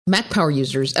Mac Power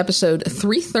Users, episode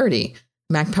 330.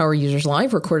 Mac Power Users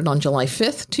Live, recorded on July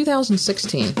 5th,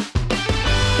 2016.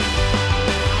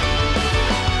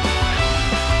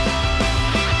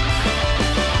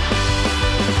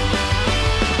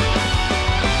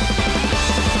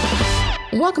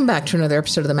 Welcome back to another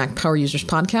episode of the Mac Power Users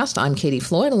Podcast. I'm Katie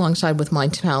Floyd, alongside with my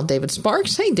pal David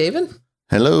Sparks. Hey, David.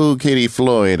 Hello, Katie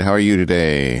Floyd. How are you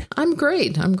today? I'm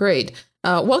great.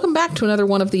 Welcome back to another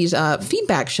one of these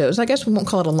feedback shows. I guess we won't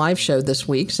call it a live show this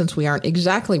week since we aren't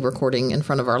exactly recording in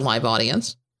front of our live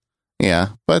audience. Yeah,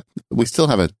 but we still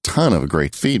have a ton of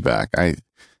great feedback. I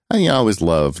always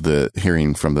love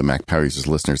hearing from the Mac Power Users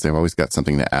listeners. They've always got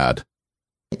something to add.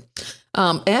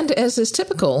 And as is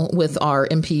typical with our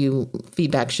MPU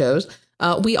feedback shows,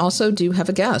 we also do have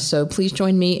a guest. So please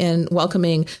join me in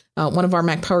welcoming one of our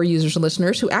Mac Power Users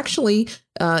listeners who actually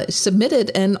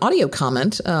submitted an audio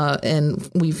comment, and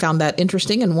we found that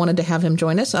interesting and wanted to have him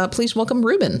join us. Please welcome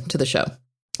Ruben to the show.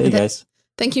 Hey, guys.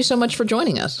 Thank you so much for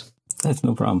joining us. That's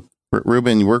no problem.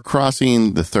 Ruben, we're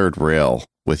crossing the third rail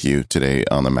with you today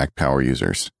on the Mac Power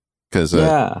Users.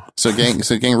 So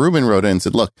gang, Ruben wrote in and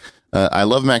said, look, I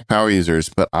love Mac Power Users,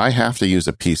 but I have to use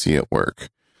a PC at work.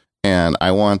 And I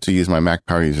want to use my Mac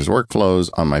Power Users workflows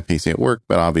on my PC at work,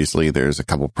 but obviously there's a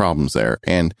couple problems there.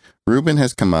 And Ruben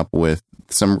has come up with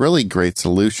some really great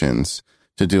solutions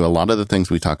to do a lot of the things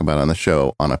we talk about on the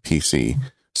show on a PC.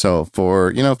 So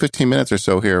for, 15 minutes or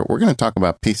so here, we're going to talk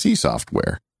about PC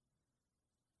software.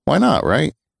 Why not,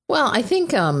 right? Well, I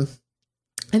think we're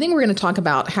going to talk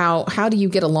about how do you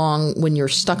get along when you're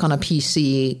stuck on a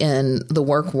PC in the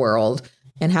work world,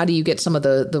 and how do you get some of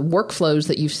the workflows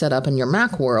that you've set up in your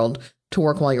Mac world to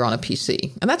work while you're on a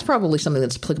PC? And that's probably something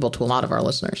that's applicable to a lot of our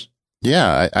listeners.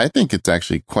 Yeah, I think it's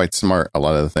actually quite smart, a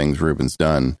lot of the things Ruben's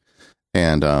done.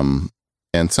 And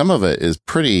some of it is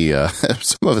pretty,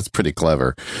 some of it's pretty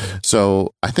clever.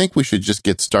 So I think we should just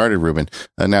get started, Ruben.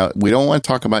 Now, we don't want to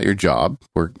talk about your job.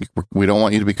 We don't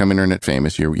want you to become internet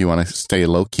famous. You want to stay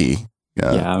low key.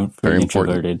 I'm very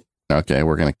introverted. Okay,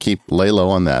 we're going to lay low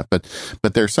on that. But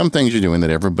there's some things you're doing that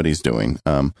everybody's doing.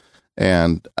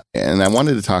 And I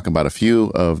wanted to talk about a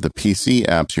few of the PC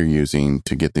apps you're using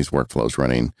to get these workflows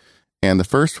running. And the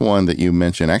first one that you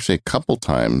mentioned actually a couple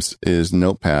times is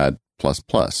Notepad++.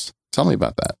 Tell me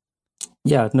about that.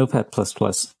 Yeah, Notepad++.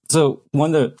 So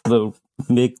one of the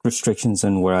big restrictions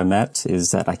in where I'm at is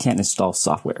that I can't install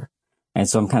software. And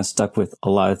so I'm kind of stuck with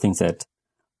a lot of things that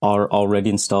are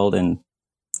already installed, and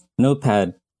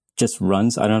Notepad just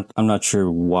runs. I'm not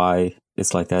sure why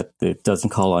it's like that. It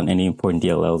doesn't call on any important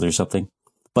DLLs or something,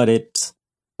 but you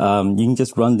can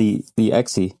just run the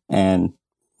exe, and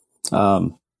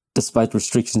despite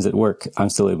restrictions at work, I'm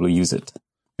still able to use it.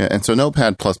 Yeah, and so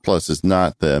Notepad++ is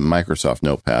not the Microsoft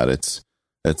Notepad.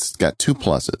 It's got two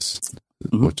pluses,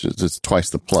 which is it's twice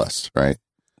the plus, right?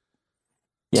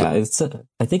 Yeah,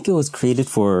 I think it was created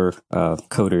for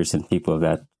coders and people of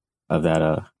that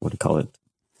what do you call it?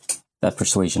 That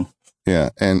persuasion. Yeah,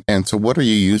 and so what are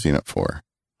you using it for?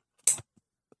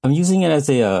 I'm using it as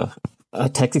a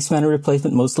text expander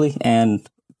replacement mostly, and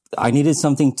I needed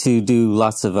something to do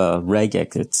lots of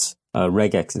regexes.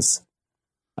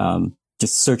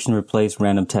 Just search and replace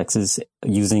random texts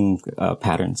using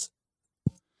patterns.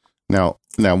 Now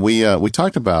we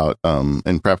talked about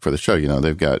in prep for the show.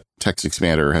 They've got Text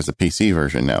Expander has a PC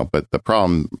version now, but the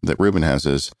problem that Ruben has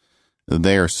is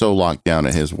they are so locked down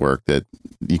at his work that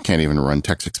you can't even run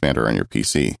Text Expander on your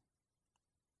PC.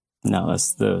 No,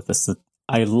 that's the.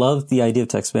 I love the idea of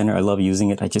Text Expander. I love using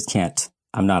it. I just can't.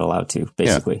 I'm not allowed to,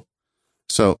 basically.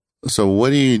 Yeah. So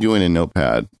what are you doing in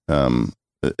Notepad?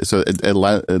 So it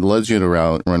allows you to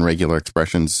run regular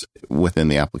expressions within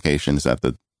the application. Is that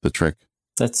the trick?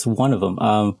 That's one of them.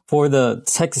 For the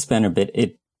Text Expander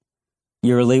bit,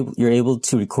 you're able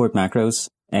to record macros,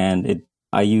 and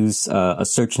I use a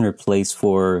search and replace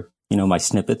for my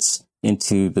snippets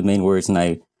into the main words, and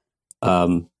I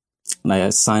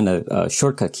assign a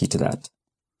shortcut key to that.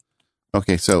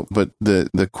 Okay, but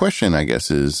the question, I guess,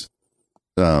 is,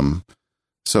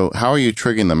 so how are you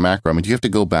triggering the macro? I mean, do you have to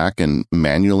go back and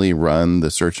manually run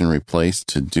the search and replace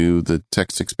to do the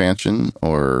text expansion,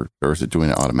 or is it doing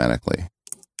it automatically?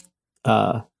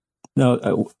 No.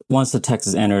 Once the text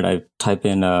is entered, I type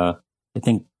in I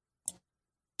think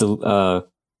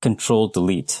Control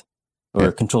Delete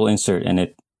or Control Insert, and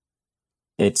it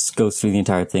goes through the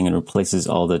entire thing and replaces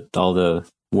all the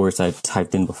words I've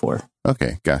typed in before.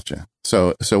 Okay, gotcha.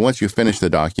 So once you finish the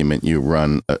document, you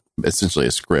run essentially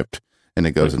a script, and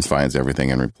it goes and finds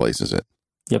everything and replaces it.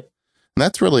 Yep. And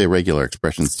that's really a regular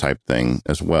expressions type thing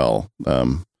as well.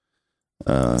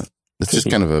 It's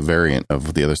just kind of a variant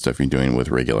of the other stuff you're doing with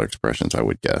regular expressions, I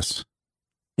would guess.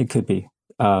 It could be.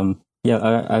 I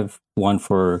have one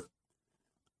for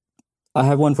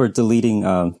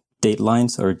deleting date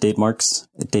lines or date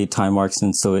time marks,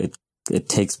 and so it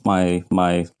takes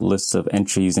my list of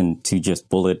entries and to just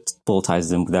bulletize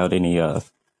them without any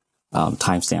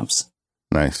timestamps.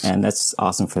 Nice. And that's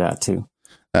awesome for that too.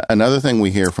 Another thing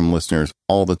we hear from listeners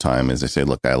all the time is they say,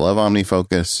 look, I love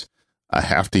OmniFocus. I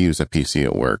have to use a PC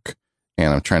at work,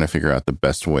 and I'm trying to figure out the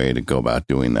best way to go about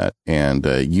doing that. And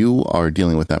you are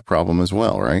dealing with that problem as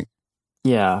well, right?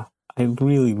 Yeah, I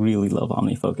really, really love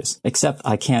OmniFocus, except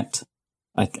I can't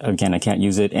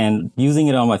use it. And using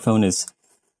it on my phone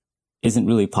isn't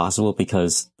really possible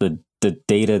because the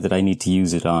data that I need to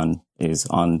use it on is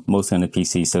mostly on the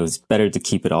PC. So it's better to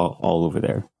keep it all over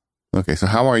there. Okay, so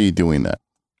how are you doing that?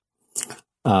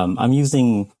 I'm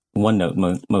using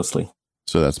OneNote mostly.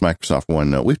 So that's Microsoft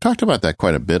OneNote. We've talked about that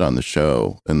quite a bit on the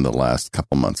show in the last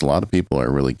couple months. A lot of people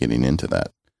are really getting into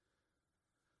that.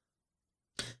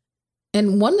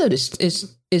 And OneNote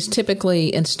is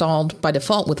typically installed by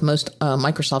default with most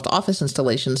Microsoft Office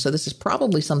installations. So this is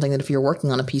probably something that if you're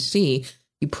working on a PC,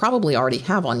 you probably already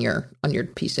have on your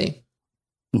PC.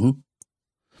 Mm-hmm.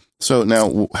 So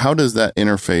now, how does that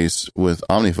interface with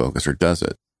OmniFocus, or does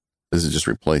it? Does it just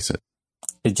replace it?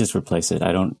 It just replaces it.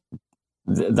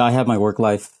 I have my work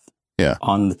life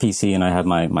on the PC, and I have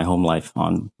my home life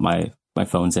on my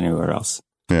phones anywhere else.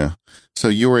 Yeah. So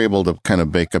you were able to kind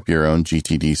of bake up your own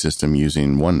GTD system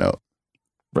using OneNote.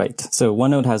 Right. So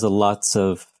OneNote has lots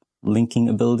of linking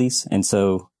abilities. And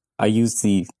so I use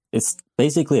it's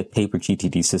basically a paper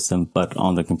GTD system, but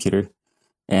on the computer.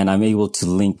 And I'm able to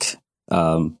link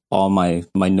all my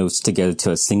notes together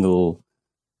to a single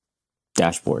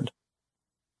dashboard.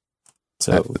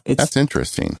 So that's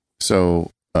interesting.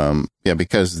 So,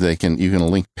 because you can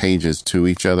link pages to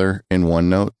each other in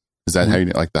OneNote. Is that how you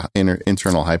like the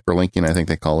internal hyperlinking? I think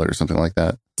they call it, or something like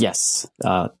that. Yes.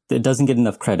 It doesn't get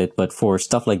enough credit, but for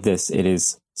stuff like this, it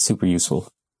is super useful.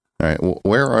 All right. Well,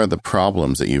 where are the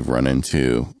problems that you've run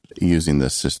into using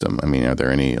this system? I mean, are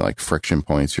there any like friction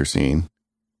points you're seeing?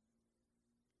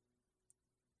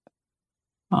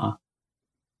 No?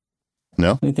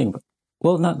 Let me think.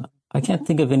 Well, I can't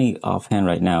think of any offhand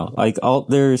right now. Like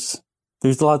there's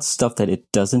a lot of stuff that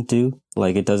it doesn't do.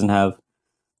 Like it doesn't have,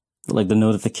 like the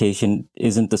notification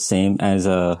isn't the same as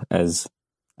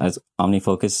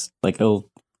OmniFocus. Like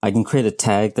I can create a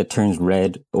tag that turns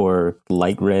red or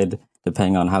light red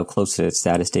depending on how close to its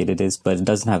status date it is, but it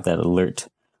doesn't have that alert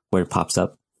where it pops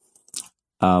up.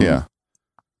 Yeah.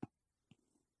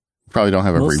 Probably don't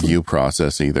have a review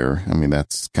process either. I mean,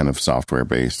 that's kind of software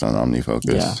based on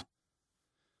OmniFocus.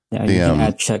 Yeah, you can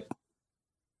add check.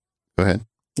 Go ahead.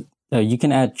 You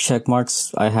can add check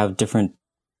marks. I have different.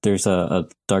 There's a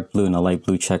dark blue and a light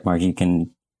blue check mark. You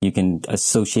can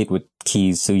associate with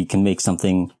keys, so you can make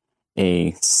something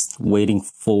a waiting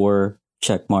for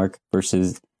check mark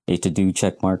versus a to do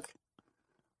check mark,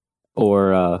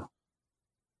 or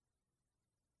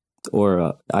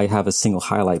I have a single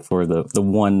highlight for the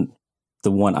one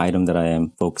item that I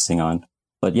am focusing on.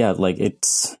 But yeah, like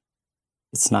it's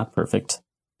not perfect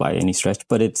by any stretch,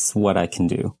 but it's what I can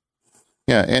do.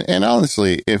 Yeah, and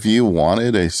honestly, if you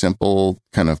wanted a simple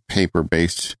kind of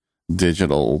paper-based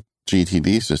digital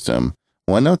GTD system,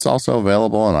 OneNote's also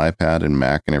available on iPad and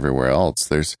Mac and everywhere else.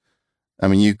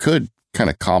 You could kind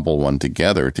of cobble one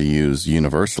together to use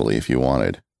universally if you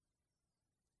wanted.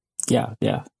 Yeah,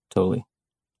 totally.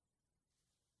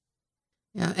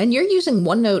 Yeah, and you're using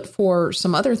OneNote for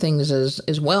some other things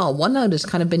as well. OneNote has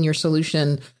kind of been your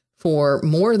solution for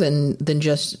more than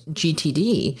just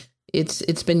GTD.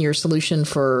 It's been your solution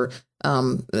for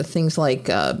things like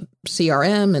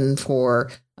CRM and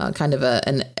for kind of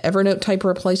an Evernote type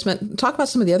replacement. Talk about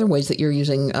some of the other ways that you're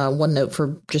using OneNote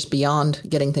for just beyond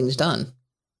getting things done.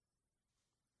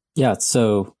 Yeah,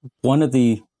 so one of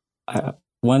the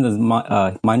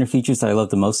minor features that I love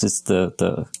the most is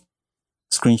the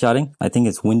screenshotting. I think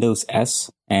it's Windows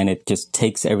S, and it just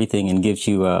takes everything and gives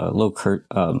you a little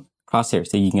crosshairs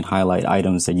that you can highlight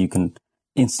items that you can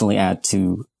instantly add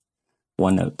to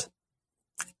OneNote.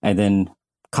 And then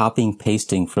copying,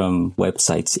 pasting from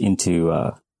websites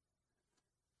into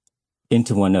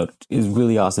OneNote is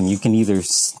really awesome. You can either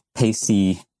paste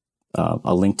a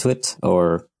link to it,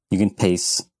 or you can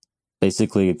paste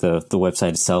basically the website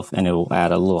itself, and it will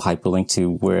add a little hyperlink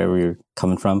to wherever you're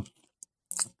coming from.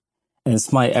 And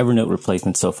it's my Evernote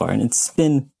replacement so far, and it's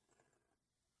been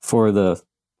for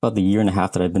about the year and a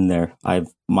half that I've been there.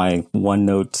 My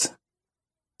OneNote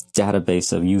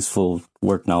database of useful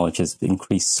work knowledge has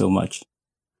increased so much.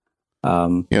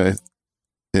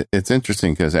 It's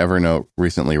interesting because Evernote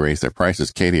recently raised their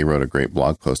prices. Katie wrote a great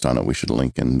blog post on it. We should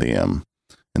link in the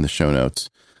in the show notes.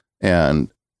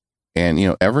 And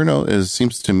Evernote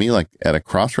seems to me like at a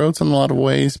crossroads in a lot of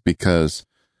ways, because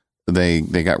they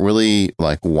got really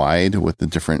like wide with the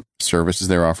different services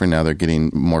they're offering. Now they're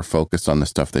getting more focused on the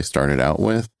stuff they started out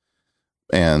with,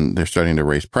 and they're starting to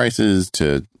raise prices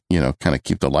to, kind of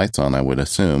keep the lights on, I would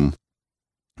assume.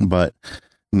 But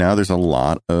now there's a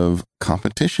lot of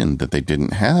competition that they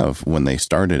didn't have when they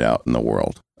started out in the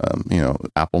world.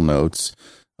 Apple Notes,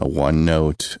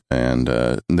 OneNote, and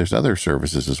there's other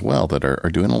services as well that are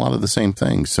doing a lot of the same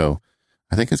things. So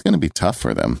I think it's going to be tough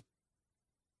for them.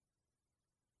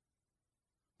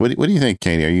 What do you think,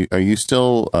 Katie? Are you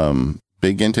still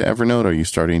big into Evernote? Are you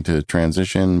starting to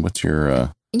transition? What's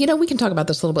your we can talk about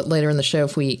this a little bit later in the show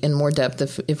in more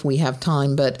depth if we have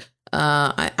time. But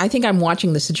I think I'm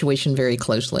watching the situation very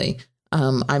closely.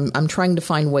 I'm trying to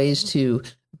find ways to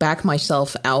back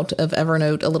myself out of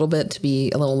Evernote a little bit, to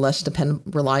be a little less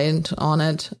reliant on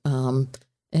it,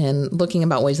 and looking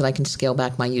about ways that I can scale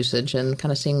back my usage and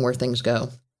kind of seeing where things go.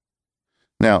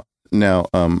 Now,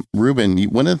 Ruben,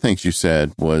 one of the things you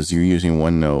said was you're using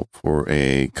OneNote for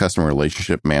a customer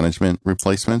relationship management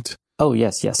replacement. Oh,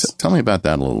 yes. Tell me about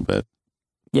that a little bit.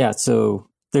 Yeah, so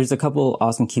there's a couple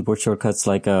awesome keyboard shortcuts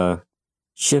like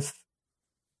Shift,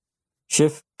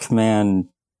 Command,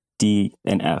 D,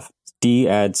 and F. D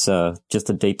adds just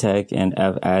a date tag, and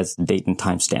F adds date and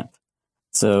timestamp.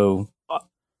 So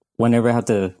whenever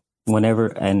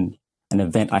an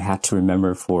event I have to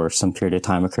remember for some period of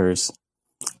time occurs,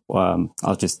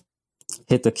 I'll just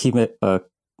hit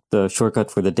the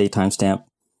shortcut for the date timestamp,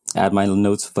 add my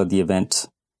notes for the event,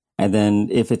 and then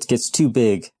if it gets too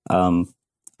big, I'll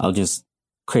just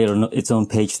create its own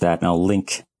page for that, and I'll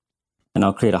link, and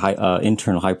I'll create a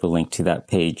internal hyperlink to that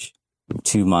page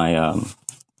to my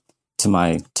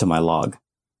to my log.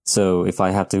 So if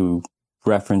I have to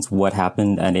reference what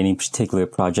happened at any particular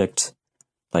project,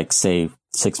 like say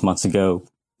 6 months ago,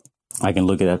 I can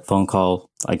look at that phone call.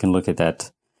 I can look at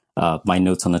that my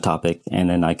notes on the topic, and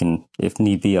then I can, if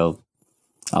need be,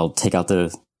 I'll take out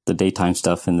the daytime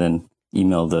stuff and then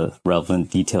email the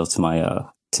relevant details to my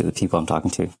to the people I'm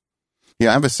talking to.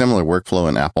 Yeah, I have a similar workflow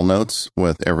in Apple Notes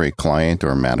with every client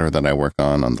or matter that I work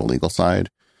on the legal side,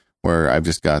 where I've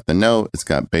just got the note. It's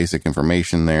got basic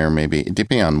information there, maybe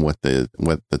depending on what the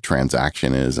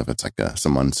transaction is. If it's like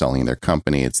someone selling their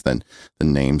company, it's then the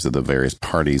names of the various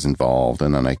parties involved.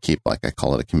 And then I keep, like, I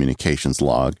call it a communications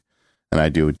log. And I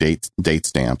do date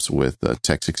stamps with the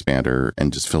text expander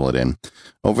and just fill it in.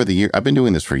 Over the year, I've been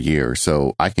doing this for years,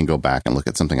 so I can go back and look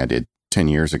at something I did 10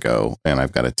 years ago, and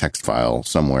I've got a text file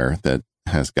somewhere that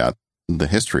has got the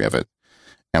history of it.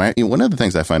 And one of the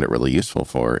things I find it really useful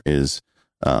for is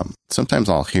sometimes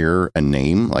I'll hear a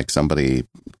name, like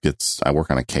I work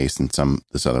on a case and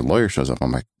this other lawyer shows up.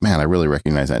 I'm like, man, I really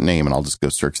recognize that name. And I'll just go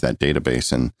search that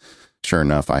database. And sure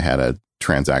enough, I had a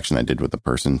transaction I did with the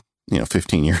person,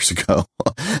 15 years ago.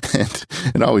 And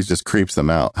it always just creeps them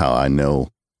out how I know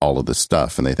all of this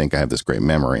stuff. And they think I have this great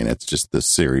memory, and it's just this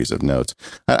series of notes.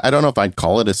 I don't know if I'd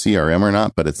call it a CRM or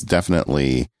not, but it's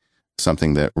definitely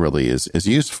something that really is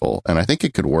useful. And I think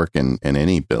it could work in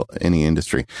any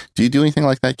industry. Do you do anything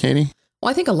like that, Katie?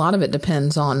 Well, I think a lot of it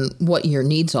depends on what your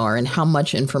needs are and how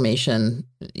much information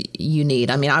you need.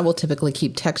 I mean, I will typically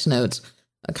keep text notes,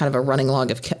 kind of a running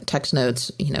log of text notes,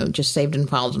 just saved in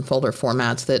files and folder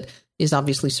formats that is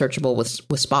obviously searchable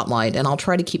with Spotlight. And I'll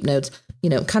try to keep notes,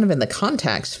 kind of in the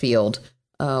contacts field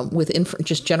with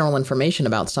just general information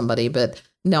about somebody. But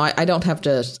no, I don't have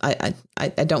to. I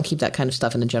don't keep that kind of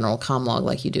stuff in a general comm log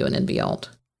like you do in NVAlt.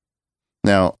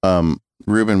 Now,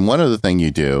 Ruben, one other thing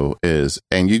you do is,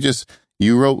 and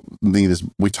you wrote me this.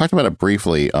 We talked about it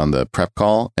briefly on the prep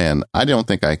call, and I don't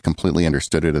think I completely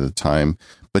understood it at the time.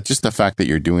 But just the fact that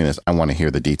you're doing this, I want to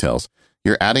hear the details.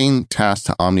 You're adding tasks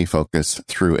to OmniFocus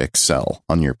through Excel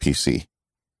on your PC.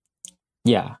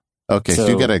 Yeah. Okay, so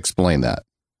you got to explain that.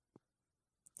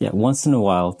 Yeah, once in a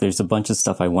while, there's a bunch of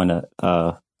stuff I want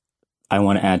to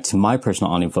add to my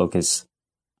personal OmniFocus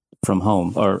from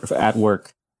home or at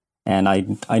work, and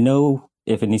I know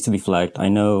if it needs to be flagged. I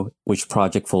know which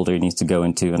project folder it needs to go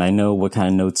into, and I know what kind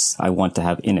of notes I want to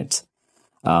have in it.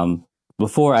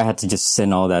 Before, I had to just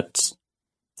send all that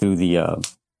through the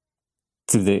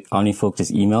OmniFocus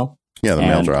email. Yeah, the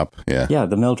mail drop. Yeah,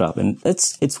 the mail drop, and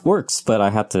it works, but I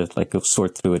have to go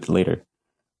sort through it later.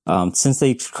 Since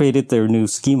they created their new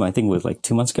schema, I think it was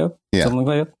 2 months ago, something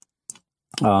like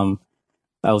that.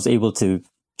 I was able to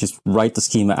just write the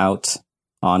schema out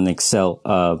on Excel,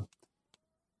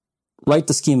 write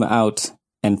the schema out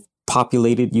and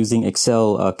populate it using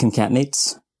Excel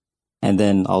concatenates, and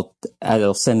then I'll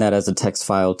send that as a text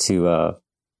file to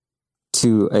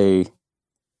a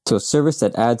to a service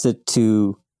that adds it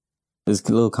to, is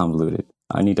a little convoluted.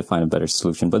 I need to find a better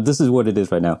solution, but this is what it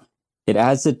is right now. It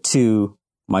adds it to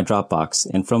my Dropbox,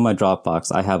 and from my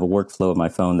Dropbox, I have a workflow on my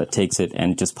phone that takes it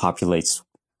and just populates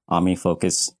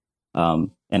OmniFocus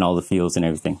and all the fields and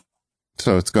everything.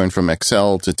 So it's going from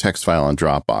Excel to text file on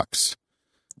Dropbox.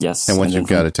 Yes. And once you've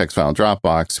got a text file on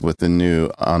Dropbox with the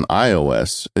new on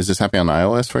iOS, is this happening on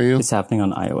iOS for you? It's happening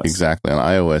on iOS. Exactly. On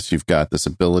iOS, you've got this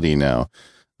ability now.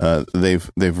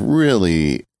 They've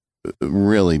really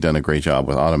done a great job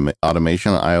with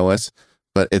automation on iOS,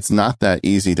 but it's not that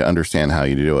easy to understand how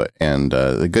you do it. And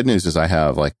the good news is I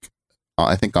have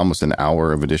I think almost an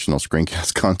hour of additional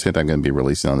screencast content I'm going to be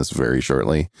releasing on this very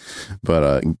shortly.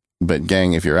 But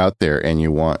gang, if you're out there and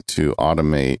you want to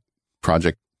automate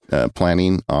project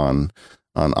planning on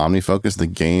OmniFocus, the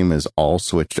game is all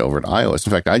switched over to iOS.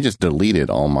 In fact, I just deleted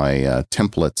all my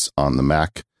templates on the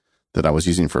Mac that I was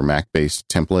using for Mac-based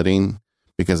templating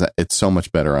because it's so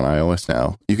much better on iOS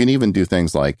now. You can even do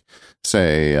things like,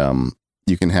 say,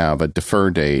 you can have a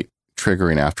defer date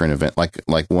triggering after an event.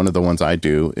 Like one of the ones I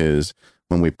do is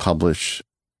when we publish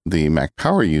the Mac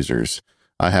Power Users,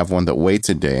 I have one that waits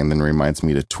a day and then reminds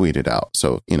me to tweet it out.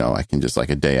 So, I can just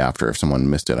a day after, if someone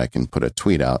missed it, I can put a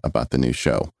tweet out about the new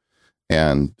show.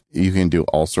 And you can do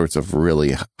all sorts of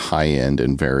really high end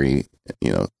and very,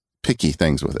 picky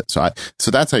things with it. So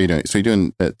that's how you're doing it. So you're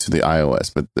doing it to the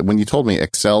iOS. But when you told me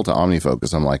Excel to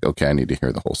OmniFocus, I'm like, okay, I need to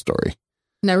hear the whole story.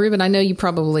 Now, Ruben, I know you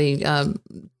probably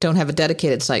don't have a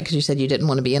dedicated site because you said you didn't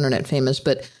want to be internet famous,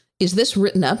 but is this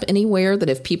written up anywhere that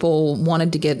if people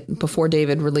wanted to get, before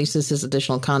David releases his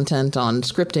additional content on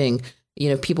scripting,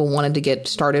 people wanted to get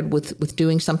started with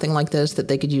doing something like this, that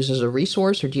they could use as a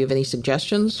resource? Or do you have any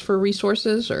suggestions for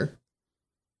resources? Or?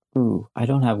 Ooh, I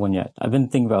don't have one yet. I've been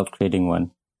thinking about creating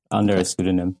one under a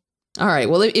pseudonym. All right.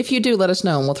 Well, if you do, let us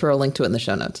know and we'll throw a link to it in the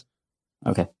show notes.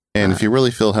 Okay. And if you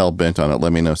really feel hell bent on it,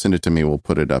 let me know. Send it to me. We'll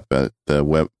put it up at the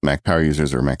web Mac Power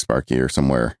Users or MacSparky or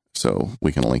somewhere so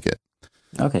we can link it.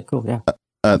 Okay, cool. Yeah.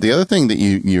 The other thing that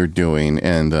you're doing,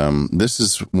 and this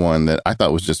is one that I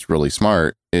thought was just really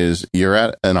smart, is you're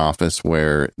at an office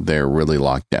where they're really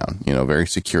locked down, very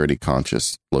security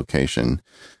conscious location.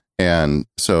 And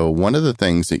so one of the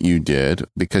things that you did,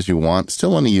 because you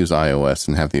still want to use iOS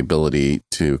and have the ability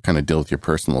to kind of deal with your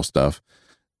personal stuff,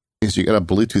 is you got a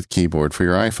Bluetooth keyboard for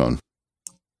your iPhone.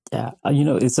 Yeah.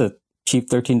 It's a cheap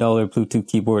 $13 Bluetooth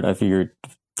keyboard. I figured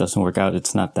if it doesn't work out,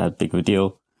 it's not that big of a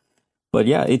deal. But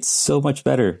yeah, it's so much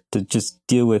better to just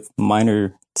deal with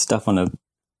minor stuff on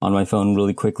my phone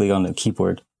really quickly on the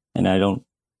keyboard. And I don't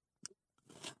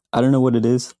know what it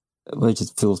is, but it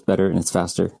just feels better and it's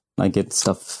faster. I get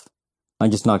stuff, I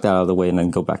just knock that out of the way and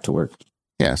then go back to work.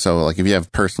 Yeah, so if you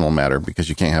have personal matter, because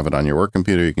you can't have it on your work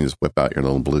computer, you can just whip out your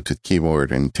little Bluetooth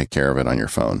keyboard and take care of it on your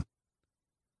phone.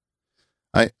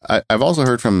 I've also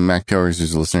heard from Mac Power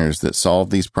Users listeners that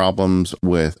solve these problems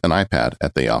with an iPad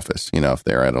at the office. If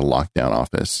they're at a lockdown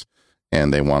office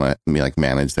and they want to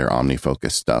manage their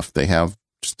OmniFocus stuff, they have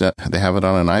it on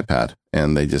an iPad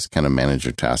and they just kind of manage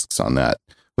their tasks on that,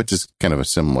 which is kind of a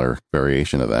similar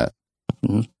variation of that.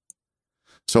 Mm-hmm.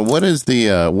 So what are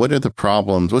the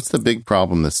problems? What's the big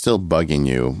problem that's still bugging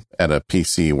you at a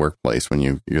PC workplace when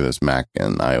you're this Mac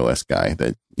and iOS guy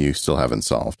that you still haven't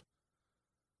solved?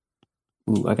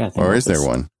 Ooh, I got. Or is there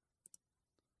one?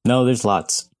 No, there's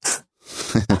lots.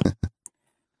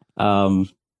 Yeah,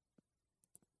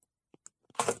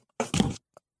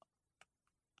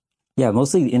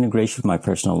 mostly the integration of my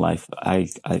personal life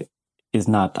is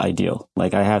not ideal.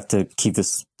 I have to keep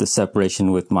the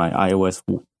separation with my iOS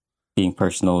being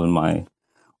personal and my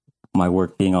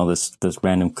work being all this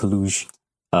random kludge,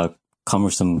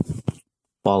 cumbersome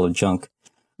ball of junk.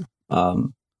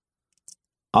 OmniFocus,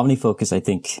 I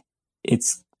think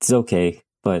it's okay,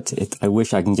 but I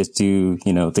wish I can just do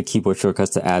the keyboard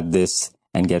shortcuts to add this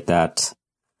and get that.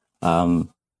 Yeah,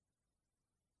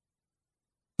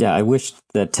 I wish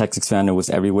that Text Expander was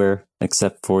everywhere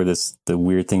except for the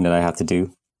weird thing that I have to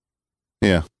do.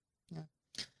 Yeah.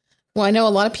 Well, I know a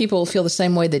lot of people feel the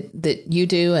same way that you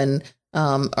do and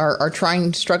are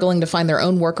struggling to find their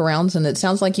own workarounds. And it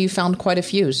sounds like you found quite a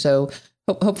few. So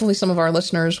hopefully some of our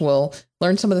listeners will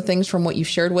learn some of the things from what you've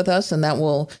shared with us, and that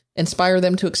will inspire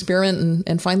them to experiment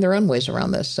and find their own ways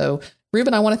around this. So,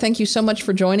 Ruben, I want to thank you so much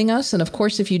for joining us. And of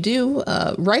course, if you do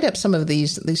write up some of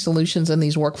these solutions and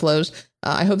these workflows,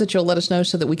 I hope that you'll let us know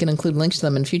so that we can include links to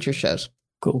them in future shows.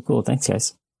 Cool. Thanks,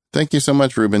 guys. Thank you so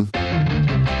much, Ruben.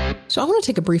 So I want to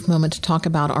take a brief moment to talk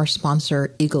about our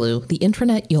sponsor, Igloo, the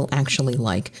intranet you'll actually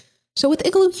like. So with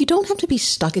Igloo, you don't have to be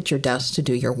stuck at your desk to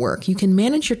do your work. You can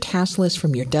manage your task list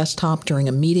from your desktop during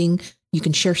a meeting, You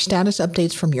can share status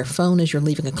updates from your phone as you're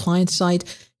leaving a client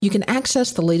site. You can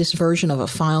access the latest version of a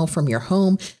file from your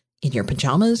home in your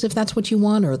pajamas, if that's what you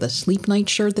want, or the sleep night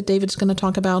shirt that David's going to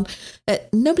talk about.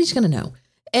 Nobody's going to know.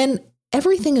 And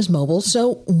everything is mobile,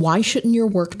 so why shouldn't your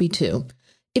work be too?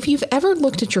 If you've ever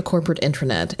looked at your corporate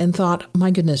intranet and thought,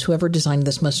 my goodness, whoever designed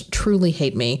this must truly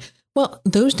hate me, well,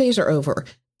 those days are over.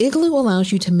 Igloo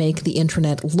allows you to make the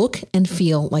intranet look and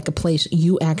feel like a place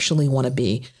you actually want to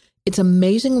be. It's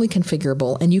amazingly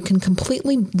configurable, and you can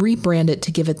completely rebrand it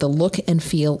to give it the look and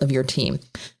feel of your team.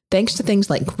 Thanks to things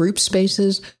like group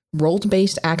spaces,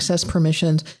 role-based access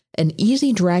permissions, an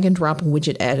easy drag-and-drop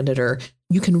widget editor,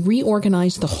 you can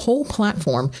reorganize the whole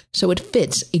platform so it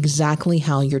fits exactly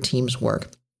how your teams work.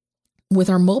 With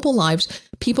our mobile lives,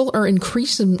 people are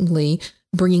increasingly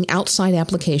bringing outside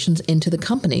applications into the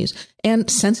companies, and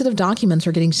sensitive documents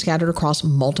are getting scattered across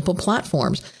multiple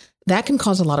platforms. That can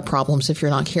cause a lot of problems if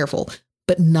you're not careful,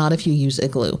 but not if you use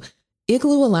Igloo.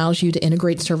 Igloo allows you to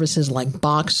integrate services like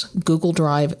Box, Google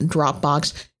Drive,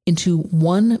 Dropbox into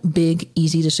one big,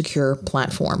 easy-to-secure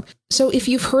platform. So if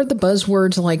you've heard the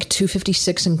buzzwords like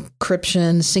 256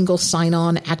 encryption, single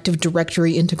sign-on, Active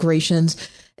Directory integrations,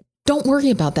 don't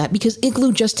worry about that because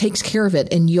Igloo just takes care of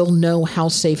it, and you'll know how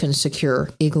safe and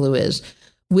secure Igloo is.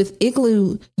 With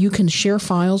Igloo, you can share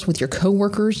files with your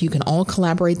coworkers. You can all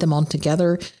collaborate them all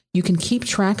together. You can keep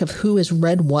track of who has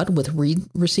read what with read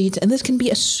receipts. And this can be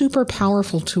a super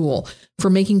powerful tool for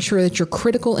making sure that your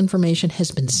critical information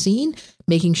has been seen,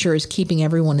 making sure it's keeping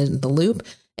everyone in the loop,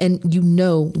 and you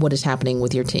know what is happening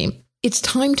with your team. It's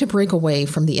time to break away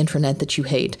from the intranet that you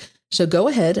hate. So go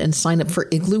ahead and sign up for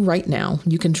Igloo right now.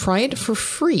 You can try it for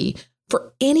free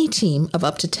for any team of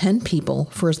up to 10 people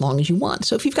for as long as you want.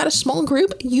 So if you've got a small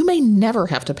group, you may never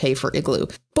have to pay for Igloo,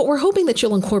 but we're hoping that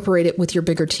you'll incorporate it with your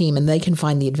bigger team and they can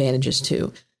find the advantages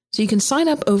too. So you can sign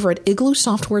up over at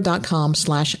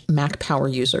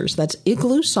igloosoftware.com/MacPowerUsers. That's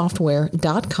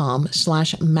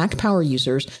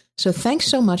igloosoftware.com/MacPowerUsers. So thanks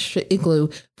so much to Igloo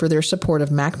for their support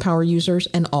of Mac Power Users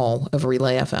and all of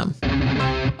Relay FM.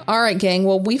 All right, gang.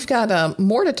 Well, we've got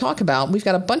more to talk about. We've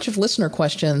got a bunch of listener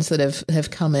questions that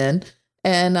have come in.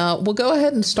 And we'll go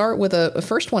ahead and start with a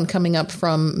first one coming up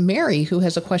from Mary, who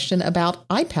has a question about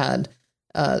iPad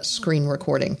screen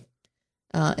recording.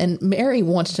 And Mary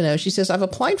wants to know, she says, I've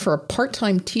applied for a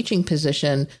part-time teaching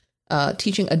position,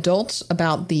 teaching adults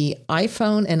about the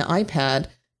iPhone and iPad.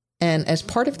 And as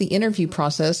part of the interview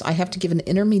process, I have to give an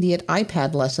intermediate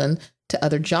iPad lesson to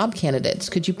other job candidates.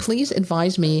 Could you please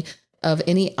advise me of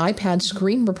any iPad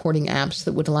screen reporting apps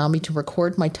that would allow me to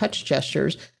record my touch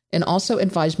gestures, and also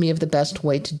advise me of the best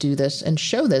way to do this and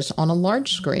show this on a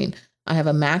large screen? I have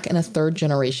a Mac and a third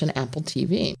generation Apple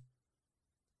TV.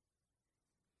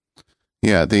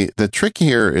 Yeah, the trick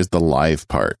here is the live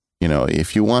part. You know,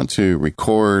 if you want to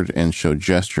record and show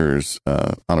gestures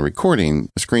on a recording,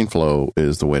 ScreenFlow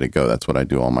is the way to go. That's what I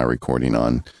do all my recording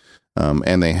on.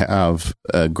 And they have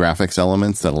graphics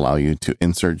elements that allow you to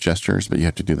insert gestures, but you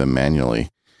have to do them manually.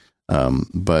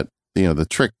 But, you know, the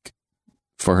trick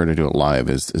for her to do it live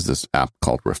is this app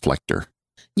called Reflector.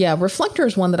 Yeah, Reflector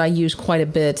is one that I use quite a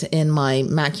bit in my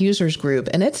Mac users group.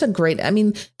 And it's a great, I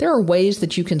mean, there are ways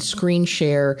that you can screen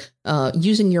share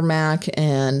using your Mac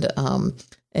and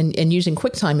using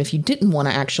QuickTime if you didn't want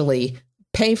to actually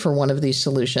pay for one of these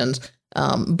solutions.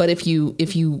 But if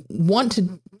you want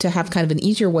to have kind of an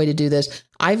easier way to do this,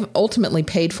 I've ultimately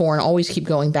paid for and always keep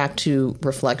going back to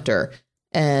Reflector.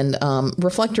 And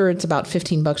Reflector, it's about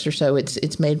 $15 or so.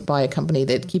 It's made by a company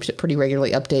that keeps it pretty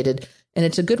regularly updated. And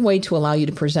it's a good way to allow you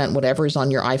to present whatever is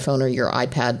on your iPhone or your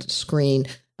iPad screen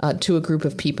to a group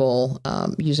of people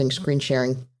using screen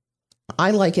sharing.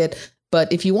 I like it.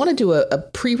 But if you want to do a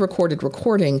pre-recorded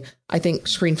recording, I think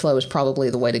ScreenFlow is probably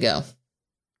the way to go.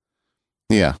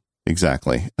 Yeah,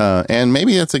 exactly. And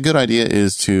maybe that's a good idea,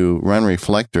 is to run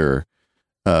Reflector,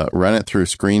 run it through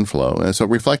ScreenFlow. And so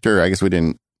Reflector, I guess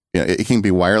it can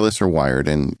be wireless or wired,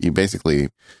 and you basically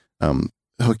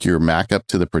hook your Mac up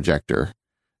to the projector,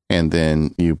 and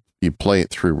then you play it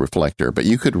through Reflector. But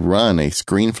you could run a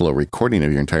ScreenFlow recording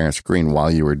of your entire screen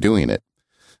while you were doing it.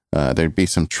 There'd be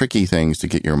some tricky things to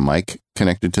get your mic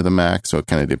connected to the Mac, so it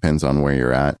kind of depends on where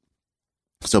you're at.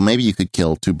 So maybe you could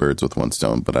kill two birds with one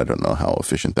stone, but I don't know how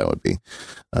efficient that would be.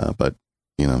 But,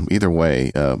 you know, either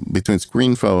way, between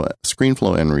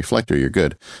ScreenFlow and Reflector, you're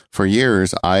good. For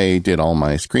years, I did all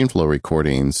my ScreenFlow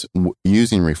recordings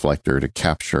using Reflector to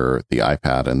capture the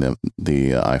iPad and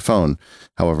the iPhone.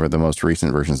 However, the most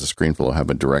recent versions of ScreenFlow have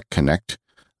a direct connect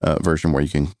version where you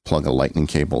can plug a lightning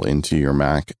cable into your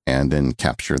Mac and then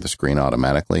capture the screen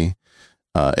automatically.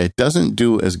 It doesn't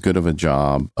do as good of a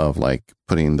job of like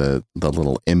putting the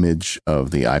little image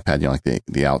of the iPad, you know, like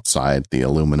the outside, the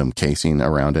aluminum casing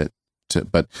around it.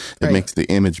 But it makes the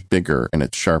image bigger and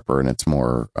it's sharper and it's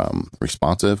more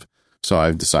responsive. So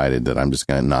I've decided that I'm just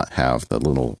going to not have the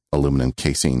little aluminum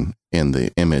casing in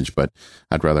the image, but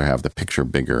I'd rather have the picture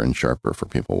bigger and sharper for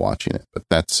people watching it. But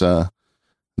that's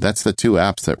the two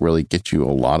apps that really get you a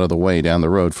lot of the way down the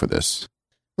road for this.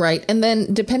 Right. And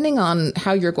then depending on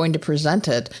how you're going to present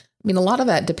it, I mean, a lot of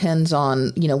that depends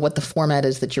on, you know, what the format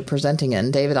is that you're presenting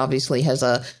in. David obviously has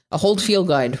a whole field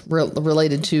guide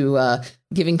related to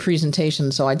giving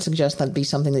presentations. So I'd suggest that'd be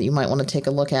something that you might want to take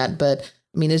a look at. But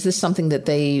I mean, is this something that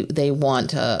they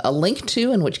want a link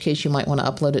to, in which case you might want to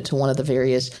upload it to one of the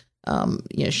various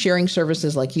sharing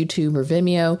services like YouTube or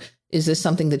Vimeo? Is this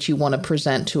something that you want to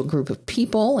present to a group of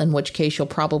people, in which case you'll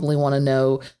probably want to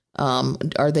know,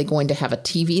 are they going to have a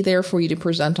TV there for you to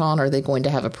present on? Are they going to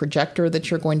have a projector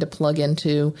that you're going to plug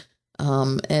into?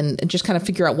 And just kind of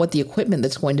figure out what the equipment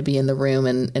that's going to be in the room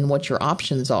and what your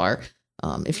options are.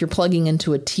 If you're plugging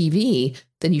into a TV,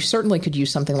 then you certainly could use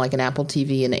something like an Apple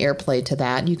TV and AirPlay to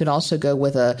that. You could also go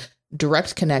with a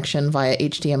direct connection via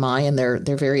HDMI, and there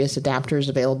are various adapters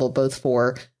available both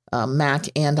for Mac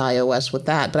and iOS with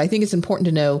that. But I think it's important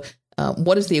to know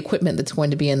what is the equipment that's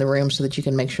going to be in the room so that you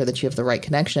can make sure that you have the right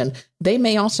connection. They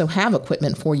may also have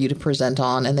equipment for you to present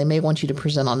on, and they may want you to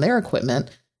present on their equipment,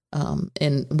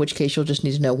 in which case you'll just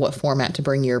need to know what format to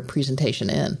bring your presentation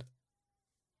in.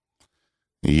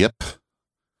 Yep.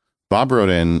 Bob wrote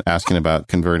in asking about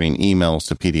converting emails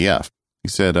to PDF. He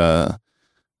said, I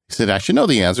should know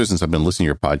the answer since I've been listening to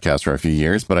your podcast for a few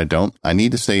years, but I don't. I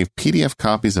need to save PDF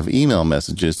copies of email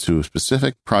messages to a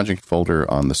specific project folder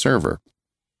on the server.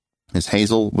 Is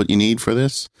Hazel what you need for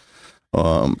this?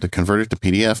 To convert it to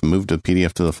PDF, move the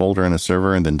PDF to the folder in a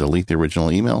server, and then delete the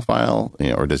original email file?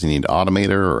 Or does he need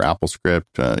Automator or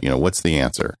AppleScript? What's the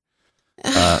answer?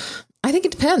 I think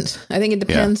it depends. I think it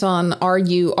depends on, are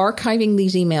you archiving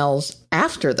these emails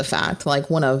after the fact? Like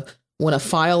when a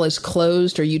file is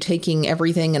closed, are you taking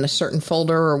everything in a certain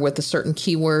folder or with a certain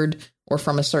keyword or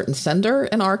from a certain sender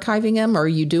and archiving them? Or are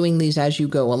you doing these as you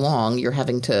go along? You're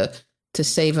having to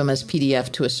save them as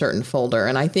PDF to a certain folder.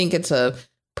 And I think it's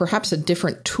perhaps a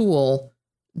different tool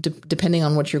depending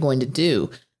on what you're going to do.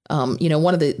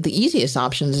 One of the easiest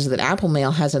options is that Apple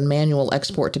Mail has a manual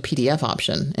export to PDF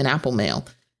option in Apple Mail.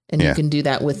 And you can do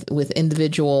that with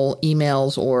individual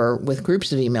emails or with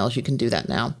groups of emails. You can do that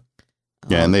now.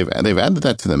 Yeah, and they've added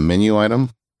that to the menu item.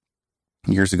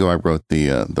 Years ago, I wrote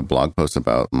the blog post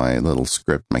about my little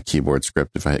script, my keyboard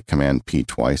script. If I hit Command P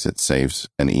twice, it saves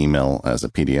an email as a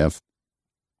PDF.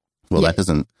 Well, that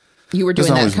doesn't. You were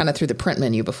doing that kind of through the print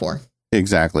menu before.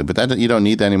 Exactly, but you don't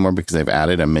need that anymore because they've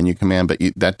added a menu command. But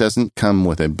that doesn't come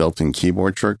with a built-in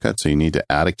keyboard shortcut, so you need to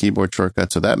add a keyboard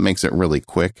shortcut. So that makes it really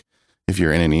quick. If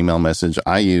you're in an email message,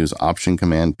 I use Option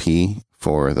Command P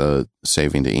for the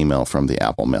saving to email from the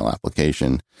Apple Mail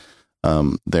application.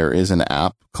 There is an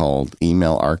app called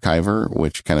Email Archiver,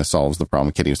 which kind of solves the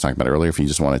problem Kitty was talking about earlier. If you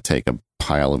just want to take a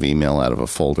pile of email out of a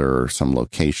folder or some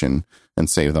location and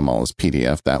save them all as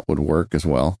PDF, that would work as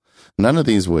well. None of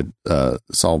these would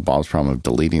solve Bob's problem of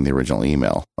deleting the original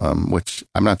email, which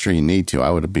I'm not sure you need to.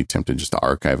 I would be tempted just to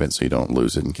archive it so you don't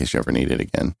lose it in case you ever need it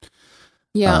again.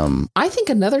 Yeah, I think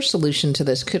another solution to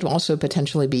this could also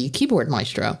potentially be Keyboard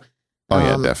Maestro. Oh,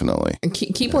 yeah, definitely.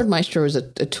 Keyboard Maestro is a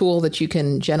tool that you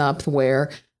can gen up where,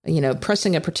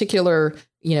 pressing a particular,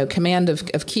 command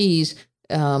of keys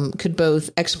could both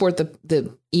export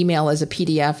the email as a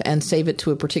PDF and save it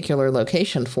to a particular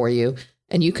location for you.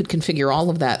 And you could configure all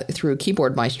of that through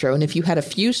Keyboard Maestro. And if you had a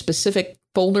few specific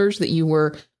folders that you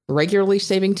were regularly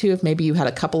saving to, if maybe you had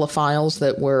a couple of files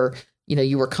that were,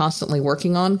 you were constantly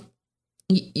working on,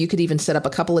 you could even set up a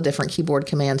couple of different keyboard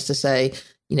commands to say,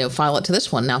 file it to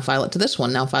this one, now file it to this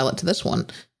one, now file it to this one.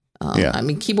 I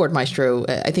mean, Keyboard Maestro,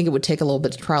 I think it would take a little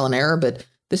bit of trial and error, but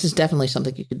this is definitely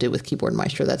something you could do with Keyboard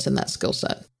Maestro that's in that skill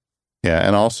set. Yeah,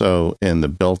 and also in the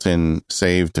built-in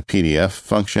save to PDF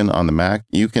function on the Mac,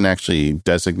 you can actually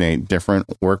designate different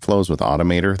workflows with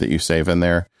Automator that you save in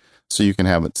there. So you can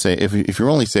have it say, if you're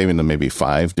only saving to maybe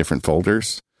 5 different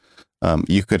folders,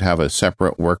 you could have a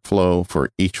separate workflow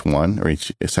for each one or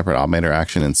each separate Automator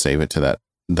action and save it to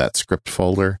that script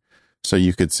folder. So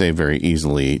you could save very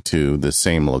easily to the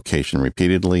same location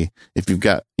repeatedly. If you've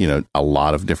got, a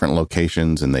lot of different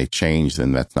locations and they change,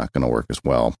 then that's not going to work as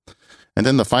well. And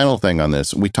then the final thing on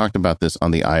this, we talked about this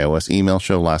on the iOS email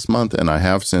show last month, and I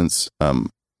have since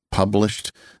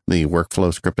published the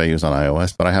workflow script I use on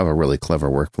iOS, but I have a really clever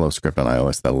workflow script on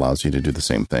iOS that allows you to do the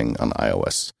same thing on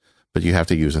iOS. But you have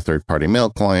to use a third-party mail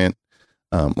client.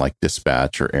 like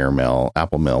Dispatch or Airmail.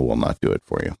 Apple Mail will not do it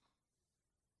for you.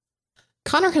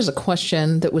 Connor has a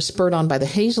question that was spurred on by the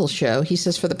Hazel Show. He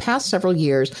says, for the past several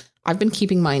years, I've been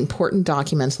keeping my important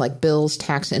documents like bills,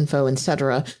 tax info,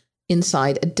 etc.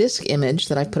 inside a disk image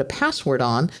that I've put a password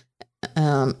on.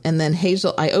 And then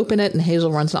I open it and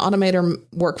Hazel runs an automator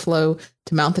workflow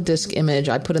to mount the disk image.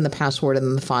 I put in the password and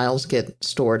then the files get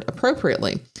stored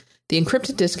appropriately. The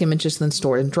encrypted disk image is then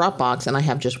stored in Dropbox and I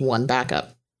have just one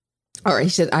backup. Or he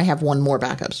said, I have one more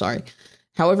backup, sorry.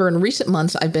 However, in recent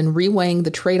months, I've been reweighing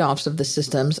the trade-offs of the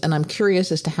systems, and I'm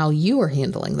curious as to how you are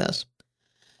handling this.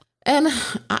 And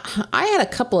I had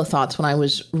a couple of thoughts when I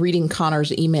was reading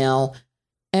Connor's email,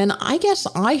 and I guess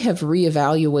I have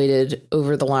reevaluated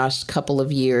over the last couple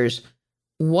of years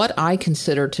what I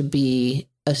consider to be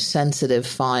a sensitive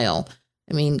file.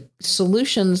 I mean,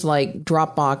 solutions like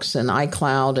Dropbox and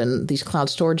iCloud and these cloud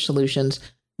storage solutions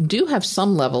do have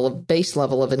some base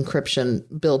level of encryption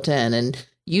built in, and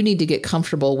you need to get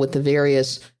comfortable with the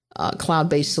various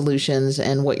cloud-based solutions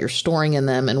and what you're storing in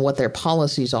them and what their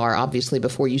policies are, obviously,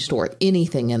 before you store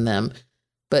anything in them.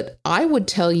 But I would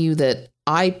tell you that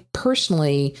I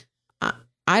personally,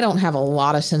 I don't have a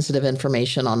lot of sensitive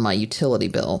information on my utility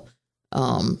bill.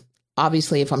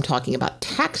 Obviously, if I'm talking about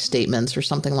tax statements or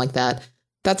something like that,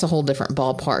 that's a whole different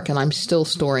ballpark, and I'm still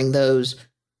storing those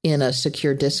in a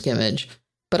secure disk image.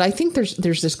 But I think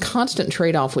there's this constant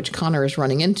trade-off which Connor is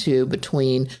running into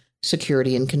between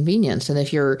security and convenience. And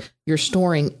if you're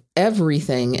storing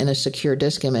everything in a secure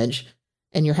disk image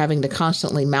and you're having to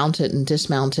constantly mount it and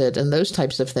dismount it and those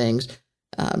types of things,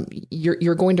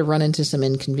 you're going to run into some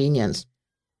inconvenience.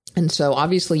 And so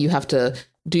obviously you have to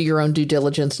do your own due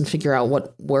diligence and figure out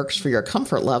what works for your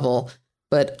comfort level.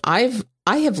 But I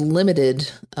have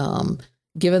limited,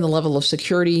 given the level of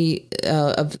security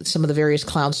of some of the various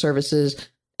cloud services,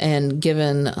 and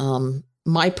given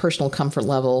my personal comfort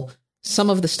level, some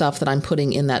of the stuff that I'm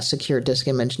putting in that secure disk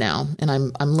image now, and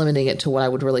I'm limiting it to what I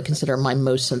would really consider my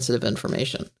most sensitive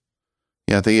information.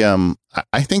 Yeah,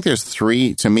 I think there's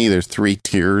three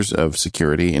tiers of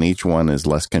security, and each one is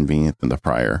less convenient than the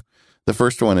prior. The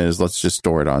first one is, let's just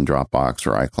store it on Dropbox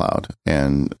or iCloud,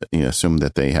 and assume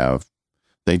that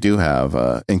they do have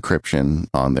encryption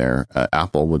on there.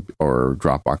 Apple would or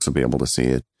Dropbox would be able to see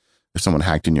it. If someone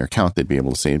hacked in your account, they'd be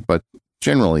able to see it, but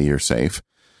generally you're safe.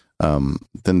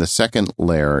 Then the second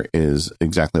layer is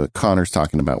exactly what Connor's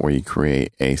talking about, where you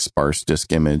create a sparse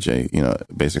disk image,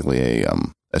 basically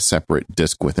a separate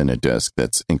disk within a disk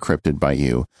that's encrypted by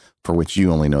you, for which you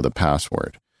only know the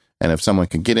password. And if someone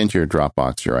could get into your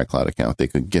Dropbox, your iCloud account, they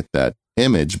could get that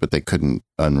image, but they couldn't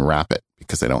unwrap it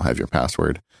because they don't have your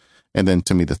password. And then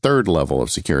to me, the third level of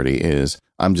security is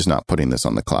I'm just not putting this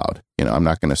on the cloud. I'm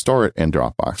not going to store it in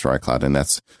Dropbox or iCloud. And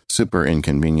that's super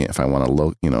inconvenient if I want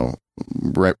to,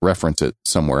 reference it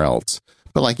somewhere else.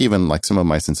 But even some of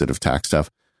my sensitive tax stuff,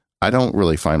 I don't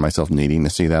really find myself needing to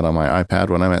see that on my iPad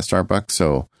when I'm at Starbucks.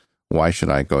 So why should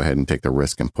I go ahead and take the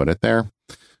risk and put it there?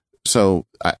 So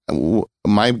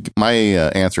my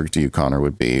answer to you, Connor,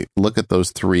 would be look at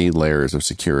those three layers of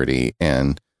security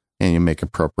and you make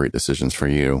appropriate decisions for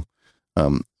you.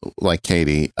 Like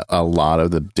Katie, a lot of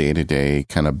the day-to-day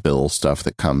kind of bill stuff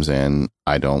that comes in,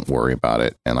 I don't worry about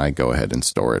it, and I go ahead and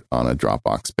store it on a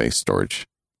Dropbox-based storage.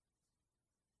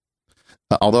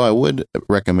 Although I would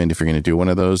recommend, if you're going to do one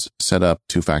of those, set up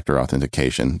two-factor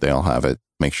authentication. They all have it.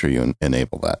 Make sure you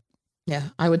enable that. Yeah,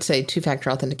 I would say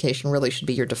two-factor authentication really should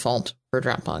be your default for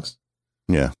Dropbox.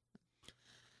 Yeah.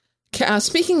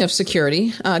 Speaking of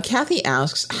security, Kathy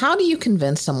asks, how do you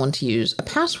convince someone to use a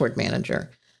password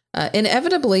manager?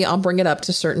 Inevitably, I'll bring it up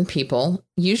to certain people,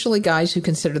 usually guys who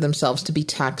consider themselves to be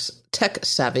tech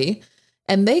savvy,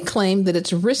 and they claim that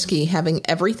it's risky having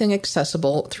everything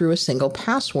accessible through a single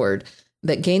password,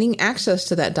 that gaining access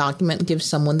to that document gives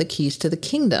someone the keys to the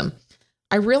kingdom.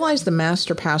 I realize the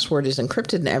master password is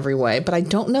encrypted in every way, but I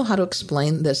don't know how to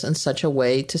explain this in such a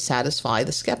way to satisfy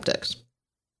the skeptics.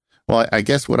 Well, I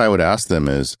guess what I would ask them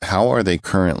is, how are they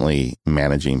currently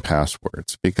managing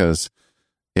passwords? Because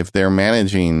if they're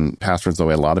managing passwords the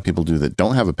way a lot of people do that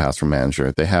don't have a password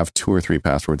manager, they have 2 or 3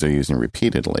 passwords they're using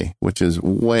repeatedly, which is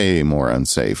way more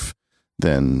unsafe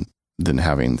than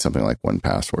having something like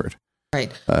 1Password. Right.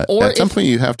 Or at some point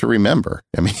you have to remember.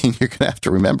 I mean, you're going to have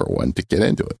to remember one to get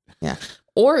into it. Yeah.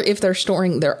 Or if they're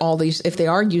storing if they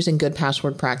are using good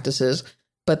password practices,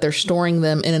 but they're storing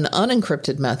them in an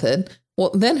unencrypted method,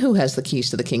 well, then who has the keys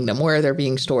to the kingdom? Where are they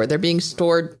being stored? They're being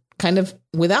stored kind of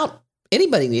without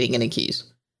anybody needing any keys.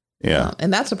 Yeah.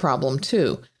 And that's a problem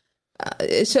too.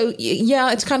 So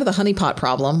yeah, it's kind of the honeypot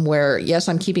problem where, yes,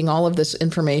 I'm keeping all of this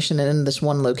information in this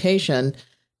one location,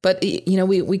 But,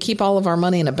 we keep all of our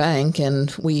money in a bank,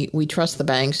 and we trust the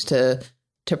banks to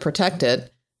protect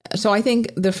it. So I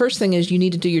think the first thing is you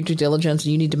need to do your due diligence,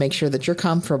 and you need to make sure that you're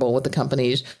comfortable with the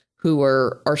companies who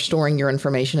are storing your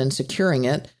information and securing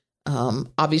it.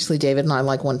 Obviously, David and I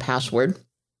like 1Password,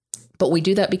 but we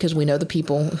do that because we know the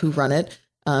people who run it.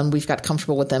 We've got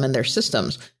comfortable with them and their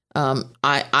systems.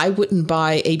 I wouldn't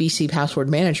buy ABC Password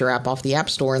Manager app off the App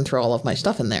Store and throw all of my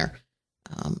stuff in there.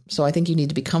 So I think you need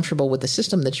to be comfortable with the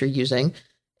system that you're using.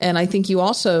 And I think you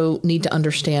also need to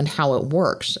understand how it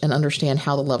works and understand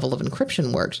how the level of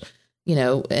encryption works.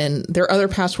 And there are other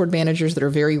password managers that are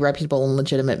very reputable and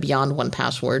legitimate beyond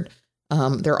 1Password.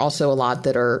 There are also a lot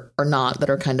that are not, that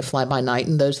are kind of fly by night,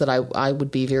 and those that I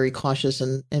would be very cautious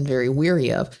and very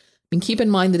weary of. I mean, keep in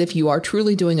mind that if you are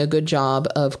truly doing a good job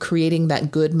of creating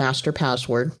that good master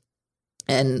password,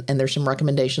 and there's some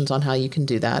recommendations on how you can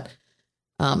do that,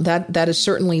 that is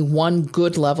certainly one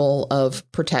good level of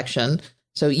protection.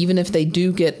 So even if they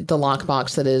do get the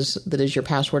lockbox that is your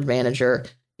password manager,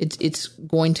 it's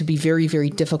going to be very, very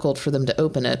difficult for them to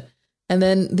open it. And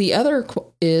then the other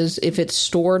is if it's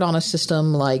stored on a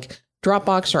system like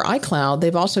Dropbox or iCloud,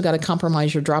 they've also got to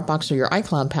compromise your Dropbox or your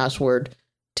iCloud password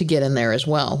to get in there as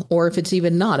well. Or if it's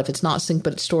even not, if it's not synced,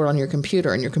 but it's stored on your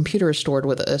computer and your computer is secured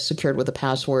with a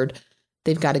password,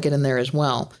 they've got to get in there as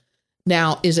well.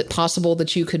 Now, is it possible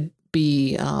that you could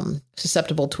be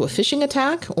susceptible to a phishing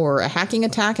attack or a hacking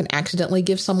attack and accidentally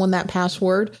give someone that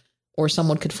password, or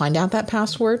someone could find out that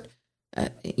password?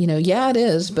 Yeah, it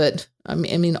is. But I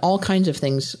mean, all kinds of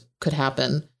things could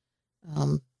happen.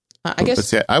 I guess. But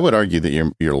see, I would argue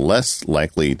that you're less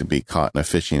likely to be caught in a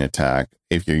phishing attack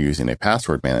if you're using a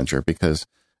password manager, because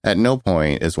at no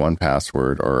point is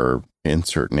 1Password or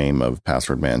insert name of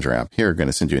password manager app here going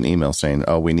to send you an email saying,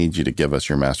 oh, we need you to give us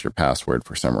your master password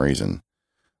for some reason.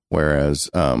 Whereas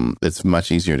it's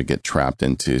much easier to get trapped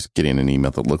into getting an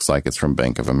email that looks like it's from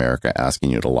Bank of America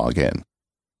asking you to log in.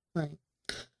 Right.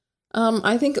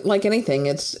 I think like anything,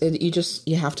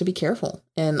 you have to be careful.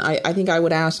 And I think I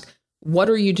would ask,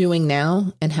 what are you doing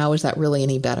now? And how is that really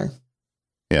any better?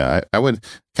 Yeah,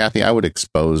 Kathy, I would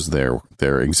expose their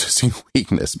existing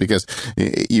weakness, because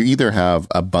you either have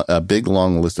a big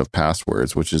long list of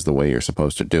passwords, which is the way you're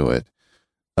supposed to do it,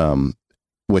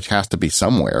 which has to be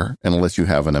somewhere, unless you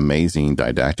have an amazing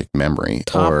didactic memory.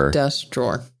 Top desk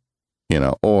drawer.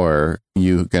 Or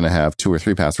you're going to have 2 or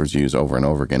 3 passwords you use over and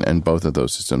over again, and both of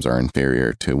those systems are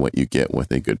inferior to what you get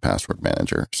with a good password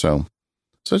manager. So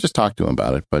just talk to them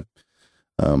about it. But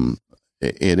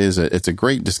it's a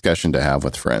great discussion to have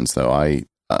with friends, though.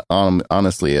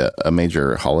 Honestly, a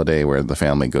major holiday where the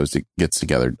family gets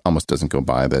together almost doesn't go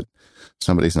by that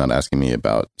somebody's not asking me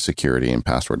about security and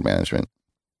password management.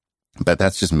 But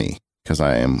that's just me, because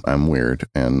I'm weird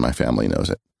and my family knows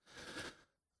it.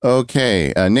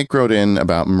 Okay, Nick wrote in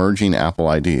about merging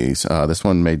Apple IDs. This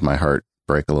one made my heart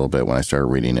break a little bit when I started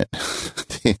reading it.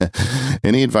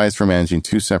 Any advice for managing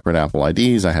 2 separate Apple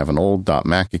IDs? I have an old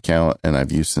 .Mac account, and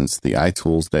I've used since the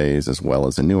iTools days, as well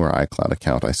as a newer iCloud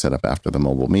account I set up after the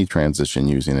MobileMe transition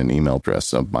using an email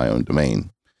address of my own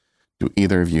domain. Do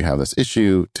either of you have this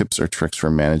issue? Tips or tricks for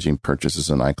managing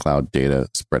purchases and iCloud data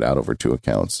spread out over 2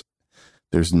 accounts?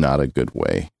 There's not a good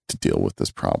way to deal with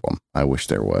this problem. I wish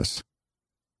there was.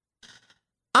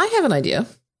 I have an idea.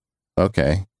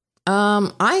 Okay.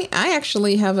 I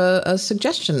actually have a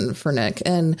suggestion for Nick,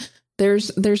 and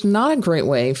there's not a great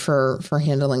way for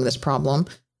handling this problem.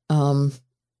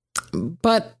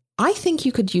 But I think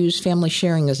you could use family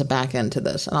sharing as a back end to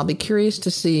this. And I'll be curious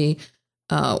to see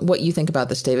what you think about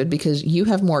this, David, because you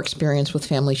have more experience with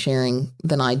family sharing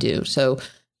than I do. So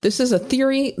this is a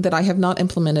theory that I have not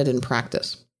implemented in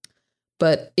practice.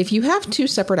 But if you have 2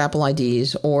 separate Apple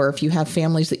IDs, or if you have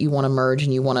families that you want to merge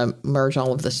and you want to merge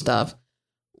all of this stuff,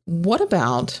 what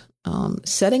about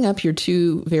setting up your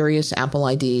 2 various Apple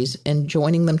IDs and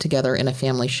joining them together in a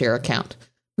family share account?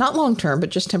 Not long term, but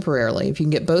just temporarily. If you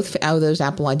can get both out of those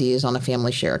Apple IDs on a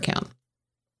family share account.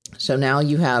 So now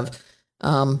you have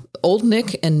old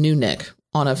Nick and new Nick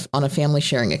on a family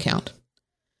sharing account.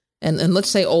 And let's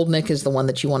say old Nick is the one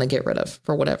that you want to get rid of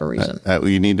for whatever reason.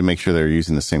 You need to make sure they're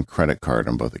using the same credit card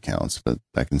on both accounts, but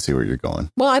I can see where you're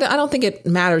going. Well, I don't think it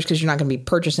matters because you're not going to be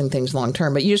purchasing things long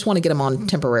term, but you just want to get them on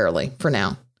temporarily for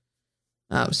now.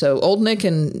 So old Nick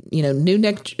and new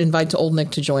Nick invites old Nick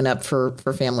to join up for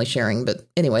family sharing. But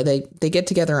anyway, they get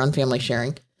together on family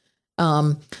sharing.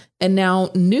 And now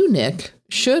new Nick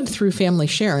should, through family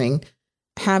sharing,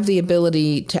 have the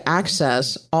ability to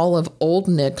access all of old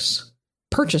Nick's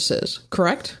purchases,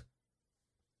 correct?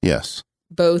 Yes.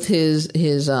 Both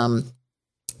his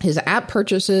app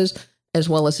purchases as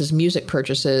well as his music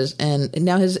purchases and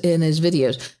now his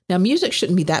videos. Now, music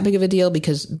shouldn't be that big of a deal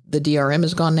because the DRM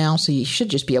is gone now, so you should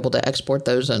just be able to export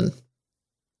those and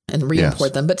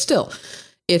re-import them. But still,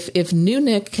 if new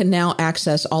Nick can now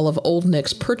access all of old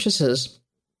Nick's purchases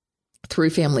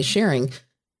through family sharing,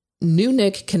 new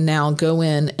Nick can now go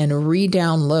in and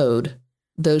re-download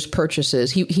those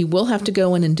purchases. He will have to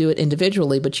go in and do it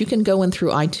individually, but you can go in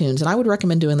through iTunes, and I would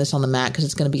recommend doing this on the Mac because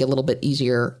it's going to be a little bit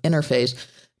easier interface.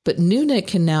 But new Nick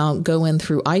can now go in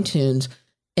through iTunes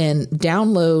and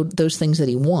download those things that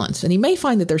he wants. And he may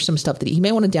find that there's some stuff that he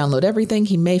may want to download everything.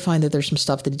 He may find that there's some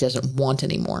stuff that he doesn't want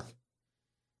anymore.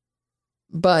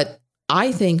 But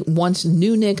I think once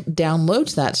new Nick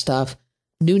downloads that stuff,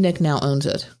 new Nick now owns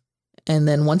it. And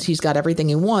then once he's got everything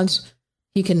he wants,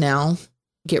 he can now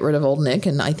get rid of old Nick.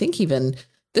 And I think even,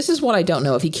 this is what I don't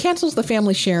know. If he cancels the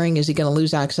family sharing, is he going to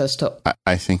lose access to?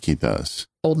 I think he does.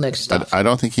 Old Nick stuff. I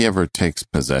don't think he ever takes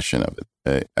possession of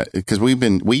it because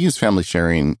we use family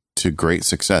sharing to great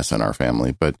success in our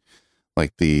family. But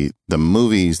like the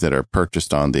movies that are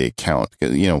purchased on the account,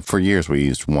 for years we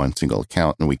used one single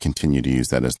account and we continue to use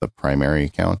that as the primary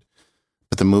account.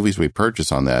 But the movies we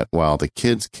purchase on that, while the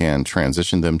kids can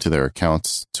transition them to their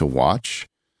accounts to watch,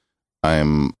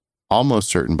 I'm almost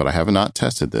certain, but I have not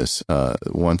tested this.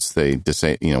 Once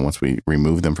once we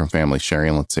remove them from family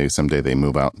sharing, let's say someday they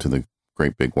move out into the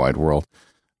great big wide world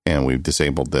and we've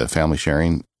disabled the family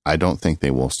sharing, I don't think they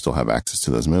will still have access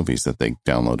to those movies that they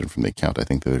downloaded from the account. I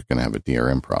think they're going to have a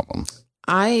DRM problem.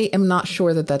 I am not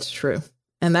sure that that's true.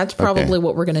 And that's probably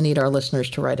what we're going to need our listeners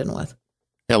to write in with.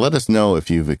 Yeah, let us know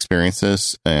if you've experienced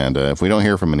this. And if we don't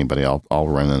hear from anybody, I'll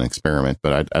run an experiment.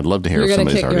 But I'd love to hear if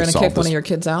somebody's already solved this. You're going to kick one of your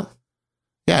kids out?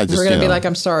 Yeah, we're going to be like,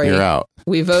 I'm sorry. You're out.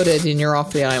 We voted and you're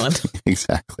off the island.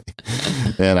 Exactly.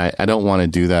 And I don't want to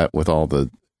do that with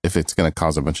if it's going to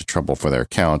cause a bunch of trouble for their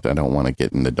account. I don't want to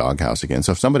get in the doghouse again.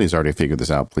 So if somebody's already figured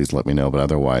this out, please let me know. But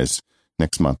otherwise,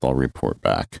 next month I'll report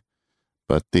back.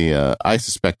 But I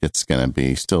suspect it's going to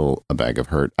be still a bag of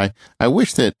hurt. I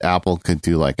wish that Apple could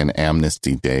do like an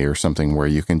amnesty day or something where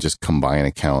you can just combine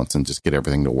accounts and just get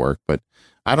everything to work. But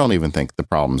I don't even think the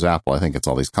problem's Apple. I think it's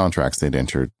all these contracts they'd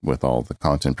entered with all the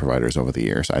content providers over the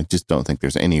years. I just don't think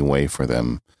there's any way for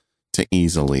them to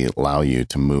easily allow you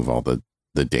to move all the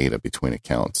data between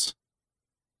accounts.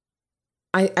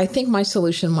 I think my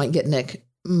solution might get Nick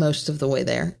most of the way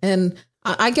there. And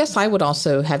I guess I would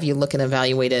also have you look and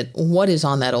evaluate it. What is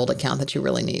on that old account that you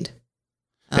really need?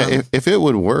 If it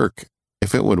would work,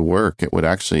 it would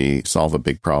actually solve a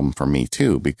big problem for me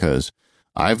too, because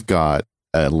I've got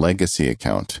a legacy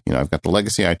account. I've got the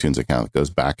legacy iTunes account that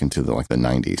goes back into the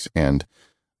 90s. And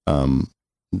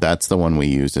that's the one we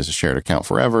used as a shared account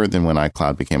forever. Then when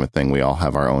iCloud became a thing, we all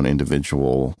have our own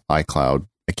individual iCloud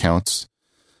accounts.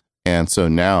 And so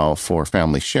now for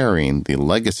family sharing, the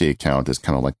legacy account is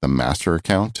kind of like the master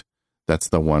account. That's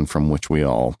the one from which we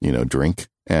all, drink.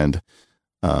 And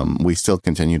we still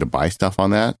continue to buy stuff on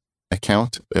that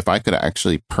account. If I could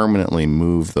actually permanently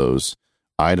move those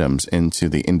items into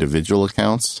the individual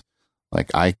accounts,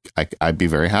 like I'd be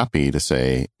very happy to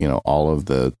say, all of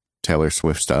the Taylor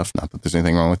Swift stuff, not that there's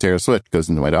anything wrong with Taylor Swift, goes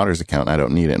into my daughter's account. I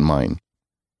don't need it in mine.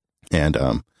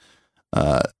 And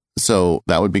so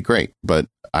that would be great. But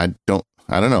I don't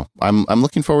know. I'm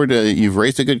looking forward to, you've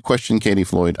raised a good question, Katie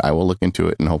Floyd. I will look into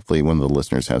it, and hopefully one of the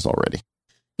listeners has already.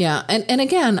 Yeah. And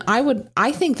again,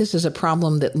 I think this is a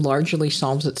problem that largely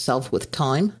solves itself with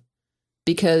time,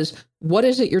 because what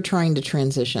is it you're trying to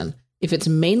transition? If it's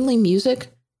mainly music,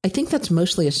 I think that's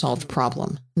mostly a solved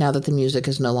problem now that the music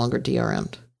is no longer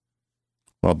DRM'd.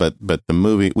 Well, but the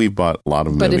movie, we bought a lot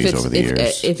of movies over the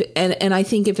years. And I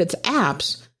think if it's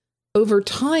apps, over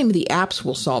time, the apps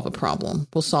will solve a problem,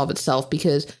 will solve itself,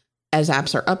 because as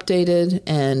apps are updated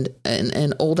and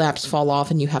old apps fall off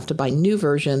and you have to buy new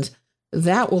versions,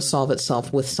 that will solve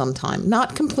itself with some time.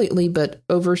 Not completely, but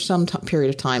over some period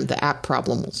of time, the app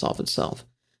problem will solve itself.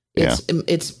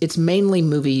 It's mainly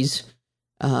movies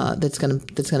that's going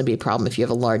to be a problem if you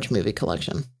have a large movie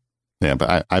collection. Yeah,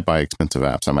 but I buy expensive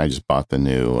apps. I just bought the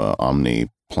new Omni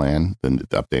plan, the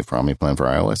update for Omni plan for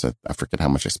iOS. I forget how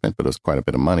much I spent, but it was quite a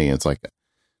bit of money. It's like,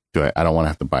 I don't want to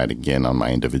have to buy it again on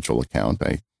my individual account.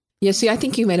 Yeah, see, I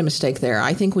think you made a mistake there.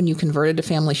 I think when you converted to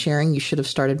family sharing, you should have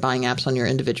started buying apps on your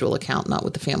individual account, not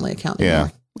with the family account anymore. Yeah.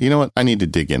 You know what? I need to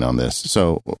dig in on this.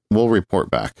 So we'll report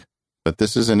back. But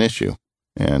this is an issue.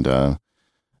 And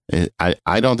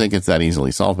I don't think it's that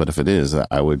easily solved, but if it is,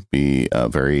 I would be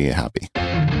very happy.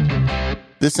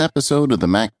 This episode of the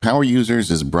Mac Power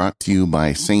Users is brought to you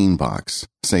by SaneBox.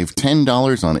 Save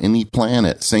 $10 on any plan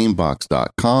at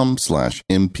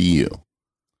sanebox.com/MPU.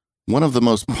 One of the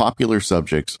most popular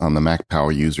subjects on the Mac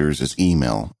Power Users is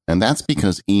email, and that's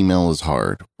because email is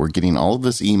hard. We're getting all of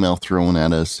this email thrown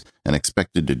at us and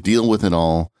expected to deal with it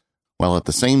all, while at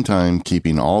the same time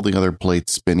keeping all the other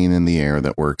plates spinning in the air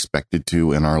that we're expected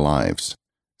to in our lives.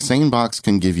 SaneBox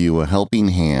can give you a helping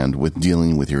hand with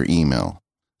dealing with your email.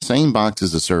 SaneBox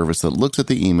is a service that looks at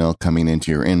the email coming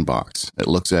into your inbox. It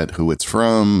looks at who it's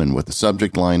from and what the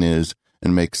subject line is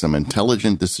and makes some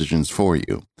intelligent decisions for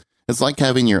you. It's like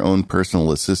having your own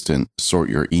personal assistant sort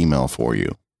your email for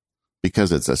you.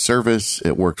 Because it's a service,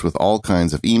 it works with all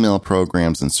kinds of email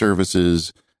programs and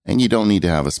services, and you don't need to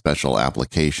have a special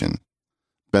application.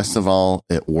 Best of all,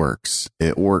 it works.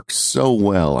 It works so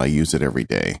well, I use it every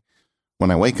day.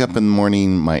 When I wake up in the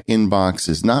morning, my inbox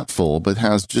is not full, but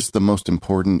has just the most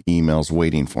important emails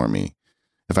waiting for me.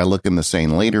 If I look in the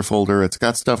Sane Later folder, it's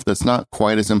got stuff that's not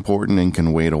quite as important and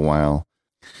can wait a while.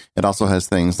 It also has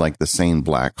things like the Sane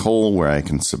Black Hole, where I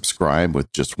can subscribe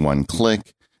with just one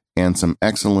click, and some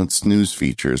excellent snooze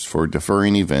features for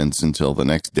deferring events until the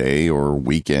next day or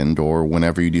weekend or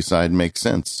whenever you decide makes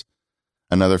sense.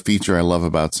 Another feature I love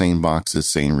about SaneBox is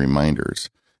Sane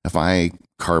Reminders. If I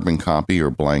carbon copy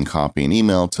or blind copy an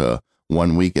email to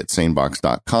 1 week at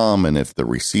sanebox.com, and if the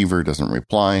receiver doesn't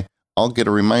reply, I'll get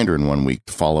a reminder in 1 week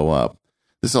to follow up.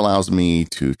 This allows me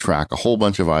to track a whole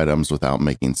bunch of items without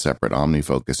making separate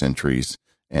OmniFocus entries,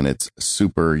 and it's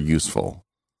super useful.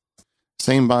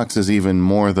 SaneBox is even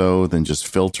more, though, than just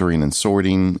filtering and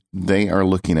sorting. They are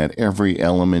looking at every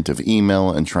element of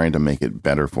email and trying to make it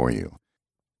better for you.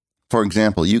 For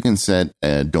example, you can set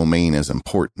a domain as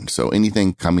important, so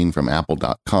anything coming from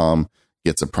apple.com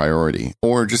gets a priority,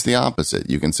 or just the opposite.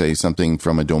 You can say something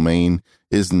from a domain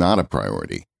is not a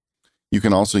priority. You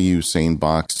can also use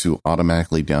SaneBox to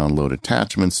automatically download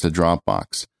attachments to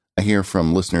Dropbox. I hear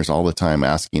from listeners all the time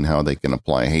asking how they can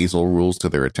apply Hazel rules to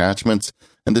their attachments,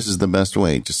 and this is the best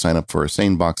way. Just sign up for a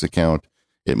SaneBox account,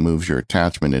 it moves your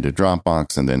attachment into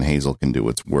Dropbox, and then Hazel can do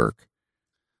its work.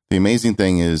 The amazing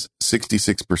thing is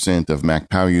 66% of Mac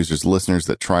Power Users listeners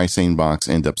that try SaneBox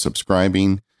end up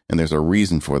subscribing, and there's a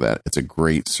reason for that. It's a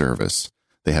great service.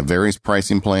 They have various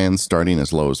pricing plans starting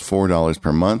as low as $4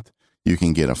 per month. You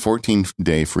can get a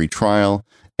 14-day free trial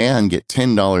and get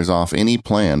 $10 off any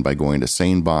plan by going to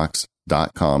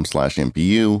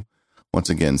sanebox.com/MPU. Once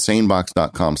again,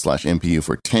 sanebox.com/MPU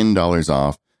for $10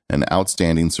 off an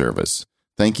outstanding service.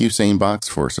 Thank you, SaneBox,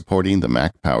 for supporting the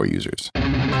Mac Power Users.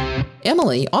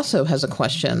 Emily also has a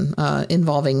question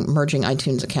involving merging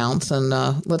iTunes accounts, and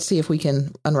let's see if we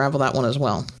can unravel that one as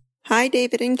well. Hi,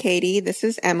 David and Katie. This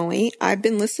is Emily. I've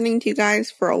been listening to you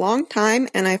guys for a long time,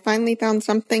 and I finally found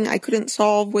something I couldn't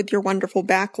solve with your wonderful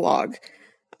backlog.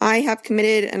 I have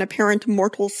committed an apparent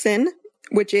mortal sin,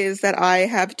 which is that I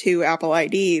have 2 Apple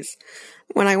IDs.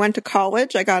 When I went to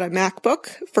college, I got a MacBook,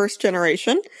 first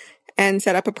generation, and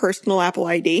set up a personal Apple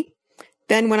ID.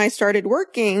 Then when I started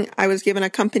working, I was given a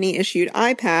company-issued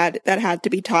iPad that had to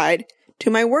be tied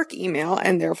to my work email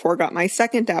and therefore got my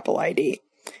second Apple ID.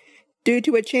 Due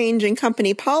to a change in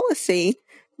company policy,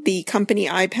 the company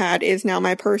iPad is now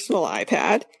my personal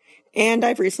iPad, and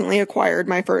I've recently acquired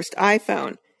my first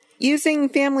iPhone. Using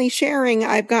family sharing,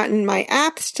 I've gotten my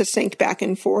apps to sync back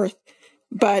and forth,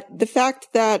 but the fact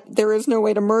that there is no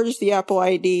way to merge the Apple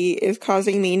ID is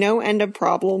causing me no end of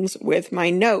problems with my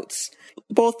notes.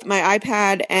 Both my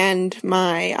iPad and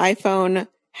my iPhone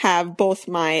have both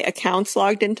my accounts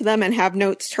logged into them and have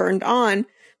notes turned on,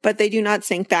 but they do not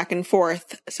sync back and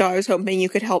forth, so I was hoping you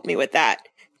could help me with that.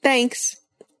 Thanks!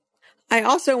 I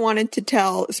also wanted to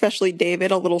tell, especially David,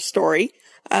 a little story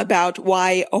about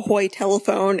why Ahoy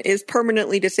Telephone is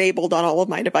permanently disabled on all of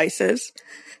my devices.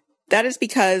 That is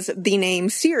because the name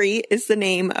Siri is the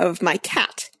name of my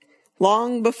cat.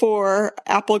 Long before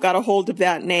Apple got a hold of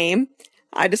that name,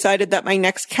 I decided that my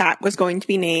next cat was going to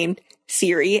be named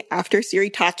Siri after Siri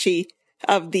Tachi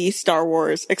of the Star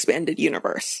Wars Expanded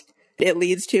Universe. It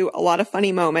leads to a lot of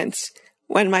funny moments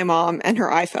when my mom and her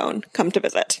iPhone come to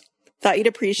visit. Thought you'd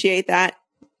appreciate that.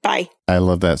 Bye. I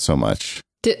love that so much.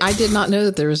 I did not know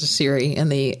that there was a Siri in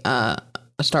the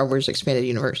Star Wars Expanded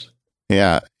Universe.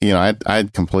 Yeah,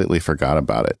 I'd completely forgot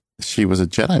about it. She was a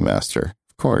Jedi Master,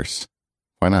 of course.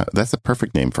 Why not? That's a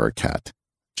perfect name for a cat.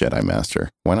 Jedi Master.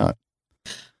 Why not?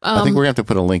 I think we're going to have to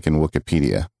put a link in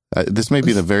Wikipedia. This may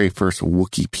be the very first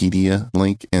Wikipedia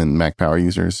link in Mac Power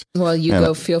Users.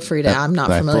 Well, feel free to. I'm not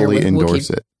familiar with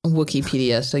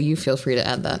Wikipedia, so you feel free to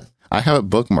add that. I have it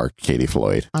bookmarked, Katie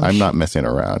Floyd. I'm not messing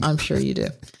around. I'm sure you do.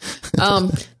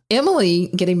 Emily,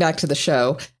 getting back to the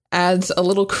show, adds a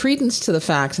little credence to the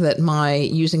fact that my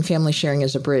using family sharing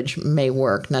as a bridge may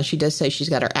work. Now, she does say she's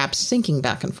got her apps syncing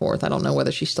back and forth. I don't know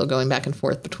whether she's still going back and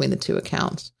forth between the 2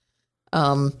 accounts.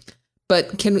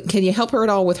 But can you help her at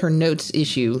all with her notes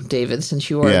issue, David, since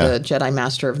you are the Jedi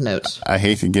Master of Notes? I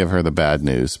hate to give her the bad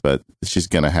news, but she's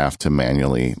going to have to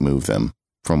manually move them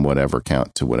from whatever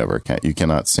account to whatever account. You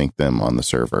cannot sync them on the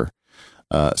server.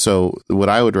 So what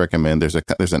I would recommend,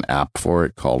 there's an app for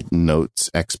it called Notes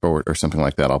Export or something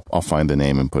like that. I'll find the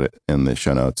name and put it in the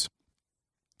show notes.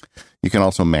 You can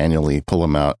also manually pull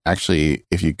them out. Actually,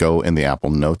 if you go in the Apple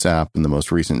Notes app in the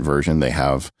most recent version, they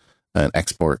have an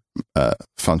export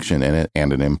function in it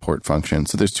and an import function.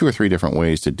 So there's 2 or 3 different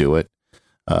ways to do it,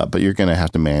 but you're going to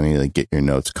have to manually get your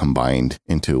notes combined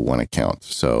into one account.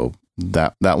 So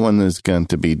that one is going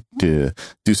to be to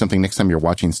do something next time you're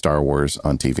watching Star Wars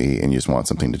on TV and you just want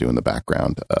something to do in the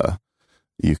background.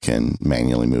 You can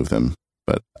manually move them.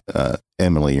 But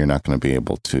Emily, you're not going to be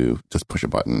able to just push a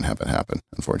button and have it happen,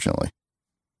 unfortunately.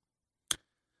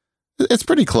 It's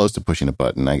pretty close to pushing a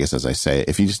button, I guess, as I say.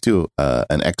 If you just do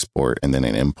an export and then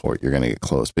an import, you're going to get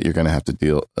close, but you're going to have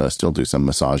to still do some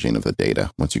massaging of the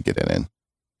data once you get it in.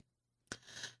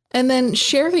 And then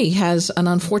Sherry has an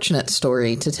unfortunate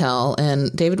story to tell.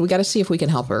 And David, we got to see if we can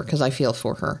help her because I feel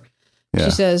for her. Yeah.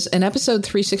 She says, in episode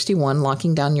 361,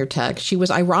 Locking Down Your Tech, she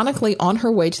was ironically on her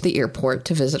way to the airport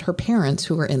to visit her parents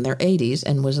who were in their 80s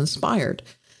and was inspired.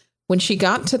 When she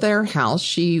got to their house,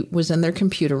 she was in their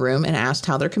computer room and asked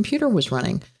how their computer was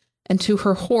running. And to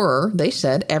her horror, they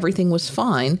said everything was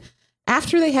fine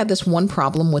after they had this one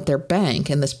problem with their bank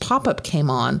and this pop-up came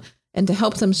on. And to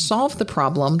help them solve the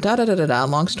problem,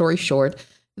 long story short,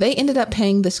 they ended up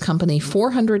paying this company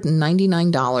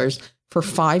 $499 for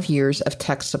 5 years of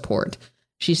tech support.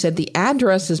 She said the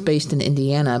address is based in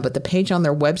Indiana, but the page on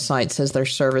their website says their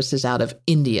service is out of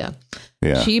India.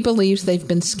 Yeah. She believes they've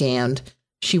been scammed.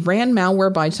 She ran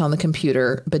Malwarebytes on the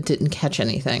computer, but didn't catch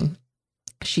anything.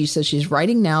 She says she's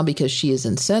writing now because she is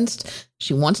incensed.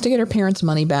 She wants to get her parents'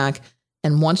 money back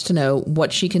and wants to know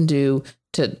what she can do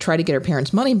to try to get her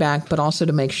parents' money back, but also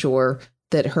to make sure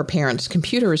that her parents'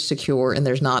 computer is secure and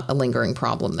there's not a lingering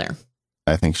problem there.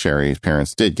 I think Sherry's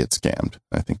parents did get scammed.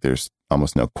 I think there's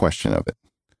almost no question of it.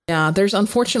 Yeah, there's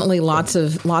unfortunately lots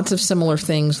of similar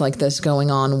things like this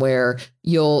going on where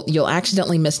you'll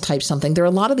accidentally mistype something. There are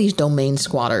a lot of these domain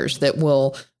squatters that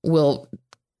will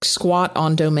squat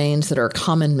on domains that are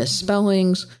common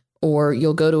misspellings, or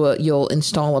you'll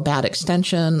install a bad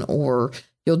extension, or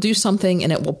you'll do something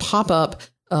and it will pop up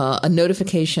a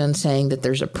notification saying that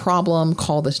there's a problem.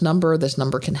 Call this number. This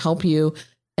number can help you.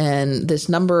 And this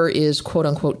number is quote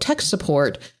unquote tech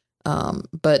support.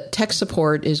 But tech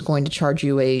support is going to charge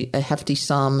you a hefty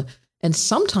sum. And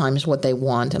sometimes what they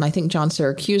want, and I think John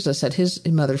Siracusa said his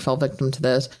mother fell victim to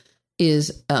this,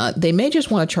 is they may just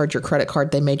want to charge your credit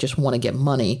card. They may just want to get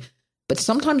money. But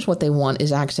sometimes what they want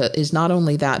is not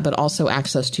only that, but also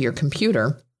access to your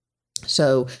computer.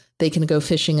 So they can go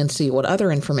fishing and see what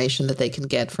other information that they can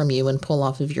get from you and pull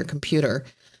off of your computer.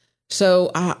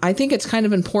 So I think it's kind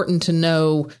of important to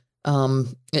know,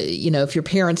 if your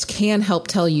parents can help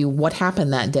tell you what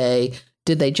happened that day.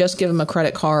 Did they just give them a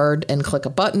credit card and click a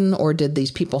button, or did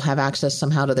these people have access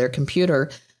somehow to their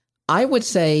computer? I would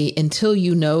say until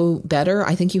you know better,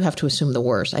 I think you have to assume the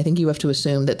worst. I think you have to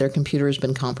assume that their computer has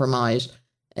been compromised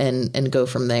and go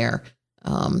from there.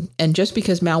 And just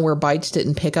because Malwarebytes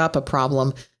didn't pick up a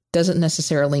problem doesn't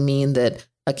necessarily mean that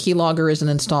a keylogger isn't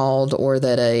installed or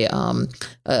that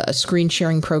a screen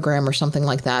sharing program or something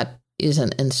like that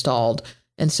isn't installed.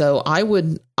 And so I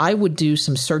would do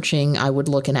some searching. I would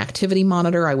look in Activity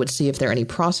Monitor. I would see if there are any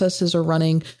processes are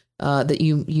running that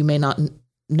you may not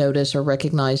notice or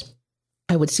recognize.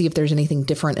 I would see if there's anything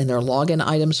different in their login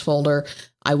items folder.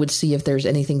 I would see if there's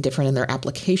anything different in their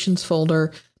applications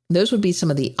folder. Those would be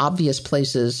some of the obvious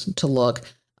places to look.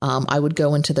 I would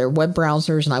go into their web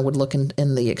browsers and I would look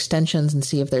in the extensions and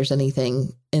see if there's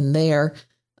anything in there.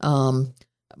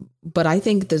 But I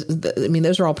think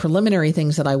those are all preliminary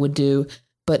things that I would do.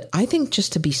 But I think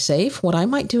just to be safe, what I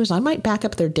might do is I might back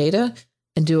up their data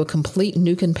and do a complete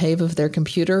nuke and pave of their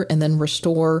computer and then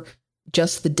restore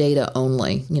just the data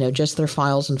only, just their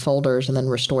files and folders, and then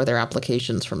restore their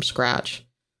applications from scratch.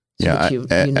 So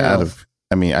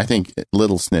I think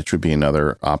Little Snitch would be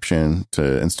another option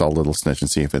to install Little Snitch and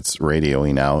see if it's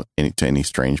radioing out to any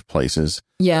strange places.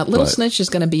 Yeah, Little Snitch is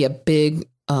going to be a big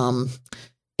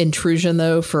intrusion,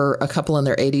 though, for a couple in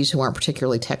their 80s who aren't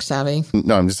particularly tech savvy.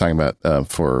 No, I'm just talking about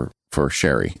for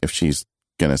Sherry, if she's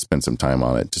going to spend some time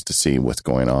on it just to see what's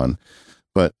going on.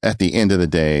 But at the end of the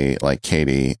day, like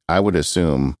Katie, I would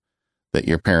assume that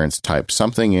your parents typed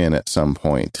something in at some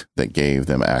point that gave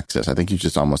them access. I think you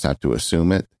just almost have to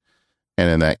assume it. And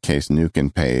in that case, nuke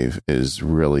and pave is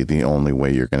really the only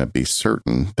way you're going to be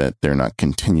certain that they're not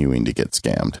continuing to get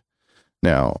scammed.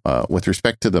 Now, with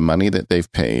respect to the money that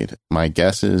they've paid, my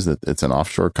guess is that it's an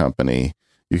offshore company.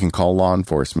 You can call law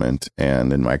enforcement,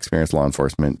 and in my experience, law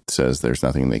enforcement says there's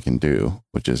nothing they can do,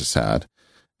 which is sad.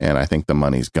 And I think the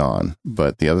money's gone.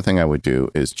 But the other thing I would do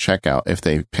is check out if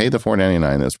they pay the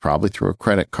 $4.99. That's probably through a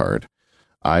credit card.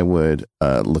 I would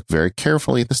look very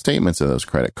carefully at the statements of those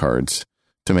credit cards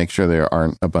to make sure there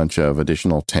aren't a bunch of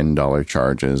additional $10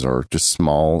 charges or just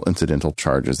small incidental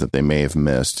charges that they may have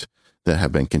missed that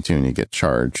have been continuing to get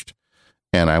charged.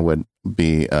 And I would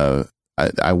be,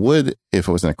 I would, if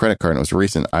it was in a credit card and it was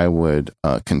recent, I would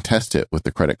contest it with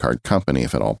the credit card company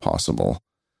if at all possible.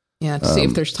 Yeah, to see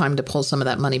if there's time to pull some of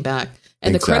that money back.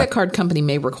 And the credit card company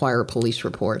may require a police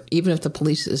report. Even if the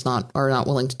police are not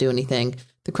willing to do anything,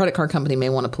 the credit card company may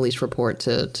want a police report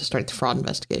to start the fraud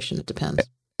investigation. It depends.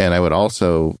 And I would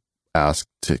also ask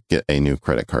to get a new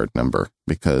credit card number,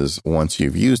 because once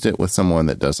you've used it with someone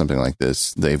that does something like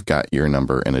this, they've got your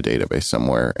number in a database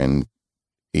somewhere. And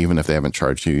even if they haven't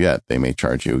charged you yet, they may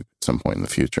charge you at some point in the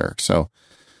future. So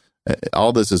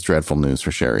all this is dreadful news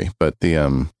for Sherry, but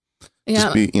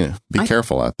just be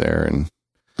careful out there. And,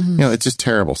 it's just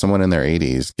terrible. Someone in their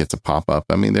 80s gets a pop-up.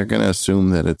 I mean, they're going to assume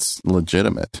that it's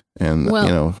legitimate. And,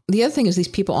 the other thing is these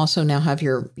people also now have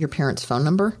your parents' phone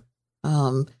number.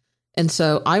 And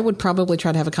so I would probably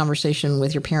try to have a conversation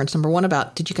with your parents. Number one,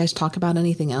 about, did you guys talk about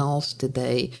anything else? Did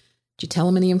you tell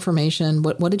them any information?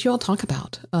 What did you all talk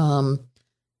about?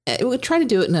 It would try to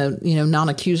do it in a,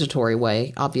 non-accusatory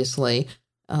way, obviously,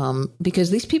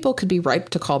 because these people could be ripe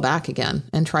to call back again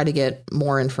and try to get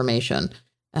more information.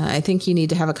 I think you need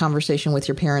to have a conversation with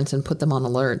your parents and put them on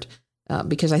alert,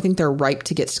 because I think they're ripe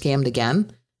to get scammed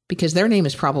again, because their name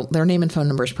and phone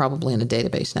number is probably in a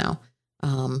database now.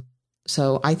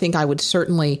 So I think I would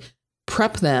certainly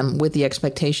prep them with the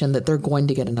expectation that they're going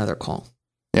to get another call.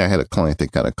 Yeah, I had a client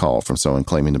that got a call from someone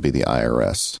claiming to be the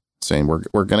IRS saying,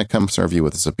 we're going to come serve you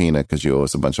with a subpoena because you owe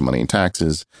us a bunch of money in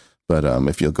taxes. But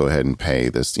if you'll go ahead and pay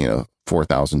this,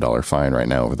 $4,000 fine right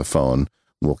now over the phone,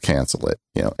 we'll cancel it.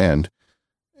 And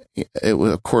it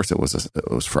was, of course, it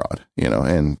was fraud.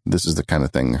 And this is the kind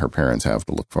of thing her parents have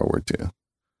to look forward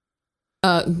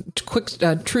to. Quick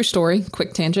true story.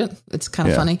 Quick tangent. It's kind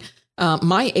of funny.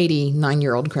 My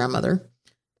 89-year-old grandmother,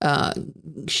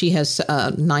 she has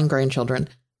 9 grandchildren,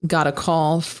 got a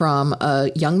call from a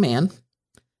young man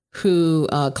who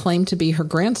claimed to be her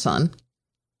grandson,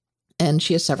 and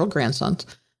she has several grandsons,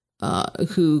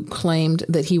 who claimed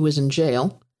that he was in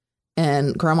jail.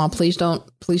 And Grandma, please don't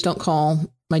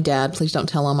call my dad. Please don't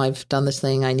tell him I've done this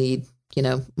thing. I need,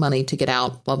 money to get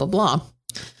out, blah, blah, blah.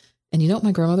 And you know what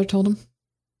my grandmother told him?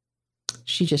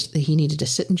 He needed to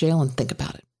sit in jail and think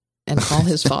about it and call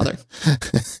his father.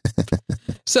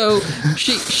 So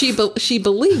she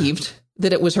believed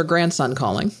that it was her grandson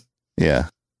calling. Yeah.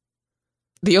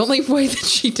 The only way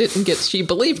that she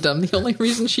believed him, the only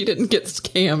reason she didn't get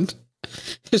scammed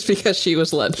is because she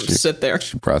was let him sit there.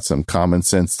 She brought some common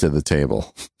sense to the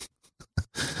table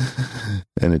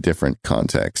in a different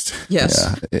context.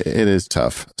 Yes. Yeah, it is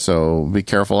tough. So be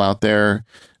careful out there.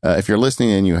 If you're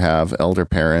listening and you have elder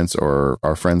parents or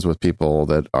are friends with people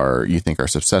that you think are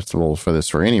susceptible for this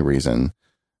for any reason,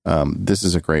 this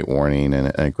is a great warning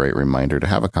and a great reminder to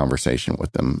have a conversation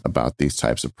with them about these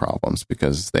types of problems,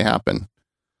 because they happen.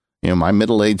 My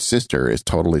middle-aged sister is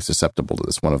totally susceptible to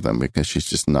this, one of them, because she's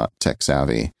just not tech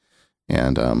savvy.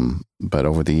 And, but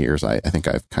over the years, I think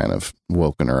I've kind of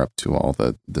woken her up to all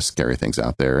the scary things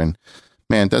out there. And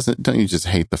man, don't you just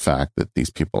hate the fact that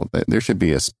these people, there should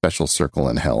be a special circle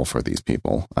in hell for these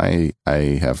people. I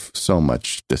have so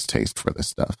much distaste for this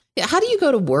stuff. Yeah. How do you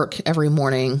go to work every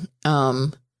morning,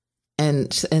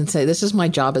 and say, this is my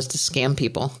job, is to scam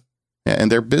people? Yeah,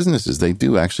 and their businesses, they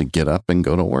do actually get up and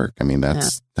go to work. I mean,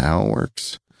 that's how it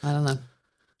works. I don't know.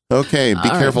 Okay, be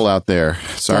careful out there.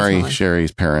 Sorry, Definitely.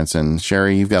 Sherry's parents. And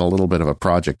Sherry, you've got a little bit of a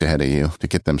project ahead of you to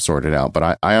get them sorted out.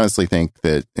 But I honestly think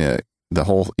that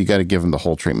you got to give them the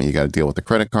whole treatment. You got to deal with the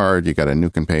credit card. You got to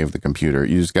nuke and pave the computer.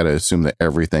 You just got to assume that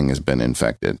everything has been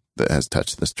infected that has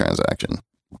touched this transaction.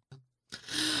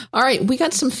 All right, we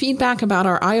got some feedback about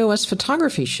our iOS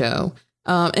photography show.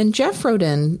 And Jeff wrote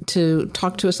in to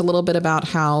talk to us a little bit about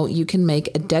how you can make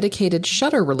a dedicated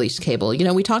shutter release cable.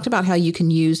 We talked about how you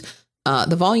can use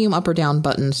the volume up or down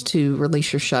buttons to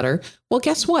release your shutter. Well,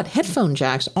 guess what? Headphone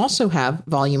jacks also have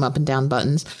volume up and down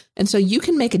buttons. And so you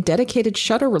can make a dedicated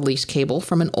shutter release cable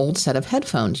from an old set of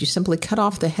headphones. You simply cut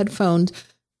off the headphones,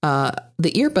 the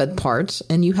earbud parts,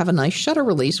 and you have a nice shutter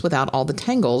release without all the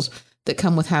tangles that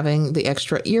come with having the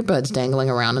extra earbuds dangling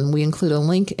around. And we include a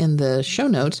link in the show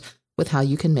notes with how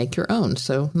you can make your own.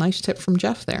 So nice tip from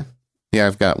Jeff there. Yeah,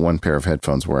 I've got one pair of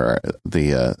headphones where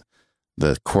the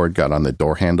the cord got on the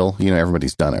door handle. You know,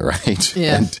 everybody's done it, right?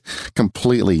 Yeah. And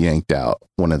completely yanked out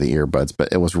one of the earbuds, but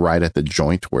it was right at the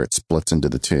joint where it splits into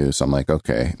the two. So I'm like,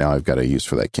 okay, now I've got a use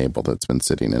for that cable that's been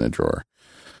sitting in a drawer.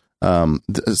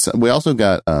 We also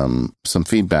got some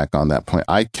feedback on that point.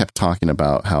 I kept talking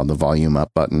about how the volume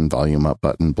up button,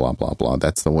 blah, blah, blah.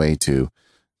 That's the way to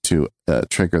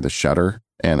trigger the shutter.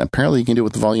 And apparently you can do it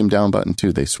with the volume down button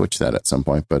too. They switched that at some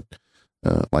point, but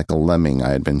like a lemming, I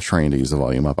had been trained to use the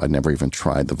volume up. I'd never even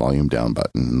tried the volume down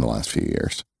button in the last few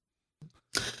years.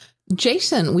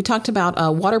 Jason, we talked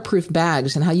about waterproof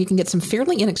bags and how you can get some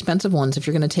fairly inexpensive ones if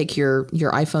you're going to take your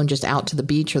iPhone just out to the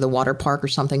beach or the water park or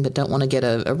something, but don't want to get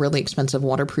a really expensive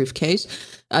waterproof case.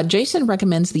 Jason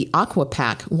recommends the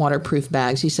Aquapack waterproof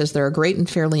bags. He says they're a great and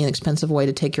fairly inexpensive way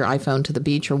to take your iPhone to the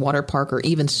beach or water park or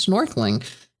even snorkeling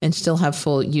and still have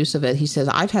full use of it. He says,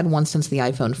 I've had one since the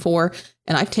iPhone 4,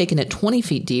 and I've taken it 20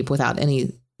 feet deep without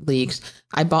any leaks.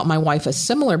 I bought my wife a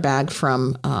similar bag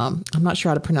from, I'm not sure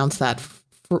how to pronounce that,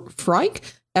 Freik,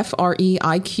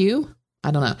 F-R-E-I-Q.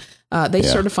 I don't know. They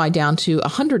certify down to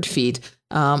 100 feet.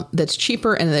 That's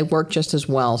cheaper, and they work just as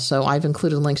well. So I've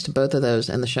included links to both of those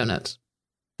in the show notes.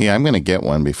 Yeah, I'm going to get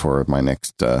one before my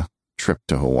next trip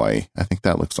to Hawaii. I think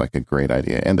that looks like a great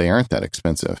idea, and they aren't that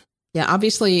expensive. Yeah,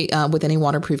 obviously, with any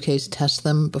waterproof case, test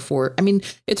them before. I mean,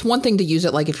 it's one thing to use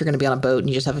it like if you're going to be on a boat and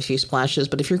you just have a few splashes,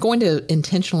 but if you're going to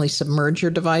intentionally submerge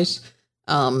your device,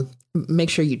 make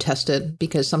sure you test it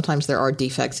because sometimes there are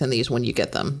defects in these when you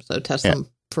get them. So test them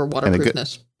for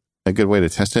waterproofness. A good way to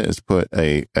test it is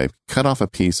cut off a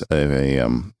piece of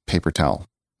a paper towel.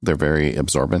 They're very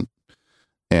absorbent,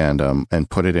 and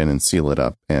put it in and seal it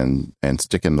up and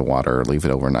stick in the water, leave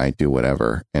it overnight, do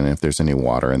whatever. And if there's any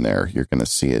water in there, you're going to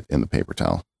see it in the paper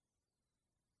towel.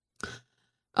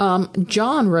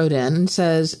 John wrote in and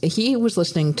says he was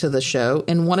listening to the show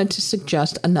and wanted to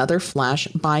suggest another flash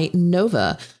by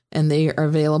Nova. And they are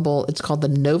available. It's called the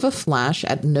Nova Flash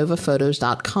at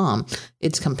novaphotos.com.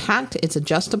 It's compact, it's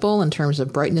adjustable in terms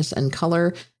of brightness and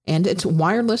color, and it's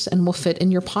wireless and will fit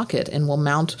in your pocket and will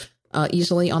mount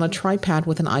easily on a tripod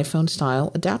with an iPhone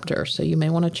style adapter. So you may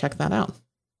want to check that out.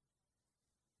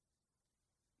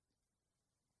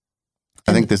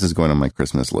 I think this is going on my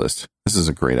Christmas list. This is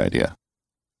a great idea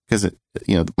because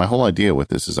my whole idea with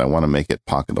this is I want to make it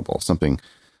pocketable.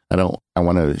 I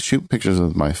want to shoot pictures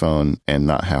with my phone and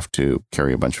not have to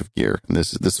carry a bunch of gear. And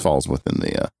this falls within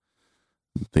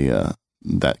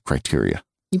that criteria.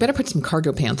 You better put some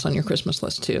cargo pants on your Christmas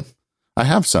list too. I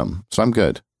have some, so I'm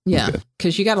good. Yeah,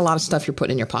 because you got a lot of stuff you're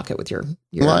putting in your pocket with your.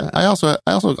 Well, I also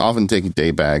often take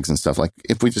day bags and stuff. Like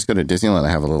if we just go to Disneyland,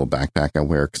 I have a little backpack I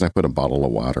wear because I put a bottle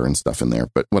of water and stuff in there.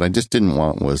 But what I just didn't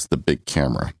want was the big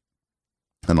camera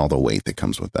and all the weight that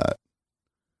comes with that.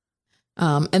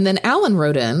 And then Alan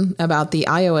wrote in about the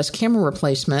iOS camera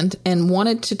replacement and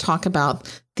wanted to talk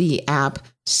about the app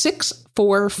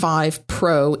 645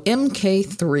 Pro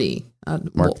MK3.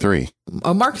 Mark III.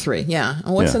 Oh, Mark III. Yeah.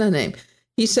 What's in the name?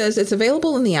 He says it's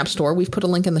available in the App Store. We've put a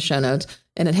link in the show notes,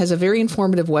 and it has a very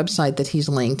informative website that he's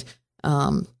linked.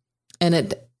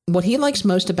 What he likes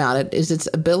most about it is its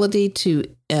ability to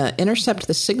intercept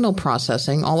the signal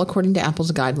processing, all according to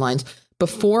Apple's guidelines,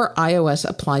 before iOS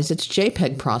applies its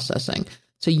JPEG processing.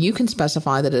 So you can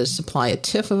specify that it is supply a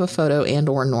TIFF of a photo and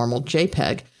or normal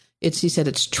JPEG. He said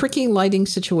it's tricky lighting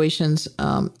situations,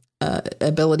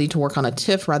 ability to work on a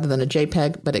TIFF rather than a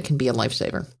JPEG, but it can be a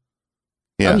lifesaver.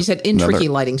 Yeah, he said tricky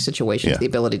lighting situations, the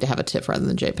ability to have a TIFF rather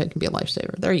than JPEG can be a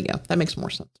lifesaver. There you go. That makes more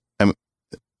sense.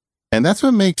 And that's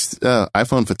what makes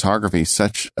iPhone photography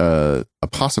such a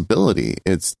possibility.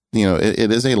 It's,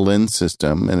 it is a lens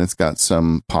system and it's got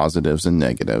some positives and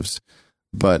negatives,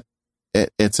 but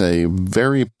it's a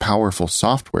very powerful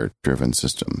software driven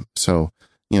system. So,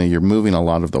 you're moving a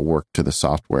lot of the work to the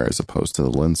software as opposed to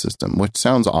the lens system, which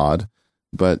sounds odd,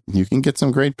 but you can get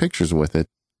some great pictures with it.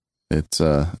 It's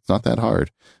not that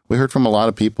hard. We heard from a lot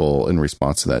of people in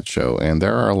response to that show, and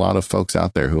there are a lot of folks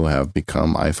out there who have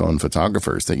become iPhone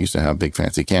photographers that used to have big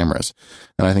fancy cameras.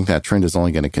 And I think that trend is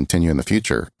only going to continue in the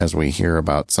future as we hear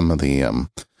about some of the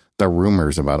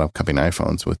rumors about upcoming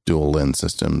iPhones with dual lens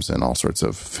systems and all sorts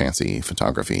of fancy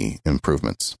photography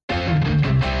improvements.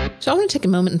 So I want to take a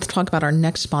moment and talk about our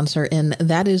next sponsor, and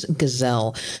that is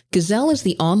Gazelle. Gazelle is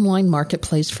the online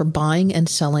marketplace for buying and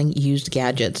selling used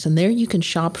gadgets, and there you can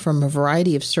shop from a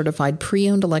variety of certified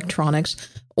pre-owned electronics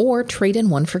or trade in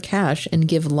one for cash and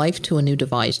give life to a new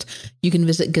device. You can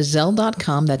visit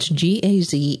gazelle.com, that's GAZELLE.com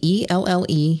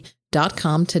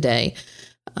today.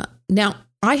 Now,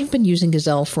 I have been using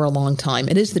Gazelle for a long time.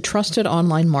 It is the trusted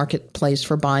online marketplace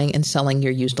for buying and selling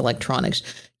your used electronics.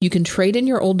 You can trade in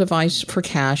your old device for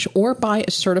cash or buy a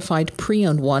certified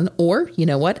pre-owned one, or, you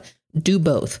know what, do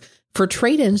both. For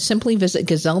trade-in, simply visit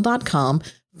Gazelle.com,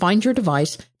 find your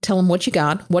device, tell them what you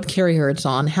got, what carrier it's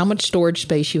on, how much storage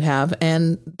space you have,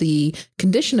 and the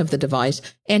condition of the device,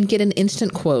 and get an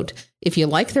instant quote. If you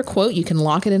like their quote, you can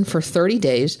lock it in for 30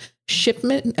 days.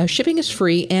 Shipping is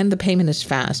free, and the payment is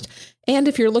fast. And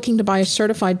if you're looking to buy a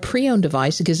certified pre-owned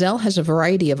device, Gazelle has a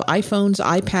variety of iPhones,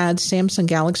 iPads, Samsung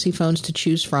Galaxy phones to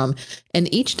choose from,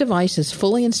 and each device is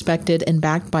fully inspected and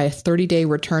backed by a 30-day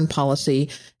return policy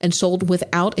and sold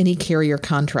without any carrier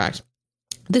contract.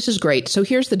 This is great. So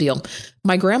here's the deal.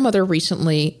 My grandmother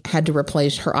recently had to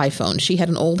replace her iPhone. She had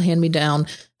an old hand-me-down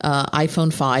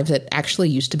iPhone 5 that actually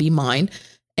used to be mine,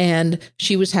 and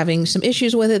she was having some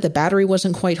issues with it. The battery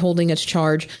wasn't quite holding its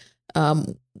charge.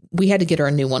 We had to get her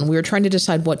a new one. We were trying to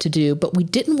decide what to do, but we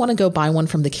didn't want to go buy one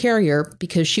from the carrier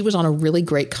because she was on a really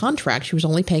great contract. She was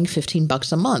only paying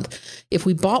 $15 a month. If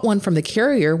we bought one from the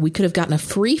carrier, we could have gotten a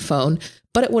free phone,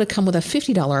 but it would have come with a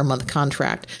 $50 a month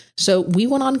contract. So we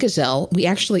went on Gazelle. We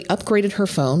actually upgraded her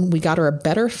phone. We got her a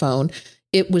better phone.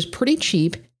 It was pretty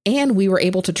cheap, and we were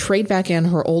able to trade back in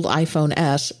her old iPhone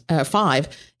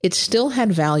 5. It still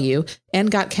had value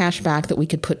and got cash back that we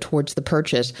could put towards the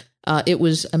purchase. It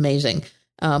was amazing.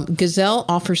 Gazelle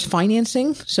offers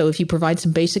financing, so if you provide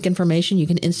some basic information, you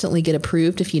can instantly get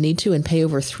approved if you need to and pay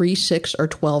over 3, 6, or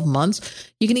 12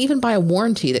 months. You can even buy a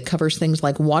warranty that covers things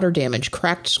like water damage,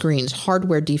 cracked screens,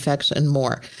 hardware defects, and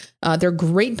more. There are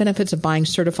great benefits of buying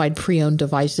certified pre-owned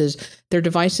devices. Their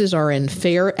devices are in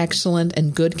fair, excellent,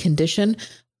 and good condition.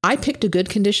 I picked a good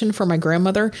condition for my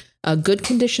grandmother. Good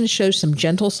condition shows some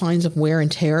gentle signs of wear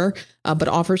and tear, but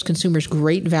offers consumers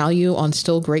great value on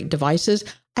still great devices.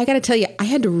 I got to tell you, I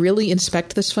had to really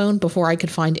inspect this phone before I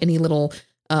could find any little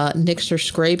nicks or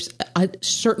scrapes. It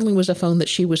certainly was a phone that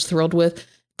she was thrilled with.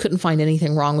 Couldn't find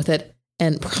anything wrong with it,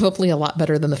 and probably a lot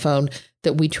better than the phone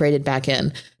that we traded back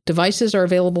in. Devices are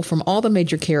available from all the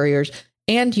major carriers,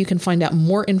 and you can find out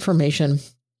more information.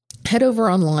 Head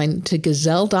over online to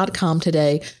Gazelle.com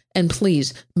today, and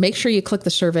please make sure you click the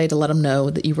survey to let them know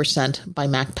that you were sent by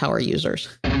Mac Power users.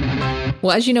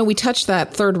 Well, as you know, we touched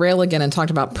that third rail again and talked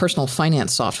about personal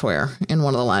finance software in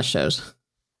one of the last shows.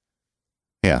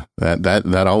 Yeah,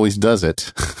 that always does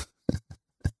it.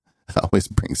 It always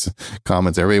brings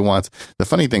comments everybody wants. The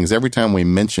funny thing is, every time we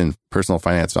mention personal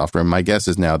finance software, my guess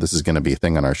is now this is going to be a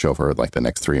thing on our show for like the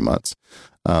next 3 months.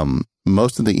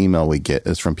 Most of the email we get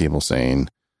is from people saying,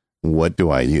 what do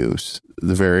I use?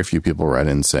 The very few people write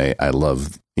in and say, I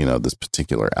love, this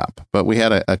particular app. But we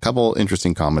had a couple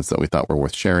interesting comments that we thought were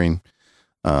worth sharing.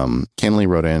 Kenley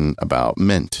wrote in about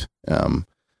Mint.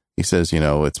 He says,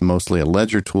 it's mostly a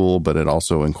ledger tool, but it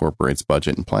also incorporates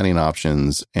budget and planning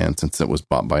options. And since it was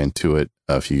bought by Intuit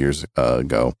a few years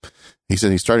ago, he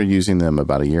said he started using them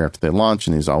about a year after they launched,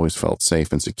 and he's always felt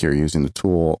safe and secure using the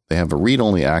tool. They have a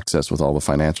read-only access with all the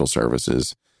financial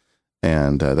services.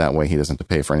 And that way he doesn't have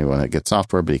to pay for anyone that gets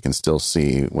software, but he can still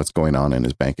see what's going on in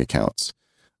his bank accounts.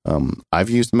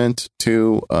 I've used Mint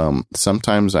too.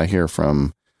 Sometimes I hear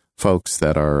from folks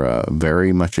that are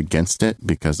very much against it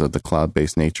because of the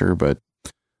cloud-based nature, but,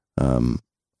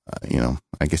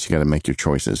 I guess you got to make your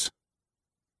choices.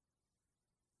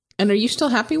 And are you still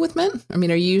happy with Mint? I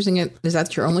mean, are you using it? Is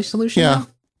that your only solution now?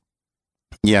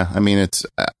 Yeah. I mean,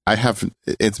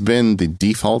 it's been the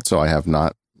default, so I have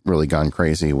not really gone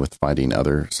crazy with finding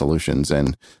other solutions.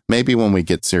 And maybe when we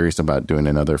get serious about doing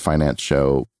another finance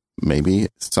show, maybe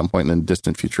at some point in the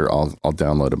distant future, I'll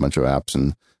download a bunch of apps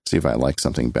and see if I like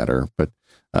something better. But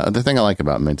the thing I like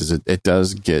about Mint is it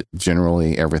does get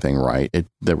generally everything right.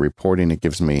 The reporting it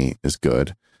gives me is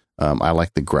good. I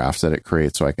like the graphs that it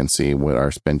creates so I can see what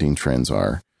our spending trends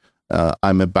are.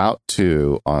 I'm about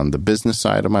to, on the business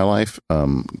side of my life,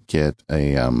 get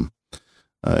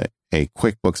a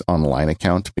QuickBooks Online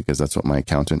account because that's what my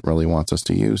accountant really wants us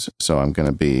to use. So I'm going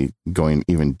to be going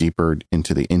even deeper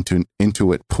into the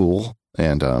Intuit pool.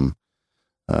 And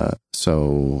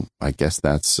so I guess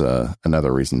that's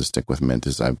another reason to stick with Mint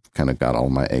is I've kind of got all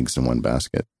my eggs in one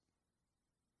basket.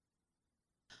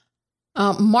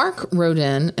 Mark wrote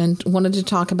in and wanted to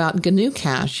talk about GNU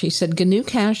Cache. He said GNU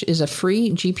Cache is a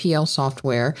free GPL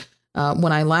software.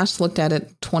 When I last looked at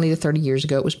it 20 to 30 years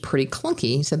ago, it was pretty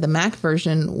clunky. He said the Mac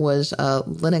version was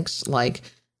Linux-like,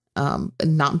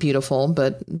 not beautiful,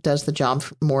 but does the job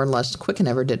more or less quick than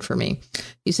ever did for me.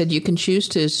 He said you can choose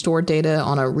to store data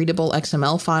on a readable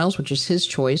XML files, which is his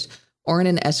choice, or in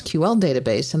an SQL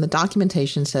database, and the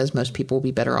documentation says most people will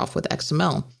be better off with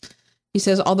XML. He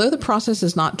says, although the process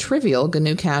is not trivial,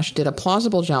 GNU Cache did a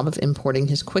plausible job of importing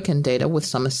his Quicken data with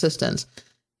some assistance.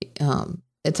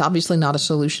 It's obviously not a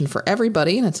solution for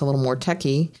everybody, and it's a little more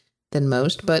techy than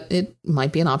most, but it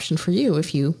might be an option for you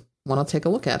if you want to take a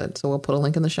look at it. So we'll put a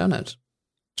link in the show notes.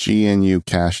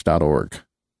 gnucache.org.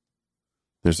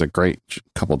 There's a great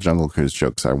couple Jungle Cruise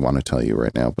jokes I want to tell you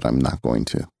right now, but I'm not going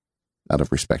to, out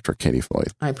of respect for Katie Floyd.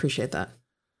 I appreciate that.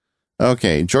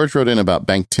 Okay, George wrote in about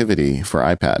Banktivity for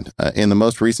iPad. In the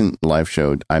most recent live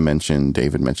show,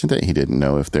 David mentioned that he didn't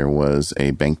know if there was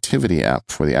a Banktivity app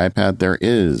for the iPad. There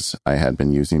is. I had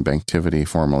been using Banktivity,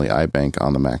 formerly iBank,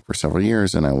 on the Mac for several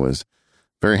years, and I was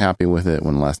very happy with it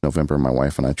when last November my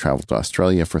wife and I traveled to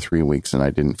Australia for 3 weeks, and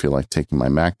I didn't feel like taking my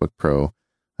MacBook Pro.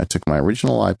 I took my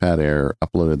original iPad Air,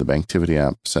 uploaded the Banktivity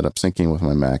app, set up syncing with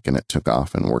my Mac, and it took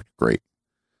off and worked great.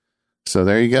 So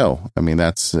there you go. I mean,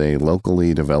 that's a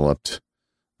locally developed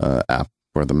app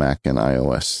for the Mac and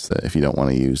iOS. If you don't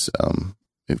want to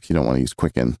use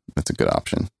Quicken, that's a good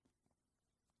option.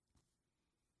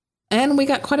 And we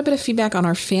got quite a bit of feedback on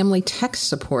our family tech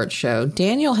support show.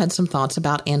 Daniel had some thoughts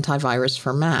about antivirus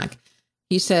for Mac.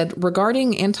 He said,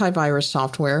 regarding antivirus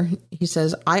software, he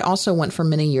says, I also went for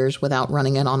many years without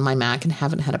running it on my Mac and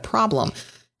haven't had a problem.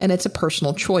 And it's a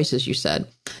personal choice, as you said.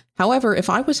 However, if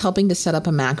I was helping to set up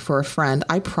a Mac for a friend,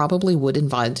 I probably would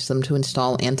advise them to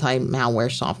install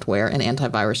anti-malware software and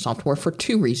antivirus software for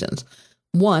 2 reasons.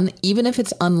 1, even if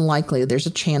it's unlikely, there's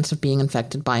a chance of being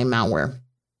infected by malware.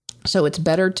 So it's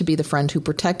better to be the friend who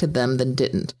protected them than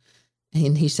didn't.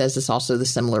 And he says it's also the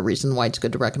similar reason why it's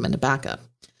good to recommend a backup.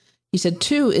 He said,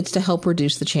 2, it's to help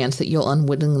reduce the chance that you'll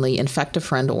unwittingly infect a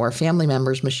friend or a family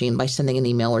member's machine by sending an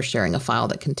email or sharing a file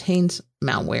that contains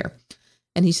malware.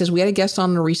 And he says, we had a guest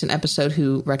on a recent episode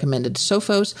who recommended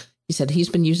Sophos. He said he's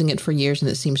been using it for years and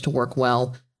it seems to work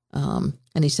well.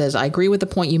 And he says, I agree with the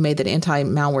point you made that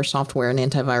anti-malware software and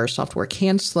antivirus software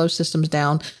can slow systems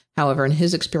down. However, in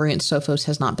his experience, Sophos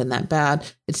has not been that bad.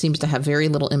 It seems to have very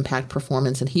little impact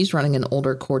performance, and he's running an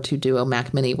older Core 2 Duo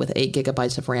Mac Mini with 8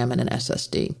 gigabytes of RAM and an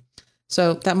SSD.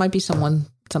 So that might be something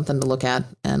to look at,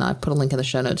 and I put a link in the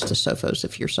show notes to Sophos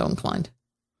if you're so inclined.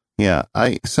 Yeah,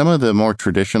 some of the more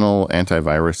traditional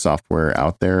antivirus software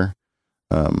out there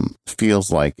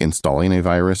feels like installing a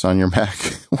virus on your Mac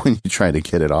when you try to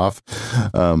get it off.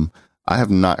 I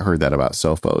have not heard that about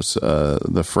Sophos.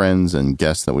 The friends and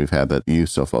guests that we've had that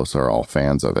use Sophos are all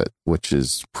fans of it, which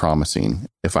is promising.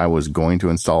 If I was going to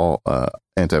install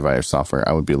antivirus software,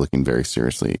 I would be looking very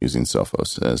seriously at using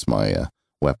Sophos as my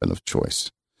weapon of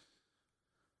choice.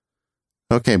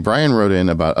 Okay, Brian wrote in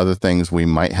about other things we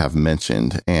might have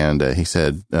mentioned, and he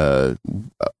said a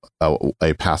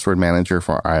password manager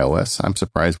for iOS. I'm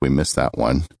surprised we missed that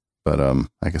one, but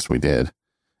I guess we did.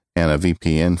 And a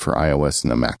VPN for iOS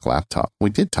and a Mac laptop. We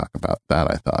did talk about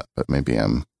that, I thought, but maybe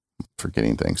I'm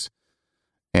forgetting things.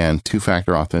 And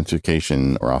 2-factor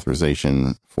authentication or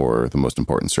authorization for the most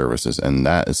important services. And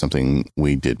that is something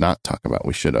we did not talk about.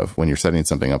 We should have. When you're setting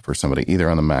something up for somebody, either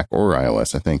on the Mac or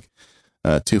iOS, I think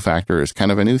 2-factor is kind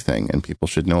of a new thing, and people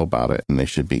should know about it, and they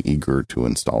should be eager to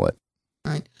install it.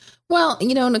 Right. Well,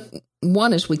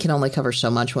 one is we can only cover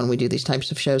so much when we do these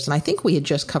types of shows. And I think we had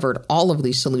just covered all of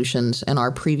these solutions in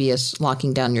our previous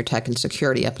Locking Down Your Tech and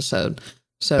Security episode.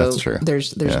 So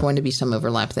there's going to be some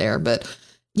overlap there. But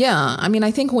yeah, I mean,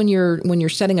 I think when you're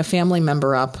setting a family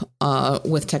member up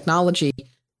with technology,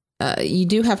 you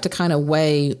do have to kind of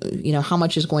weigh, how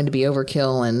much is going to be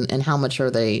overkill and how much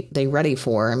are they ready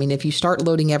for. I mean, if you start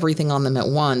loading everything on them at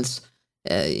once,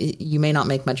 you may not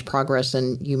make much progress,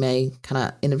 and you may kind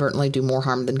of inadvertently do more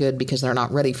harm than good because they're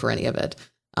not ready for any of it.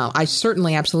 I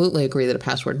certainly absolutely agree that a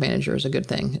password manager is a good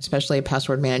thing, especially a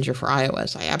password manager for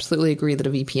iOS. I absolutely agree that a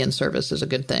VPN service is a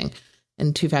good thing,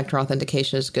 and 2-factor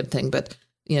authentication is a good thing. But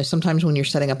sometimes when you're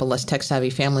setting up a less tech savvy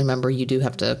family member, you do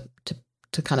have to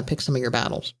kind of pick some of your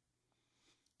battles.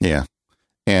 Yeah.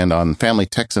 And on family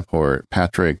tech support,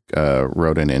 Patrick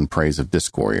wrote in praise of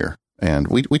Disk Warrior, and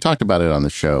we talked about it on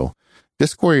the show.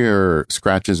 Disk Warrior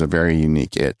scratches a very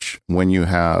unique itch. When you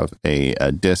have a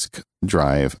disk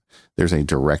drive, there's a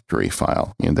directory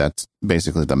file. That's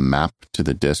basically the map to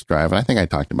the disk drive. And I think I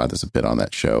talked about this a bit on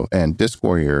that show. And Disk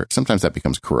Warrior, sometimes that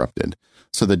becomes corrupted.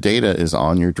 So the data is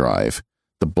on your drive.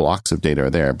 The blocks of data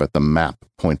are there, but the map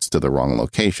points to the wrong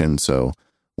location. So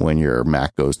when your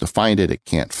Mac goes to find it, it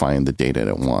can't find the data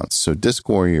it wants. So Disk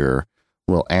Warrior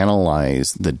will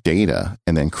analyze the data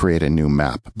and then create a new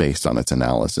map based on its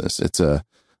analysis. It's a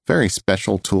very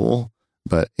special tool,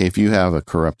 but if you have a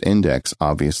corrupt index,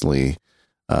 obviously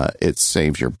it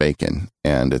saves your bacon.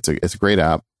 And it's a great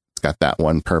app. It's got that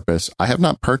one purpose. I have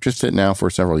not purchased it now for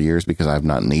several years because I have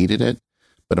not needed it,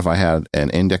 But if I had an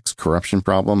index corruption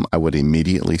problem, I would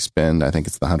immediately spend, I think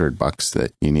it's the $100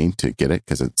 that you need to get it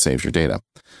because it saves your data.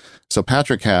 So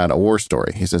Patrick had a war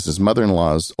story. He says his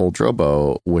mother-in-law's old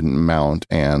Drobo wouldn't mount,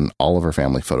 and all of her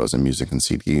family photos and music and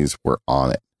CDs were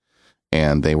on it.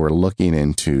 And they were looking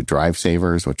into drive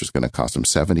savers, which was going to cost them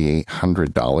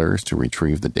 $7,800 to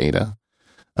retrieve the data.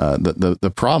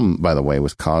 The problem, by the way,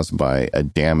 was caused by a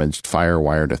damaged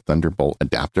FireWire to Thunderbolt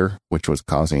adapter, which was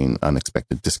causing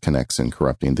unexpected disconnects and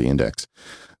corrupting the index.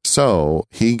 So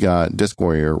he got Disk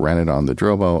Warrior, ran it on the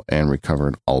Drobo, and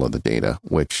recovered all of the data,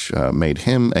 which made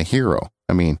him a hero.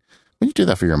 I mean, when you do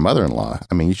that for your mother-in-law,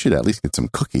 I mean, you should at least get some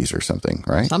cookies or something,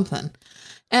 right? Something.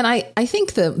 And I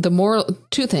think the moral,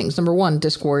 two things. Number one,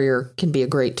 Disk Warrior can be a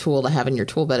great tool to have in your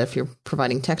tool belt if you're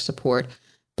providing tech support.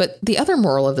 But the other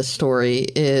moral of the story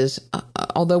is,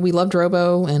 although we love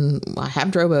Drobo and I have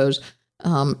Drobos,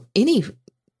 any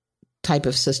type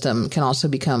of system can also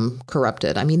become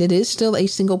corrupted. I mean, it is still a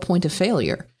single point of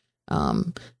failure.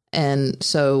 And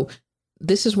so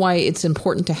this is why it's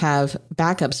important to have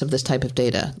backups of this type of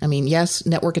data. I mean, yes,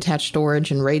 network attached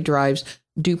storage and RAID drives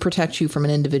do protect you from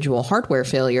an individual hardware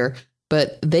failure,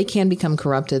 but they can become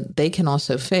corrupted. They can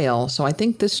also fail. So I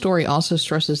think this story also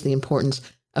stresses the importance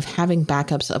of having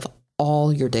backups of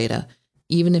all your data,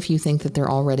 even if you think that they're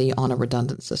already on a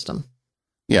redundant system.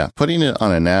 Yeah, putting it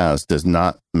on a NAS does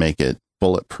not make it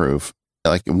bulletproof.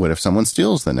 Like, what if someone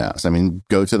steals the NAS? I mean,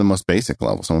 go to the most basic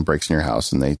level. Someone breaks in your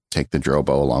house and they take the Drobo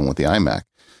along with the iMac.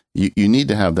 You need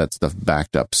to have that stuff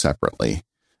backed up separately.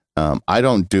 I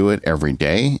don't do it every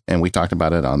day, and we talked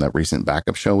about it on that recent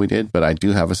backup show we did, but I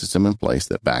do have a system in place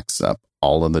that backs up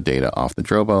all of the data off the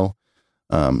Drobo.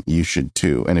 You should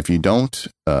too. And if you don't,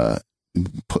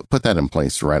 put that in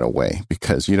place right away,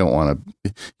 because you don't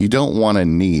want to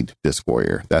need Disk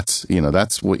Warrior. That's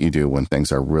what you do when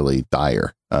things are really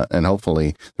dire. And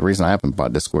hopefully the reason I haven't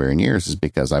bought Disk Warrior in years is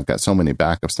because I've got so many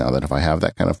backups now that if I have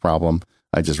that kind of problem,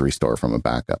 I just restore from a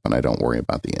backup and I don't worry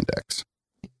about the index.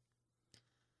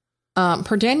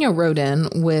 Daniel wrote in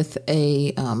with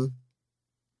a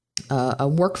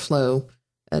workflow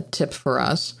tip for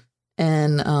us.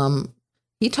 And,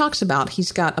 he talks about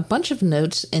he's got a bunch of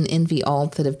notes in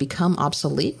NVAlt that have become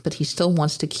obsolete, but he still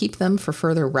wants to keep them for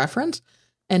further reference.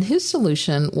 And his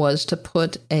solution was to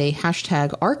put a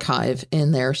hashtag archive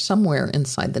in there somewhere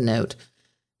inside the note.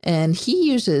 And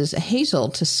he uses Hazel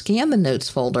to scan the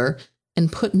notes folder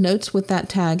and put notes with that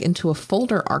tag into a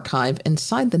folder archive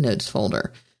inside the notes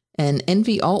folder. And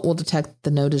NVAlt will detect the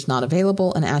note is not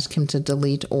available and ask him to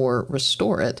delete or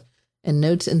restore it. And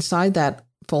notes inside that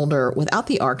folder without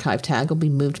the archive tag will be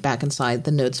moved back inside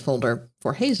the notes folder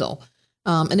for Hazel.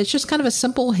 And it's just kind of a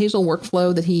simple Hazel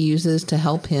workflow that he uses to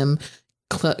help him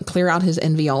clear out his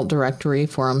NVAlt directory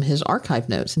from his archive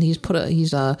notes. And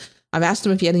I've asked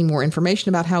him if he had any more information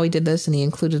about how he did this, and he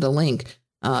included a link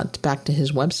back to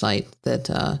his website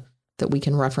that we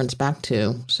can reference back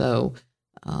to. So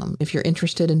if you're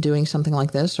interested in doing something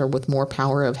like this, or with more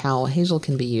power of how Hazel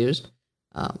can be used,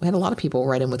 we had a lot of people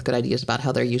write in with good ideas about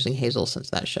how they're using Hazel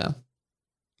since that show.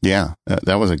 Yeah,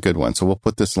 that was a good one. So we'll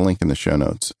put this link in the show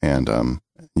notes, and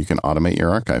you can automate your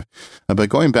archive. But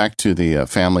going back to the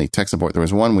family tech support, there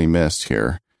was one we missed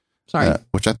here. Sorry,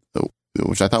 which I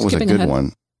thought was a good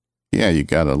one. Yeah, you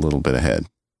got a little bit ahead.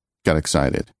 Got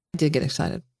excited. I did get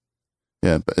excited.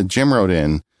 Yeah, but Jim wrote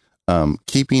in,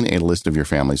 keeping a list of your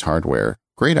family's hardware.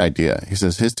 Great idea. He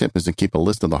says his tip is to keep a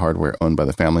list of the hardware owned by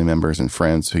the family members and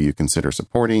friends who you consider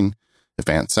supporting. If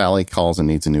Aunt Sally calls and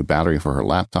needs a new battery for her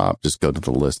laptop, just go to the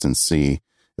list and see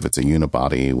if it's a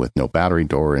unibody with no battery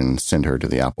door and send her to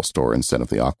the Apple Store instead of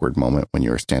the awkward moment when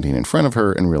you're standing in front of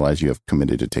her and realize you have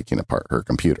committed to taking apart her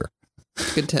computer.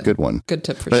 Good tip. Good one. Good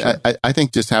tip for sure. I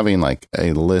think just having like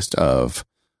a list of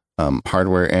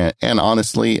hardware, and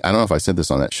honestly, I don't know if I said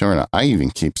this on that show or not, I even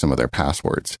keep some of their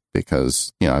passwords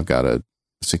because, I've got a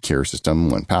secure system,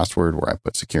 1Password, where I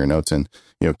put secure notes in.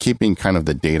 Keeping kind of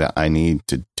the data I need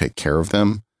to take care of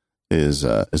them is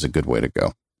a good way to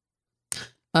go.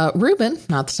 Ruben,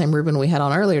 not the same Ruben we had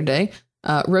on earlier today,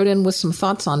 wrote in with some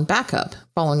thoughts on backup,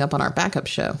 following up on our backup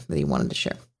show that he wanted to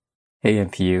share. Hey,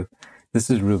 MPU.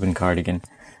 This is Ruben Cardigan.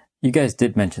 You guys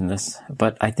did mention this,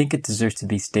 but I think it deserves to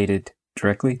be stated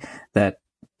directly that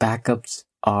backups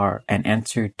are an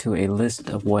answer to a list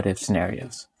of what-if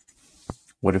scenarios.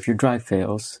 What if your drive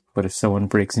fails? What if someone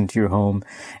breaks into your home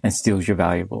and steals your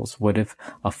valuables? What if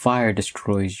a fire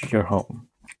destroys your home?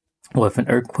 What if an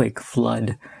earthquake,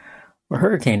 flood, or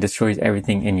hurricane destroys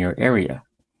everything in your area?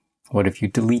 What if you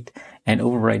delete and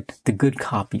overwrite the good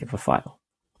copy of a file?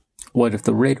 What if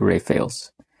the RAID array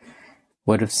fails?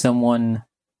 What if someone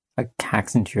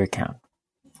hacks into your account?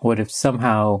 What if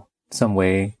somehow some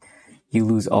way, you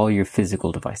lose all your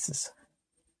physical devices.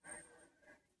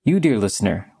 You, dear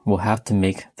listener, will have to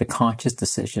make the conscious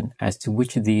decision as to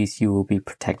which of these you will be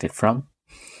protected from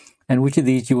and which of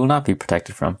these you will not be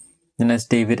protected from. And as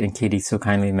David and Katie so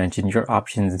kindly mentioned, your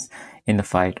options in the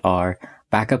fight are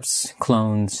backups,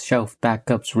 clones, shelf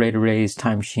backups, RAID arrays,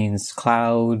 time machines,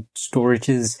 cloud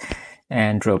storages,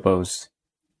 and Dropos.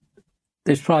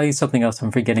 There's probably something else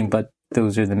I'm forgetting, but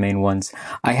those are the main ones.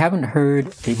 I haven't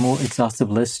heard a more exhaustive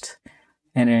list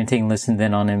and anything listed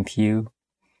than on MPU.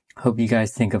 Hope you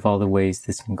guys think of all the ways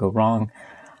this can go wrong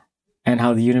and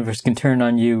how the universe can turn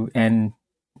on you and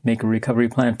make a recovery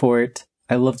plan for it.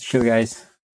 I love the show, guys.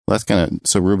 Well, that's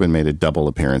so Ruben made a double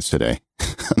appearance today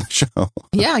on the show.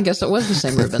 Yeah, I guess it was the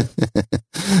same Ruben.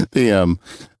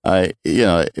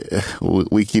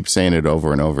 We keep saying it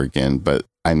over and over again, but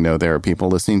I know there are people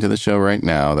listening to the show right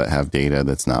now that have data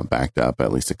that's not backed up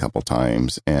at least a couple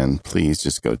times, and please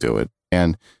just go do it.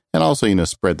 And also,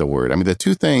 spread the word. I mean, the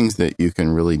two things that you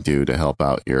can really do to help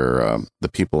out the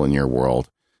people in your world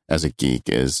as a geek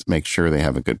is make sure they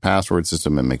have a good password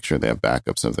system and make sure they have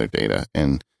backups of their data.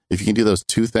 And if you can do those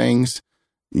two things,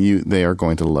 they are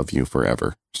going to love you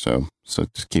forever. So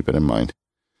just keep it in mind.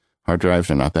 Hard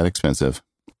drives are not that expensive.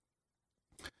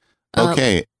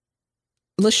 Okay.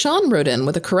 LaShawn wrote in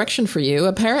with a correction for you.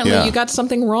 Apparently, you got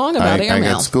something wrong about AirMail. I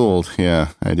got schooled. Yeah,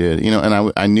 I did.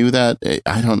 And I knew that.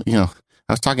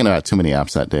 I was talking about too many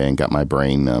apps that day and got my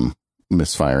brain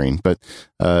misfiring. But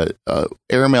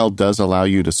AirMail does allow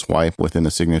you to swipe within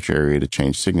the signature area to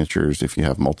change signatures if you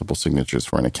have multiple signatures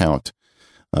for an account.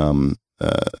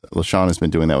 LaShawn has been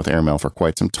doing that with AirMail for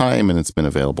quite some time, and it's been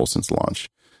available since launch.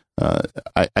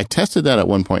 I tested that at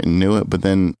one point and knew it, but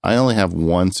then I only have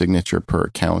one signature per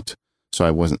account, so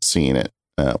I wasn't seeing it.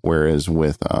 Whereas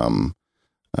with,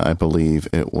 I believe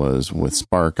it was with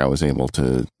Spark,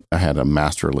 I had a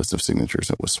master list of signatures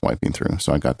that was swiping through,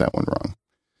 so I got that one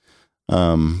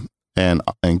wrong. And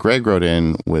Greg wrote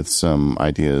in with some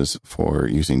ideas for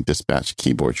using Dispatch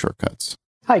keyboard shortcuts.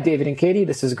 Hi, David and Katie.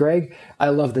 This is Greg. I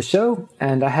love the show,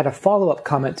 and I had a follow-up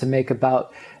comment to make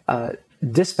about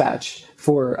Dispatch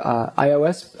for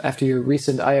iOS after your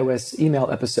recent iOS email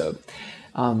episode.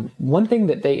 One thing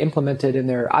that they implemented in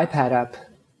their iPad app,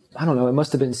 I don't know, it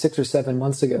must have been 6 or 7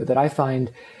 months ago, that I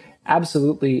find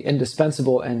absolutely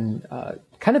indispensable and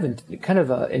kind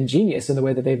of ingenious in the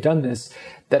way that they've done this,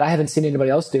 that I haven't seen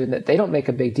anybody else do and that they don't make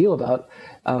a big deal about,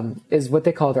 is what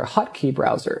they call their hotkey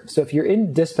browser. So if you're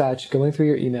in Dispatch going through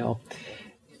your email,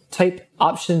 type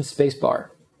Option spacebar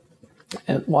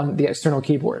on the external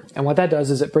keyboard. And what that does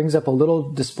is it brings up a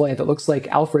little display that looks like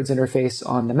Alfred's interface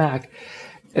on the Mac.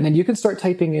 And then you can start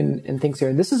typing in things here.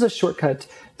 And this is a shortcut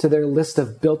to their list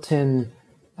of built-in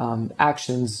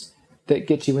actions that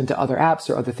get you into other apps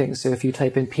or other things. So if you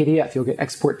type in PDF, you'll get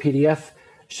Export PDF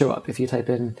show up. If you type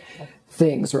in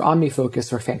Things or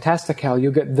OmniFocus or Fantastical,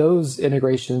 you'll get those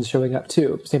integrations showing up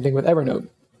too. Same thing with Evernote.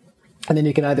 And then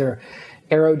you can either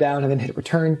arrow down and then hit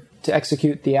return to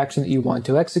execute the action that you want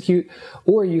to execute,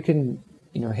 or you can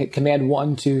hit Command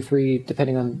 1, 2, 3,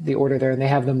 depending on the order there, and they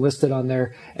have them listed on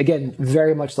there. Again,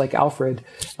 very much like Alfred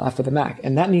for the Mac.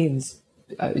 And that means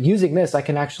using this, I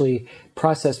can actually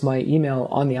process my email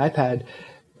on the iPad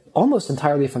almost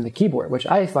entirely from the keyboard, which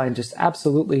I find just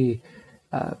absolutely,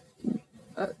 like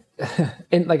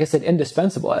I said,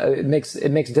 indispensable. It makes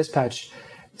Dispatch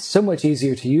so much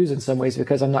easier to use in some ways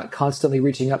because I'm not constantly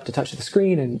reaching up to touch the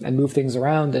screen and move things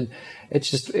around. And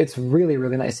it's really,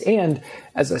 really nice. And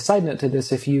as a side note to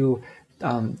this, if you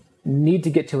need to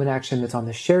get to an action that's on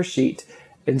the share sheet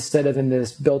instead of in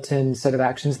this built-in set of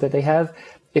actions that they have,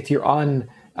 if you're on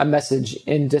a message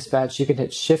in Dispatch, you can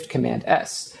hit Shift Command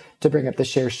S to bring up the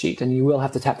share sheet. And you will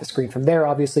have to tap the screen from there,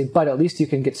 obviously, but at least you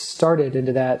can get started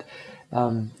into that.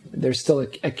 There's still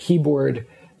a keyboard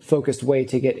focused way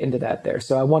to get into that there.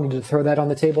 So I wanted to throw that on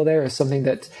the table there as something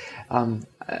that,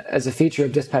 as a feature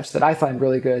of Dispatch that I find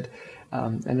really good.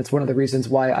 And it's one of the reasons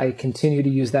why I continue to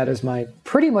use that as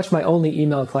pretty much my only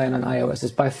email client on iOS.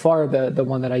 It's by far the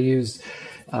one that I use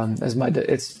as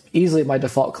it's easily my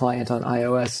default client on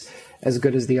iOS, as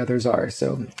good as the others are.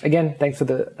 So again, thanks for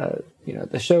the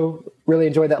show. Really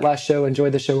enjoyed that last show.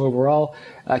 Enjoyed the show overall.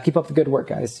 Keep up the good work,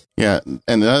 guys. Yeah,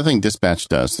 and the other thing Dispatch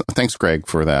does, thanks, Greg,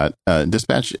 for that.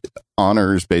 Dispatch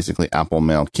honors basically Apple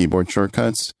Mail keyboard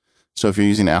shortcuts. So if you're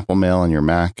using Apple Mail on your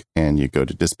Mac and you go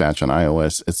to Dispatch on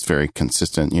iOS, it's very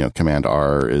consistent. Command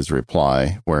R is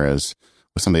reply, whereas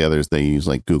with some of the others, they use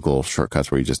like Google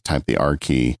shortcuts where you just type the R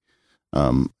key,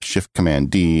 Shift Command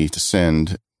D to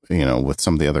send. With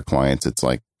some of the other clients, it's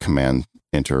like Command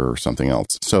Enter or something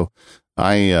else. So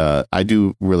I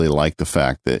do really like the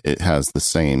fact that it has the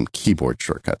same keyboard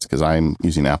shortcuts because I'm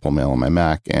using Apple Mail on my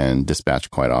Mac and Dispatch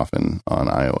quite often on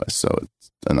iOS. So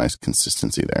it's a nice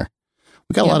consistency there.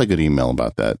 We got a lot of good email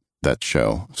about that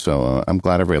show. So I'm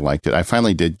glad everybody liked it. I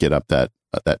finally did get up that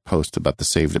post about the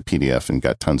save to PDF and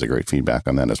got tons of great feedback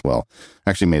on that as well. I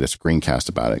actually made a screencast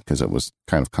about it because it was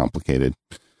kind of complicated.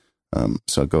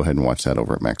 So go ahead and watch that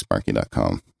over at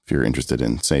maxsparky.com if you're interested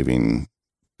in saving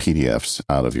PDFs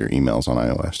out of your emails on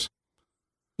iOS.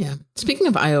 Yeah. Speaking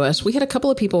of iOS, we had a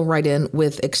couple of people write in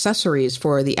with accessories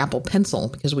for the Apple Pencil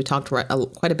because we talked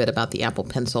quite a bit about the Apple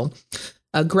Pencil.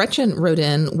 Gretchen wrote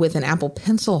in with an Apple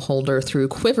Pencil holder through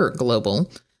Quiver Global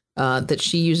that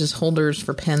she uses holders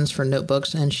for pens for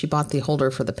notebooks, and she bought the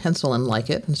holder for the pencil and liked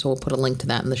it, and so we'll put a link to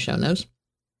that in the show notes.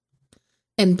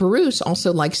 And Bruce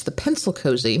also likes the Pencil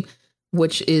Cozy,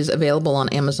 which is available on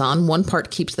Amazon. One part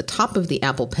keeps the top of the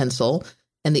Apple Pencil,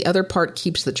 and the other part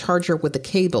keeps the charger with the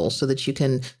cable so that you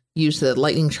can use the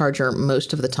lightning charger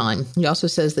most of the time. He also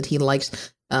says that he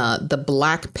likes the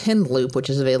black pen loop, which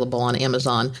is available on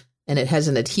Amazon, and it has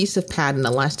an adhesive pad and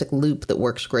elastic loop that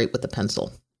works great with the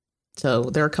pencil. So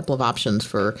there are a couple of options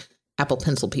for Apple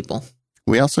Pencil people.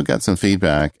 We also got some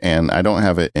feedback, and I don't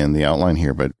have it in the outline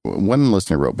here, but one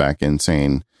listener wrote back in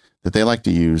saying that they like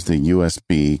to use the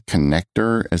USB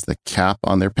connector as the cap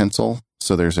on their pencil.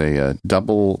 So there's a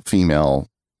double female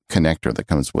connector that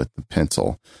comes with the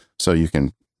pencil, so you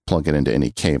can plug it into any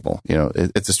cable. You know,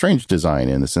 it's a strange design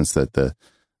in the sense that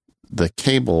the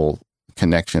cable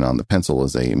connection on the pencil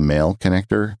is a male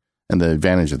connector, and the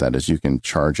advantage of that is you can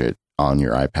charge it on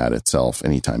your iPad itself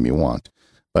anytime you want.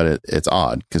 But it's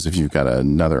odd because if you've got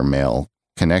another male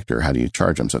connector, how do you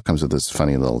charge them? So it comes with this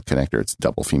funny little connector. It's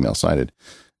double female sided,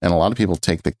 and a lot of people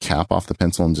take the cap off the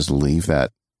pencil and just leave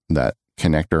that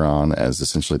connector on as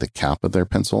essentially the cap of their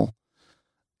pencil.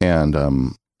 And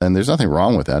there's nothing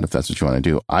wrong with that if that's what you want to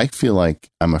do. I feel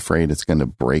like I'm afraid it's going to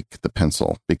break the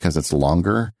pencil because it's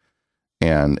longer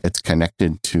and it's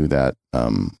connected to that.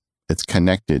 It's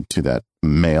connected to that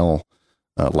male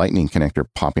lightning connector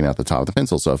popping out the top of the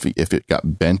pencil. So if it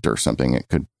got bent or something, it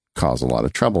could cause a lot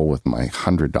of trouble with my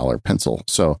 $100 pencil.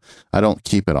 So I don't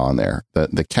keep it on there.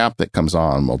 The cap that comes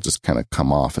on will just kind of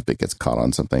come off if it gets caught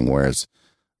on something, whereas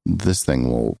this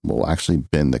thing will actually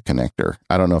bend the connector.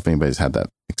 I don't know if anybody's had that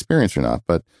experience or not,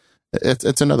 but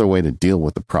it's another way to deal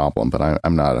with the problem, but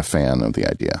I'm not a fan of the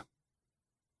idea.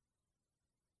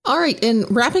 All right. And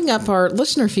wrapping up our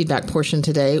listener feedback portion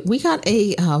today, we got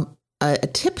a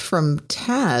tip from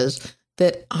Taz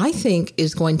that I think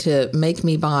is going to make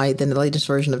me buy the latest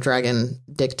version of Dragon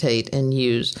Dictate and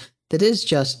use. That is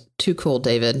just too cool,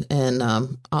 David. And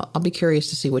I'll be curious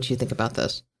to see what you think about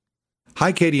this.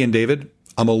 Hi, Katie and David.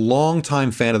 I'm a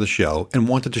longtime fan of the show and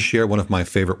wanted to share one of my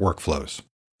favorite workflows.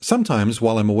 Sometimes,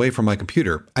 while I'm away from my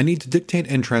computer, I need to dictate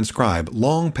and transcribe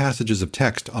long passages of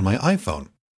text on my iPhone.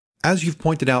 As you've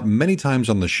pointed out many times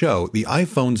on the show, the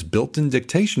iPhone's built-in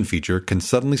dictation feature can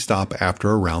suddenly stop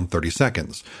after around 30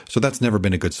 seconds, so that's never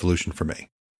been a good solution for me.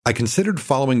 I considered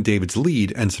following David's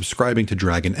lead and subscribing to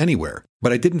Dragon Anywhere,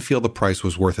 but I didn't feel the price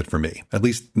was worth it for me, at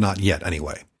least not yet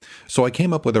anyway. So I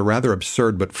came up with a rather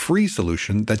absurd but free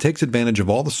solution that takes advantage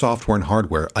of all the software and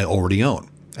hardware I already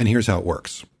own. And here's how it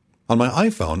works. On my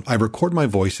iPhone, I record my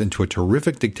voice into a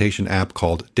terrific dictation app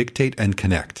called Dictate and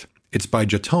Connect. It's by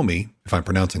Jatomi, if I'm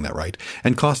pronouncing that right,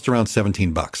 and costs around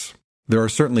 $17. There are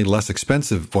certainly less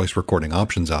expensive voice recording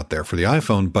options out there for the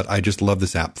iPhone, but I just love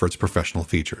this app for its professional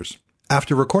features.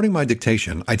 After recording my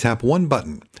dictation, I tap one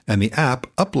button, and the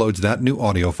app uploads that new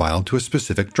audio file to a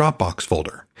specific Dropbox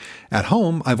folder. At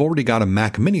home, I've already got a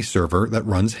Mac Mini server that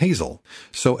runs Hazel.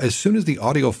 So as soon as the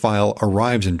audio file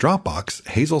arrives in Dropbox,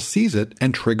 Hazel sees it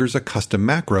and triggers a custom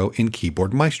macro in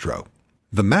Keyboard Maestro.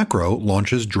 The macro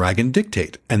launches Dragon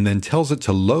Dictate and then tells it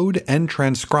to load and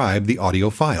transcribe the audio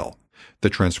file. The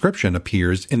transcription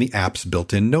appears in the app's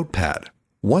built-in notepad.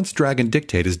 Once Dragon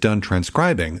Dictate is done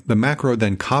transcribing, the macro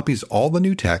then copies all the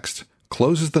new text,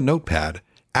 closes the notepad,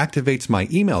 activates my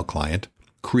email client,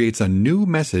 creates a new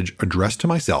message addressed to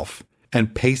myself,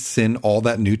 and pastes in all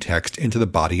that new text into the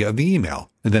body of the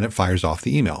email, and then it fires off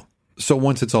the email. So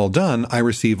once it's all done, I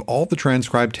receive all the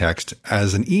transcribed text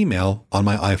as an email on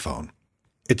my iPhone.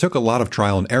 It took a lot of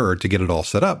trial and error to get it all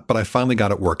set up, but I finally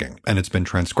got it working, and it's been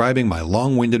transcribing my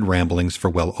long-winded ramblings for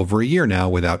well over a year now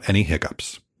without any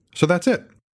hiccups. So that's it.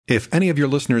 If any of your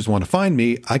listeners want to find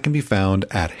me, I can be found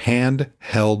at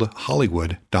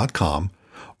handheldhollywood.com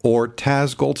or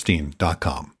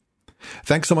tazgoldstein.com.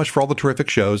 Thanks so much for all the terrific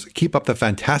shows. Keep up the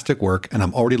fantastic work, and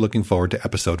I'm already looking forward to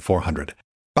episode 400.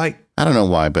 Bye. I don't know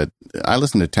why, but I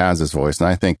listen to Taz's voice, and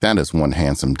I think that is one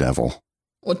handsome devil.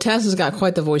 Well, Taz has got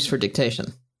quite the voice for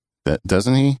dictation.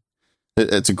 Doesn't he?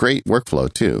 It's a great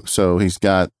workflow, too. So he's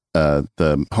got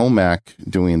the home Mac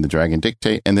doing the drag and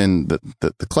dictate. And then the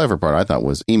clever part, I thought,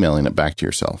 was emailing it back to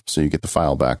yourself. So you get the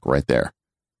file back right there.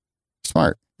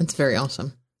 Smart. It's very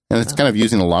awesome. And it's kind of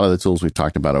using a lot of the tools we've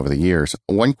talked about over the years.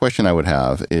 One question I would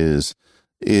have is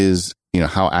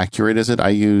how accurate is it? I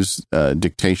use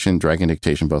dictation, drag and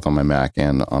dictation, both on my Mac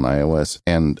and on iOS.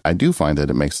 And I do find that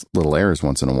it makes little errors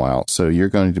once in a while. So you're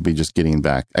going to be just getting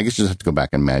back. I guess you just have to go back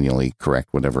and manually correct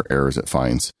whatever errors it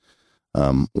finds.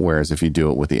 Whereas if you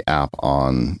do it with the app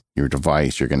on your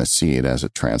device, you're going to see it as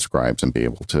it transcribes and be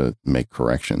able to make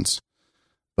corrections.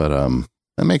 But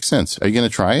that makes sense. Are you going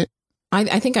to try it?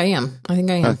 I think I am.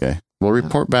 Okay. Well,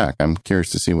 report back. I'm curious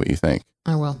to see what you think.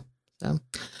 I will. So,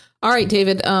 all right,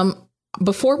 David.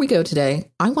 Before we go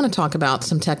today, I want to talk about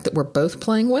some tech that we're both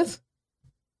playing with.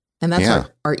 And that's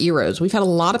our Eeros. We've had a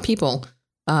lot of people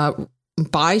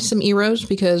buy some Eeros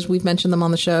because we've mentioned them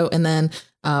on the show, and then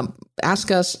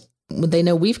ask us, they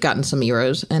know we've gotten some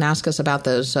Eeros, and ask us about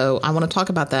those. So I want to talk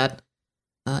about that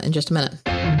in just a minute.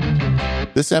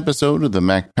 This episode of the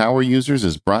Mac Power Users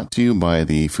is brought to you by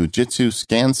the Fujitsu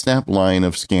ScanSnap line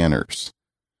of scanners.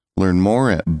 Learn more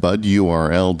at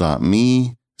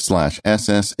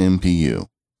budurl.me/ssmpu.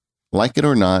 Like it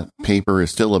or not, paper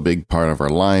is still a big part of our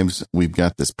lives. We've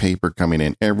got this paper coming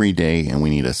in every day, and we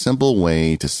need a simple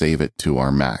way to save it to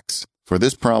our Macs. For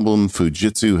this problem,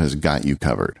 Fujitsu has got you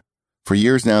covered. For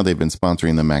years now, they've been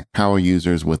sponsoring the Mac Power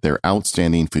Users with their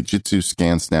outstanding Fujitsu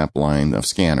ScanSnap line of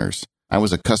scanners. I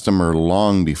was a customer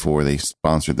long before they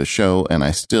sponsored the show, and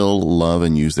I still love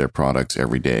and use their products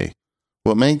every day.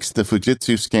 What makes the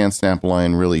Fujitsu ScanSnap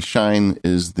line really shine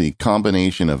is the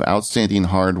combination of outstanding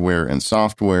hardware and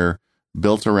software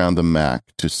built around the Mac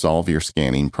to solve your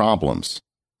scanning problems.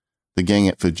 The gang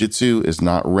at Fujitsu is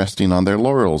not resting on their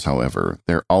laurels, however.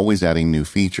 They're always adding new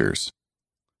features.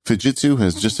 Fujitsu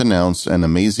has just announced an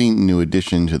amazing new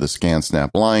addition to the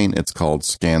ScanSnap line. It's called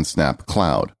ScanSnap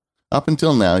Cloud. Up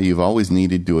until now, you've always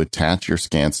needed to attach your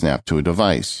ScanSnap to a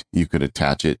device. You could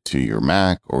attach it to your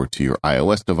Mac or to your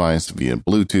iOS device via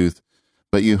Bluetooth,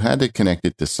 but you had to connect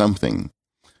it to something.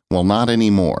 Well, not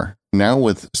anymore. Now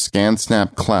with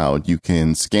ScanSnap Cloud, you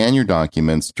can scan your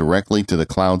documents directly to the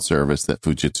cloud service that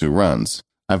Fujitsu runs.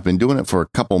 I've been doing it for a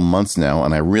couple months now,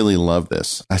 and I really love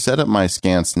this. I set up my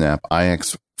ScanSnap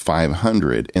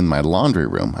IX500 in my laundry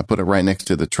room. I put it right next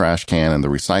to the trash can and the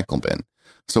recycle bin.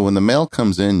 So when the mail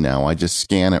comes in now, I just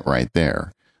scan it right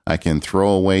there. I can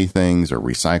throw away things or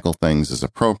recycle things as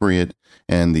appropriate,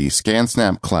 and the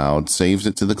ScanSnap Cloud saves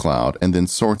it to the cloud and then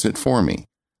sorts it for me.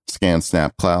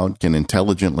 ScanSnap Cloud can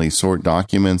intelligently sort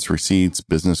documents, receipts,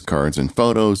 business cards, and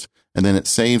photos, and then it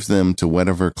saves them to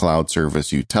whatever cloud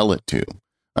service you tell it to.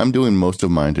 I'm doing most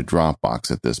of mine to Dropbox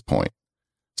at this point.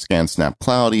 ScanSnap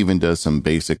Cloud even does some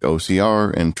basic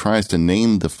OCR and tries to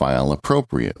name the file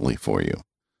appropriately for you.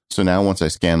 So now once I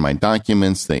scan my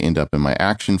documents, they end up in my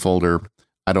action folder.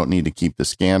 I don't need to keep the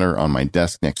scanner on my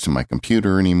desk next to my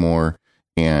computer anymore.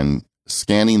 And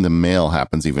scanning the mail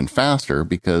happens even faster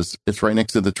because it's right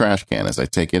next to the trash can. As I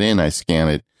take it in, I scan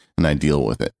it, and I deal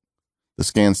with it. The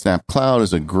ScanSnap Cloud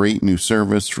is a great new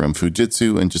service from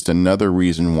Fujitsu and just another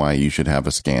reason why you should have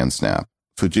a ScanSnap.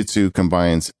 Fujitsu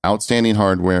combines outstanding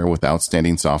hardware with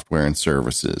outstanding software and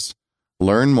services.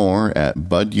 Learn more at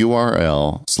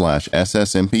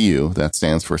budurl/ssmpu. That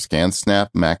stands for ScanSnap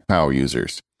Mac Power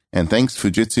Users. And thanks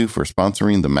Fujitsu for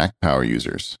sponsoring the Mac Power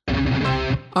Users.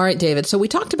 All right, David. So we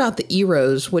talked about the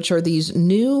Eeros, which are these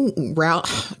new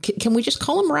can we just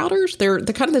call them routers? They're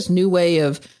kind of this new way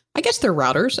of, I guess they're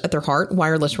routers at their heart,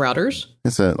 wireless routers.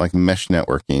 It's like mesh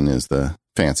networking is the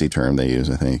fancy term they use,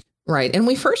 I think. Right. And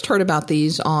we first heard about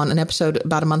these on an episode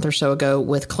about a month or so ago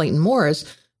with Clayton Morris,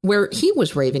 where he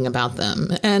was raving about them.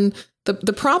 And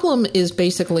the problem is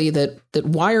basically that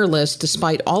wireless,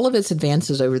 despite all of its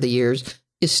advances over the years,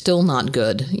 is still not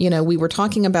good. You know, we were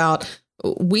talking about,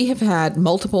 we have had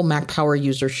multiple Mac Power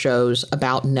User shows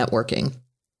about networking,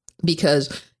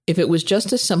 because if it was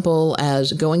just as simple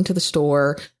as going to the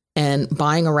store and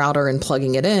buying a router and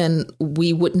plugging it in,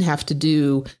 we wouldn't have to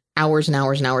do hours and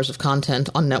hours and hours of content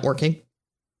on networking.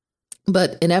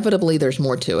 But inevitably, there's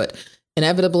more to it.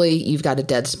 Inevitably, you've got a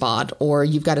dead spot, or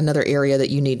you've got another area that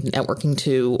you need networking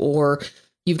to, or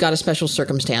you've got a special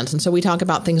circumstance. And so we talk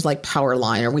about things like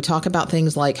Powerline, or we talk about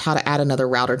things like how to add another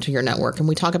router to your network. And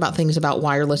we talk about things about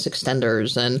wireless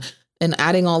extenders and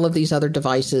adding all of these other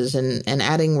devices and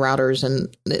adding routers.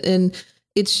 And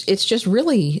it's just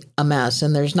really a mess,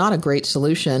 and there's not a great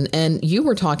solution. And you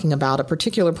were talking about a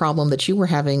particular problem that you were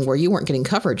having where you weren't getting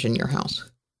coverage in your house.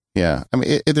 Yeah. I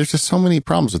mean, there's just so many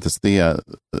problems with this.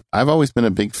 I've always been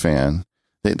a big fan.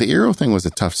 The Eero thing was a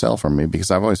tough sell for me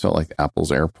because I've always felt like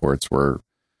Apple's AirPorts were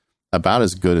about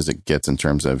as good as it gets in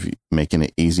terms of making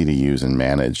it easy to use and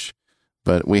manage.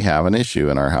 But we have an issue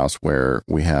in our house where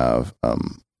we have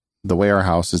the way our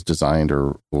house is designed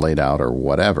or laid out or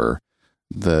whatever,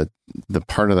 the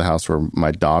part of the house where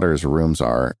my daughter's rooms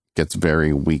are gets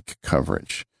very weak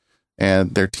coverage.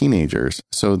 And they're teenagers,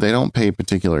 so they don't pay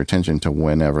particular attention to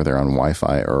whenever they're on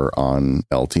Wi-Fi or on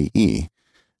LTE.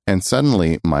 And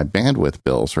suddenly my bandwidth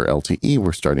bills for LTE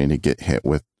were starting to get hit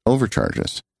with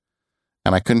overcharges.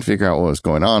 And I couldn't figure out what was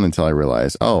going on until I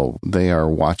realized, oh, they are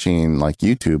watching like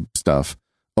YouTube stuff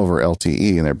over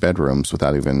LTE in their bedrooms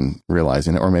without even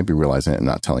realizing it, or maybe realizing it and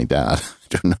not telling dad.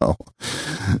 I don't know.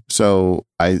 So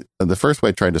the first way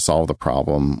I tried to solve the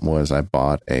problem was I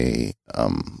bought an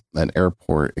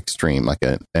AirPort Extreme, like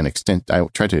I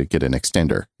tried to get an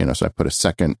extender, so I put a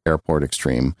second AirPort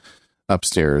Extreme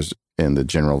upstairs in the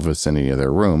general vicinity of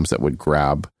their rooms that would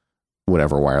grab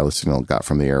whatever wireless signal got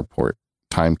from the airport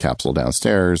time capsule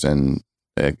downstairs and,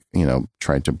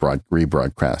 tried to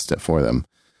rebroadcast it for them.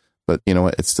 But you know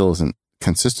what? It still isn't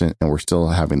consistent, and we're still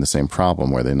having the same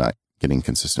problem where they're not getting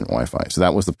consistent Wi-Fi. So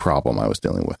that was the problem I was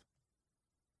dealing with.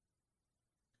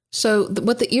 So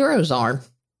what the Eeros are,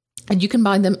 and you can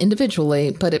buy them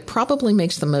individually, but it probably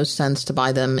makes the most sense to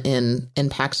buy them in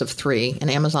packs of 3, and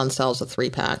Amazon sells a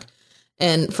 3-pack.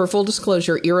 And for full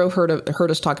disclosure, Eero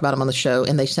heard us talk about them on the show,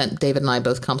 and they sent David and I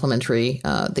both complimentary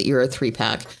the Eero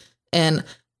 3-pack. And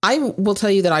I will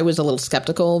tell you that I was a little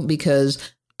skeptical because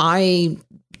I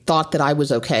thought that I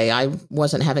was okay. I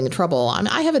wasn't having trouble.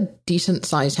 I have a decent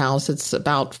sized house. It's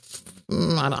about,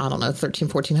 I don't know,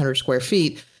 1,400 square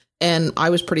feet. And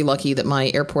I was pretty lucky that my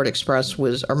Airport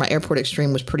Airport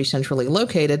Extreme was pretty centrally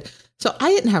located. So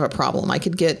I didn't have a problem. I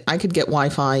could get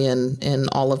Wi-Fi in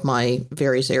all of my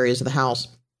various areas of the house.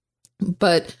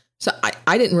 But so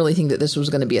I didn't really think that this was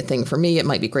going to be a thing for me. It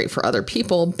might be great for other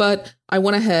people, but I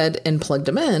went ahead and plugged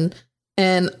them in,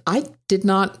 and I did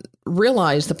not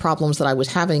realize the problems that I was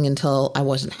having until I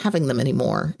wasn't having them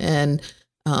anymore. And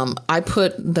I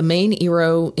put the main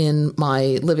Eero in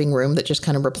my living room that just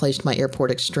kind of replaced my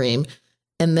Airport Extreme.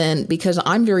 And then because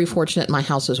I'm very fortunate my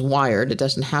house is wired, it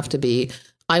doesn't have to be,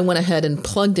 I went ahead and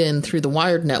plugged in through the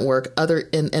wired network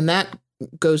and that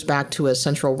goes back to a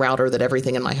central router that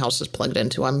everything in my house is plugged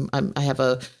into.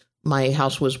 My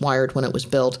house was wired when it was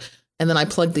built. And then I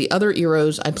plugged the other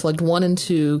Eeros. I plugged one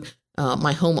into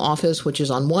my home office, which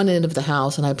is on one end of the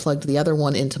house, and I plugged the other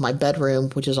one into my bedroom,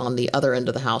 which is on the other end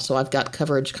of the house. So I've got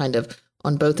coverage kind of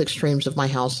on both extremes of my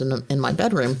house and in my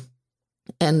bedroom.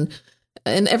 And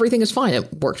everything is fine.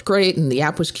 It worked great, and the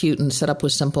app was cute, and the setup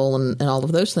was simple, and all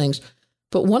of those things.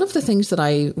 But one of the things that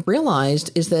I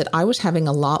realized is that I was having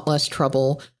a lot less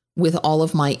trouble with all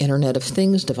of my Internet of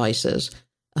Things devices.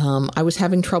 I was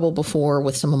having trouble before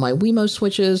with some of my Wemo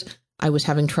switches. I was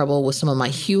having trouble with some of my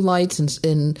Hue lights,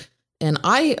 and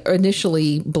I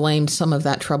initially blamed some of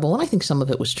that trouble, and I think some of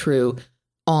it was true,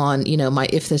 on, my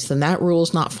if this then that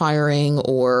rules not firing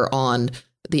or on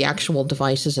the actual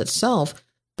devices itself.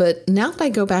 But now that I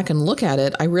go back and look at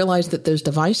it, I realized that those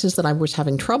devices that I was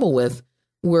having trouble with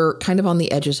were kind of on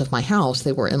the edges of my house.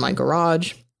 They were in my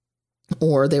garage,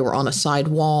 or they were on a side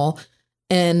wall.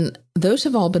 And those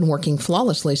have all been working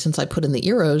flawlessly since I put in the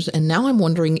Eeros. And now I'm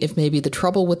wondering if maybe the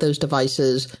trouble with those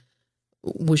devices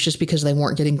was just because they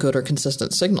weren't getting good or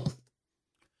consistent signal.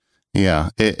 Yeah,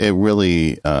 it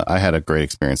really, I had a great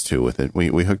experience too with it.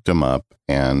 We hooked them up,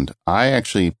 and I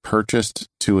actually purchased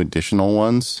 2 additional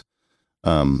ones.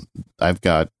 I've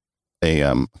got a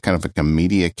kind of like a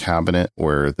media cabinet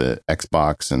where the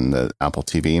Xbox and the Apple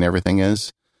TV and everything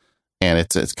is. And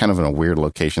it's kind of in a weird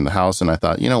location in the house. And I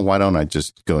thought, why don't I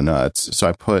just go nuts? So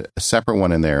I put a separate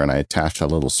one in there, and I attached a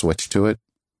little switch to it.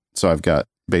 So I've got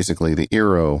basically the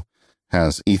Eero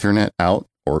has Ethernet out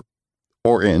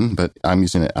or in, but I'm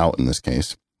using it out in this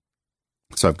case.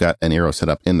 So I've got an Eero set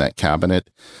up in that cabinet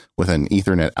with an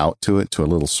Ethernet out to it, to a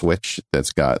little switch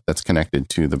that's connected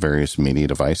to the various media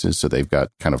devices. So they've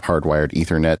got kind of hardwired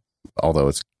Ethernet, although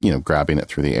it's, grabbing it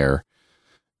through the air.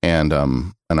 And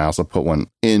I also put one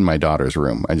in my daughter's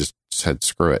room. I just said,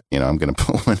 screw it. I'm going to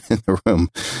put one in the room.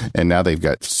 And now they've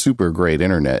got super great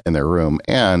internet in their room.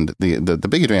 And the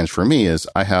big advantage for me is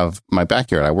I have my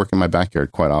backyard. I work in my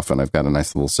backyard quite often. I've got a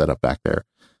nice little setup back there.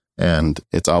 And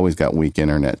it's always got weak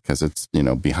internet because it's,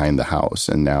 behind the house.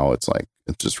 And now it's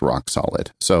just rock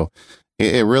solid. So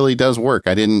it really does work.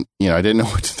 I didn't know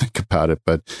what to think about it,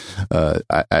 but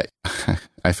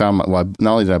I found not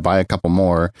only did I buy a couple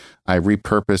more, I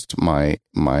repurposed my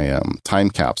time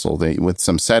capsule. With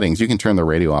some settings, you can turn the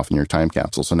radio off in your time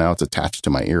capsule. So now it's attached to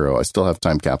my Eero. I still have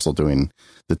time capsule doing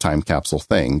the time capsule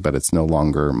thing, but it's no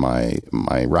longer my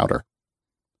router.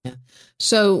 Yeah.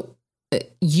 So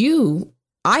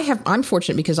I'm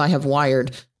fortunate because I have my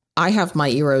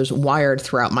Eeros wired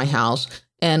throughout my house.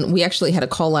 And we actually had a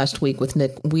call last week with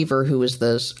Nick Weaver, who is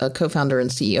the co-founder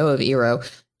and CEO of Eero.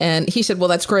 And he said, well,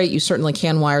 that's great. You certainly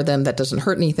can wire them. That doesn't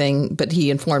hurt anything. But he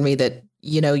informed me that,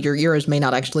 your Eeros may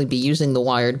not actually be using the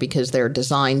wired because they're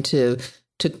designed to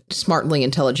smartly,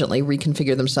 intelligently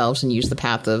reconfigure themselves and use the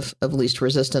path of least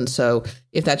resistance. So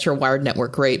if that's your wired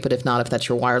network, great. But if not, if that's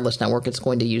your wireless network, it's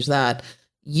going to use that.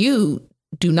 You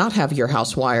do not have your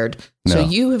house wired. No. So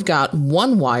you have got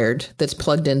one wired that's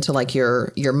plugged into like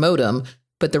your modem,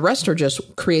 but the rest are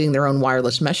just creating their own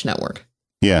wireless mesh network.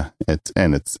 Yeah,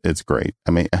 it's great.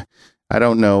 I mean, I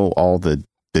don't know all the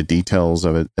details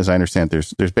of it. As I understand,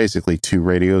 there's basically two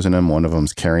radios in them. One of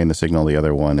them's carrying the signal. The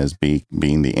other one is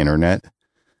being the internet.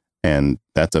 And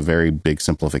that's a very big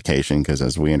simplification because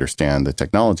as we understand the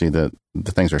technology, the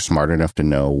things are smart enough to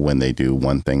know when they do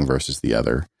one thing versus the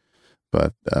other.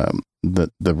 But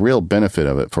the real benefit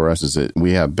of it for us is that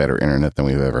we have better internet than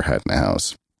we've ever had in the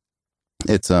house.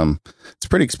 It's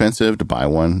pretty expensive to buy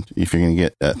one. If you're going to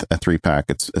get a 3-pack,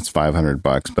 it's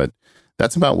 $500, but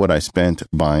that's about what I spent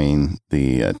buying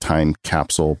the time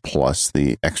capsule plus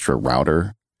the extra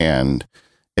router, and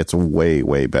it's way,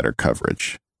 way better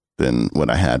coverage than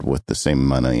what I had with the same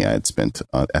money I had spent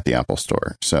at the Apple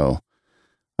Store. So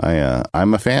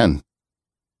I'm a fan.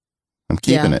 I'm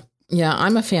keeping it. Yeah,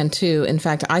 I'm a fan too. In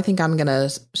fact, I think I'm going to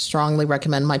strongly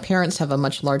recommend. My parents have a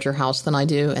much larger house than I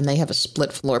do, and they have a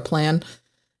split floor plan.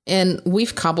 And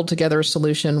we've cobbled together a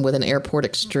solution with an Airport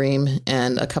Extreme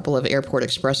and a couple of Airport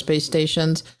Express base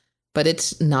stations, but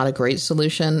it's not a great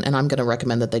solution. And I'm going to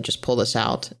recommend that they just pull this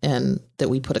out and that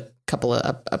we put a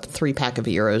 3-pack of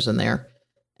Eeros in there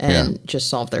and just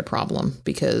solve their problem.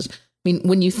 Because, I mean,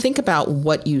 when you think about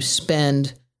what you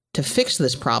spend to fix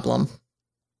this problem,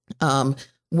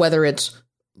 whether it's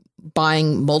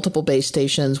buying multiple base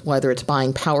stations, whether it's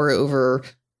buying power over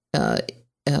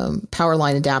power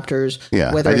line adapters,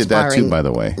 whether I it's did that too, by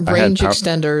the way. Range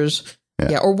extenders,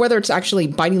 or whether it's actually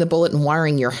biting the bullet and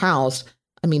wiring your house.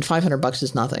 I mean, $500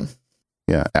 is nothing.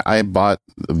 Yeah, I bought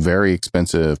very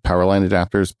expensive power line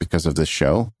adapters because of this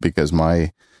show. Because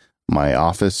my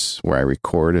office where I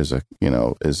record is a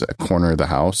corner of the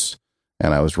house,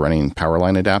 and I was running power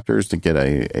line adapters to get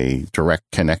a direct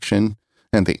connection.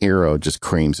 And the Eero just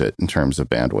creams it in terms of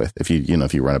bandwidth. If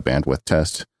you run a bandwidth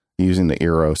test, using the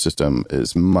Eero system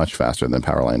is much faster than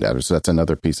power line adapters. So that's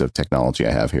another piece of technology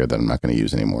I have here that I'm not going to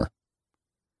use anymore.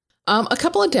 A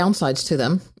couple of downsides to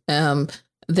them.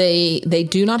 They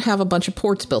do not have a bunch of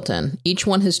ports built in. Each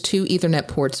one has 2 Ethernet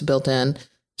ports built in.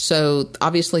 So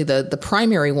obviously the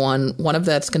primary one of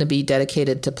that's going to be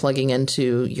dedicated to plugging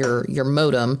into your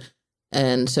modem.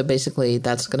 And so basically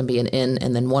that's going to be an in,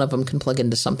 and then one of them can plug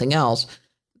into something else.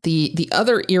 The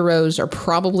other Eeros are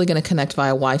probably going to connect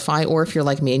via Wi-Fi, or if you're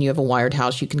like me and you have a wired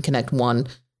house, you can connect one.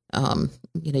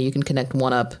 You can connect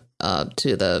one up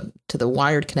to the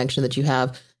wired connection that you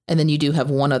have, and then you do have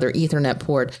one other Ethernet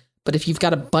port. But if you've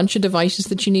got a bunch of devices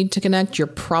that you need to connect, you're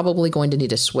probably going to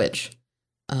need a switch.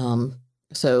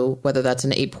 So whether that's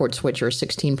an 8-port switch or a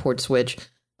 16-port switch,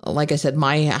 like I said,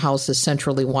 my house is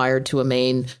centrally wired to a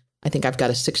main. I think I've got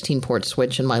a 16-port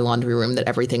switch in my laundry room that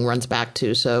everything runs back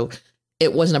to. So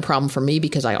it wasn't a problem for me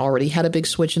because I already had a big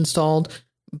switch installed.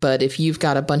 But if you've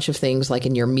got a bunch of things like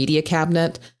in your media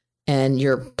cabinet and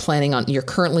you're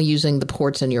currently using the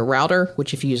ports in your router,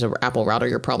 which if you use an Apple router,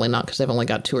 you're probably not because they've only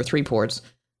got 2 or 3 ports,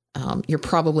 you're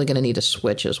probably going to need a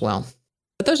switch as well.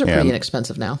 But those are pretty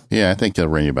inexpensive now. Yeah, I think it'll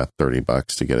run you about $30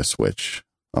 to get a switch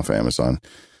off Amazon.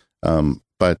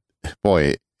 But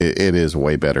boy, it is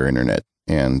way better internet.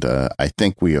 And I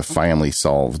think we have finally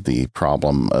solved the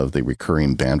problem of the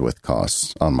recurring bandwidth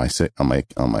costs on my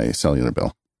cellular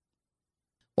bill.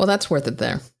 Well, that's worth it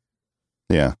there.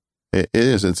 Yeah, it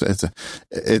is.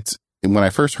 It's when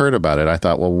I first heard about it, I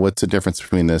thought, well, what's the difference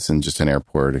between this and just an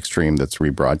Airport Extreme that's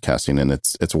rebroadcasting? And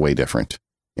it's way different,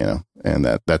 and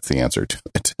that's the answer to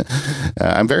it.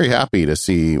 I'm very happy to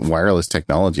see wireless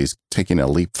technologies taking a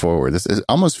leap forward. It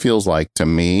almost feels like, to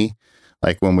me,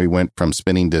 like when we went from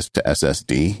spinning disk to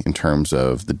SSD in terms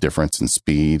of the difference in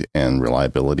speed and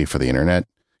reliability for the internet.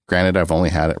 Granted, I've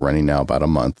only had it running now about a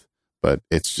month, but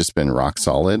it's just been rock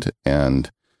solid.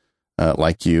 And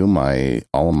like you,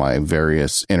 all of my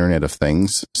various Internet of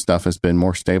Things stuff has been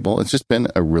more stable. It's just been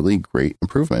a really great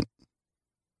improvement.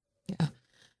 Yeah,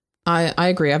 I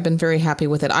agree. I've been very happy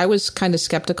with it. I was kind of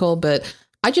skeptical, but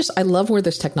I love where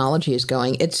this technology is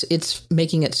going. It's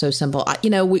making it so simple.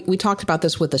 We talked about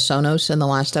this with the Sonos in the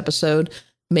last episode,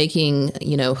 making,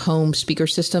 home speaker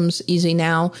systems easy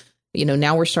now.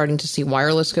 Now we're starting to see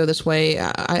wireless go this way.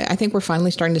 I think we're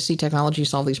finally starting to see technology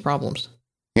solve these problems.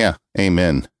 Yeah.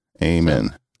 Amen.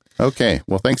 Okay.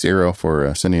 Well, thanks, Eero,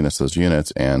 for sending us those units,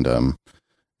 and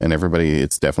everybody,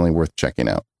 it's definitely worth checking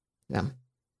out. Yeah.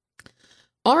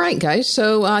 All right, guys.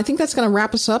 So I think that's going to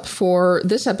wrap us up for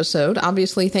this episode.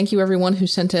 Obviously, thank you everyone who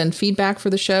sent in feedback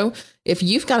for the show. If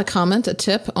you've got a comment, a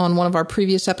tip on one of our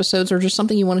previous episodes, or just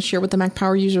something you want to share with the Mac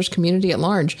Power Users community at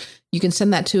large, you can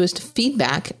send that to us to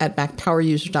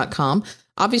feedback@macpowerusers.com.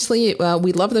 Obviously,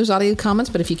 we love those audio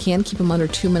comments, but if you can, keep them under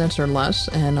 2 minutes or less,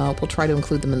 and we'll try to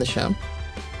include them in the show.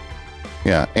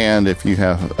 Yeah, and if you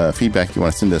have feedback you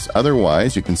want to send us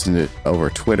otherwise, you can send it over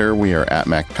Twitter. We are at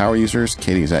Mac Power Users.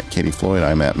 Katie's at Katie Floyd.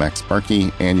 I'm at Max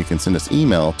Sparky. And you can send us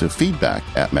email to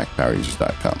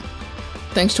feedback@macpowerusers.com.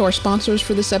 Thanks to our sponsors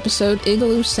for this episode,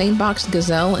 Igloo, Sanebox,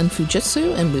 Gazelle, and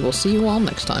Fujitsu, and we will see you all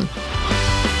next time.